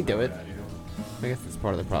 Infighting. We do it. I guess it's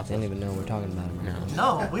part of the I process. don't even know we're talking about it right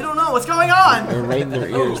No. No, we don't know what's going on. We're right in their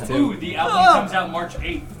ears, Ooh, too. the album comes out March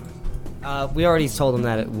 8th. We already told them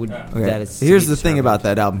that it would. Okay. That it's. Here's the thing about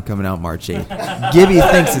that album coming out March 8th. Gibby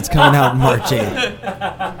thinks it's coming out March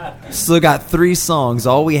 8th. Still got 3 songs.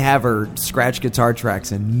 All we have are scratch guitar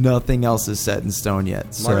tracks, and nothing else is set in stone yet.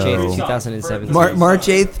 March 8th, So 2017. March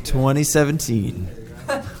 8th, 2017.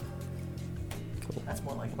 That's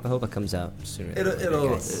more like. I hope it comes out sooner.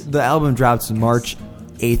 The album drops March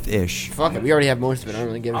 8th-ish. Fuck it. We already have most of it. I don't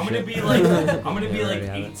really give a I'm gonna shit. be like I'm gonna be Yeah, like already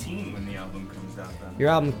have it. 18 when the album comes out. Then. Your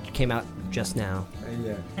album came out just now.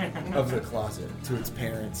 Yeah. Of the closet to its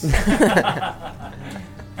parents.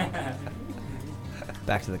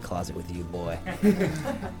 Back to the closet with you, boy.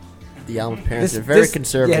 The album's parents are very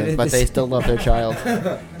conservative, but they still love their child.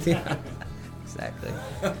 Yeah, exactly.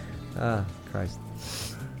 Christ.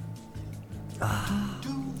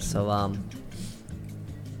 So, what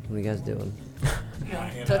are you guys doing?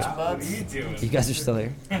 Touch What buds. are you doing? You guys are still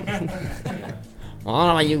here? Well, I don't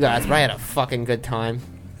know about you guys, but I had a fucking good time.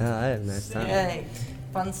 I had a nice time. Yay.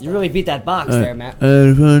 Fun stuff. You really beat that box there, Matt.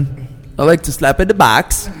 I like to slap at the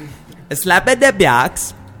box. Slap at the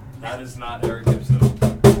box. That is not Eric Gibson.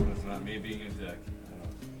 That's not me being a dick.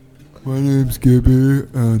 My name's Gibby,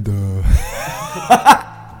 and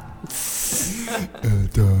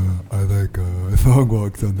I like long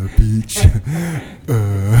walks on the beach.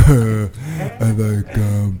 I like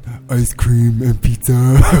ice cream and pizza.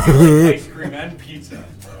 Ice cream and pizza.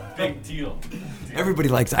 Big deal. Everybody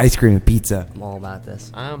likes ice cream and pizza. I'm all about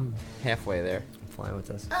this. I'm halfway there. I'm flying with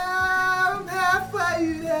this. I'm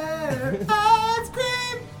halfway there. Ice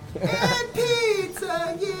cream and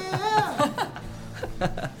pizza, yeah.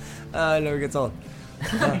 It never gets old.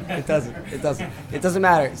 It doesn't. It doesn't. It doesn't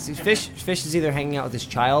matter. See, Fish is either hanging out with his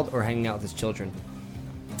child or hanging out with his children.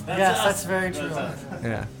 Yes, that's very true.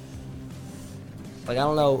 Yeah. Like, I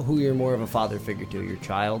don't know who you're more of a father figure to. Your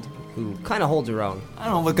child, who kind of holds her own. I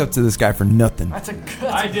don't look up to this guy for nothing. That's a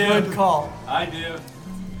good call. I do.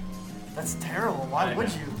 That's terrible. Why would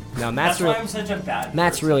you? No, Matt's That's why I'm such a bad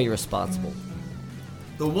Matt's really irresponsible.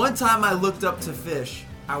 The one time I looked up to Fish,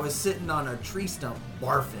 I was sitting on a tree stump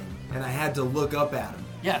barfing, and I had to look up at him.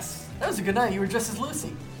 Yes, that was a good night. You were dressed as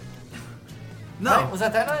Lucy. No. Right? Was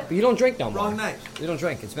that night? But you don't drink no more. Wrong night. You don't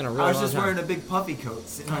drink. It's been a really I was long just time. wearing a big puffy coat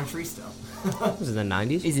sitting on a tree stump. Was it the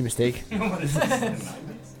 90s? Easy mistake. It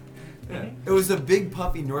was a big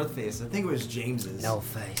puffy North Face. I think it was James's. No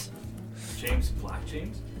face. James Black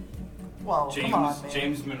James? Well, James, come on, man.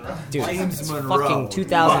 James Monroe. Dude, James it's Monroe. fucking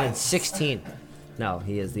 2016. No,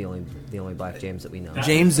 he is the only black James that we know.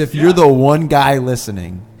 James, if you're the one guy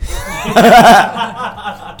listening,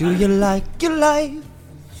 Do you like your life?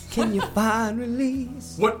 Can you find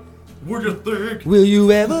release? What would you think? Will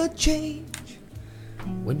you ever change?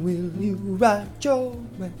 When will you write your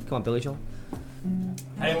mind? Come on, Billy Joel.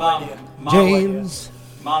 Hey, Mom. James.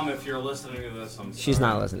 Mom, if you're listening to this, I'm sorry. She's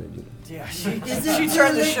not listening to you. Yeah, she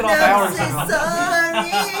turned this shit off hours ago.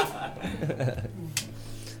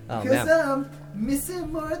 Oh, Cause man. I'm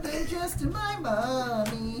missing more than just my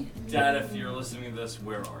mommy. Dad, if you're listening to this,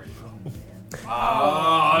 where are you?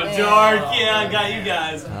 Oh, dark. Yeah, I got you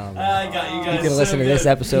guys. I got you guys. You can listen to this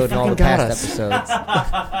episode and all the past episodes.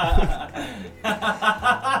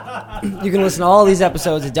 You can listen to all these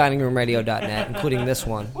episodes at diningroomradio.net, including this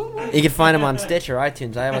one. You can find them on Stitcher,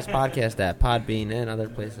 iTunes, iOS podcast app, Podbean, and other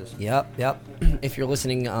places. Yep. If you're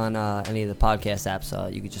listening on any of the podcast apps,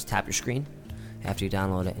 you can just tap your screen after you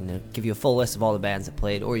download it, and it'll give you a full list of all the bands that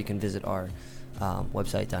played, or you can visit our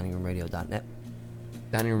website, diningroomradio.net.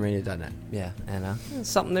 Diningroomradio.net. Yeah, and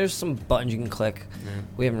there's some buttons you can click. Yeah.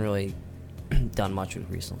 We haven't really done much with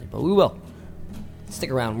it recently, but we will. stick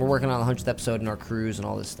around. We're working on the 100th episode and our cruise and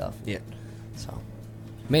all this stuff. Yeah. So,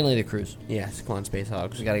 mainly the cruise. Yes, Quan Space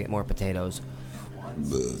Hogs. We got to get more potatoes.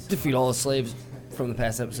 Defeat all the slaves from the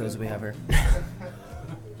past episodes we have here.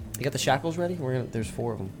 You got the shackles ready? There's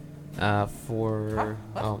 4 of them.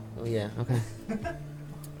 Oh, yeah, okay. I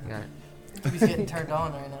got it. He's getting turned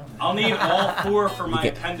on right now. I'll need all 4 for my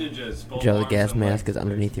appendages. Both Jelly arms gas and mask legs. is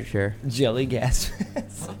underneath your chair. Jelly gas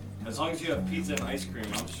mask. As long as you have pizza and ice cream,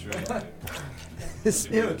 I'm straight. This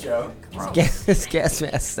Joe. This gas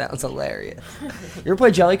mask sounds hilarious. You ever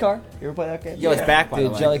play Jelly Car? You ever play that game? Yo, it's back, by Dude,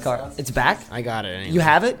 the way. Jelly Car. It's back? I got it anyway. You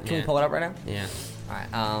have it? Can we Yeah. pull it up right now? Yeah. All right.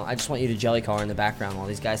 I just want you to Jelly Car in the background while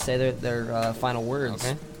these guys say their final words.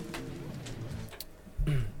 Okay.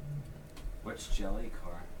 What's Jelly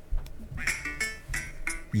Car?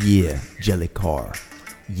 Yeah, Jelly Car.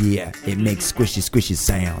 Yeah, it makes squishy, squishy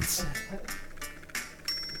sounds.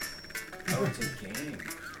 Oh, it's a game.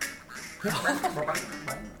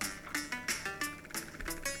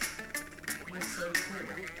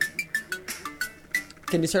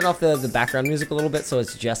 Can you turn off the background music a little bit so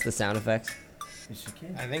it's just the sound effects?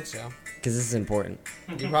 I think so. Because this is important.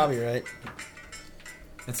 You're probably right.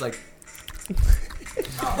 It's like.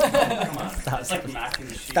 Oh, come on. It's like mac and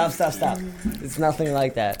cheese. Stop. It's nothing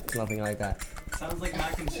like that. It's nothing like that. Sounds like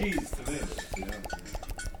mac and cheese to me. You know?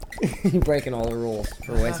 You're breaking all the rules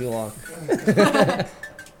for way too long.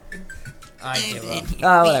 I give up.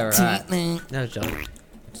 Whatever. All right. That was Jelly.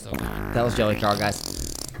 That was Jelly Car, guys.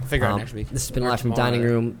 Figure out next week. This has been Or live from tomorrow, Dining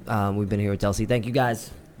right? Room. We've been here with Delcy. Thank you,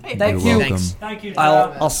 guys. Hey, Thank You're you. welcome. Thank you.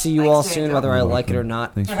 I'll see you all Thanks, soon, Daniel. whether I You're like it or welcome.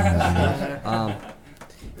 not. Thanks for having me.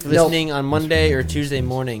 If you're listening on Monday or Tuesday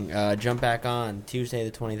morning, jump back on Tuesday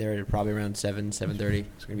the 23rd, probably around 7:30.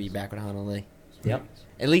 It's gonna be back with Honolulu. Yep.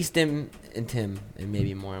 At least Tim and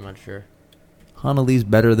maybe more. I'm not sure. Hanali's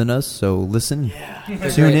better than us, so listen.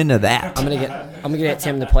 Tune into that. I'm gonna get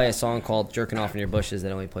Tim to play a song called "Jerking Off in Your Bushes"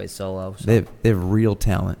 that only plays solo. So. They have real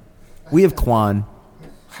talent. We have Quan.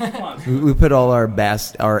 we put all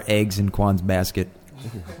our eggs in Quan's basket.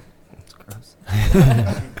 That's gross.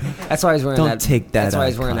 That's why he's wearing Don't that. take that That's why out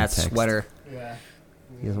he's of wearing that context. sweater. Yeah.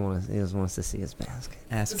 He doesn't want us to see his basket.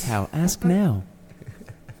 Ask how. Ask now.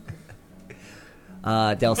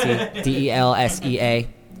 Delsea, DELSEA.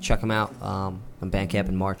 Check him out on Bandcamp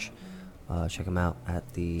in March. Check him out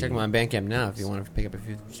at the. Check them on Bandcamp now if you want to pick up a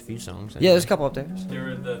few songs. Yeah, there's a couple up there. There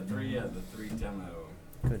were the three demo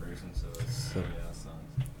versions of those songs.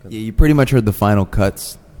 Yeah, you pretty much heard the final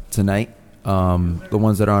cuts tonight. The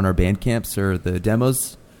ones that are on our Bandcamps are the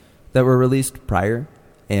demos that were released prior,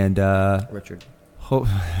 and Richard.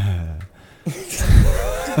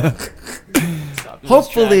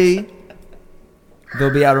 Hopefully, they'll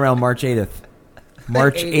be out around March 8th.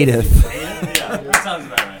 March 8th. Yeah, that sounds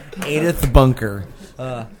about right. 8th bunker.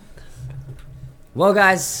 Well,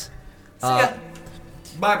 guys. Bye.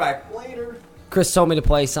 Later. Chris told me to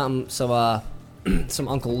play some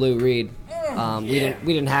Uncle Lou Reed.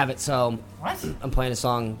 We didn't have it, so What? I'm playing a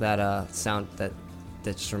song that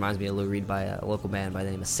just reminds me of Lou Reed by a local band by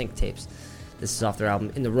the name of Sync Tapes. This is off their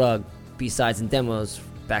album In the Rug, B-sides and demos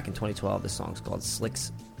back in 2012. This song's called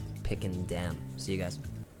Slicks Pickin' Damn. See you guys.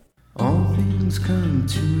 All things come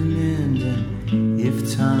to an end, and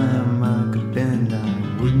if time I could bend,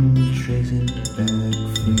 I wouldn't trace it back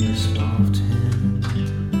for your soft hand.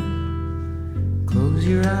 Close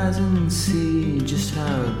your eyes and see just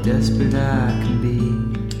how desperate I can be.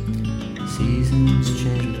 Seasons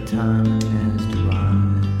change with time, as do I.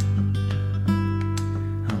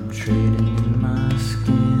 I'm trading in my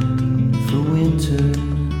skin for winter.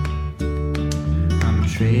 I'm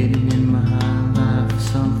trading in my life for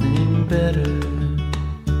something better.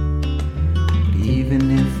 But even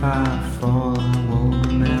if I fall, I won't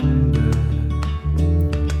remember.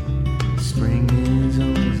 Spring is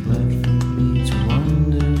always left for me to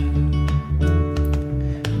wonder.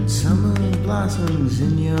 When summer blossoms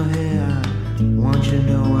in your hair, I want you to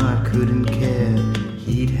know I couldn't care.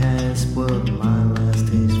 Heat has spoiled my last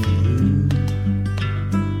taste for you.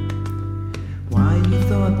 Why you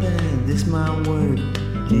thought that this might work?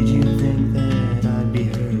 Did you think that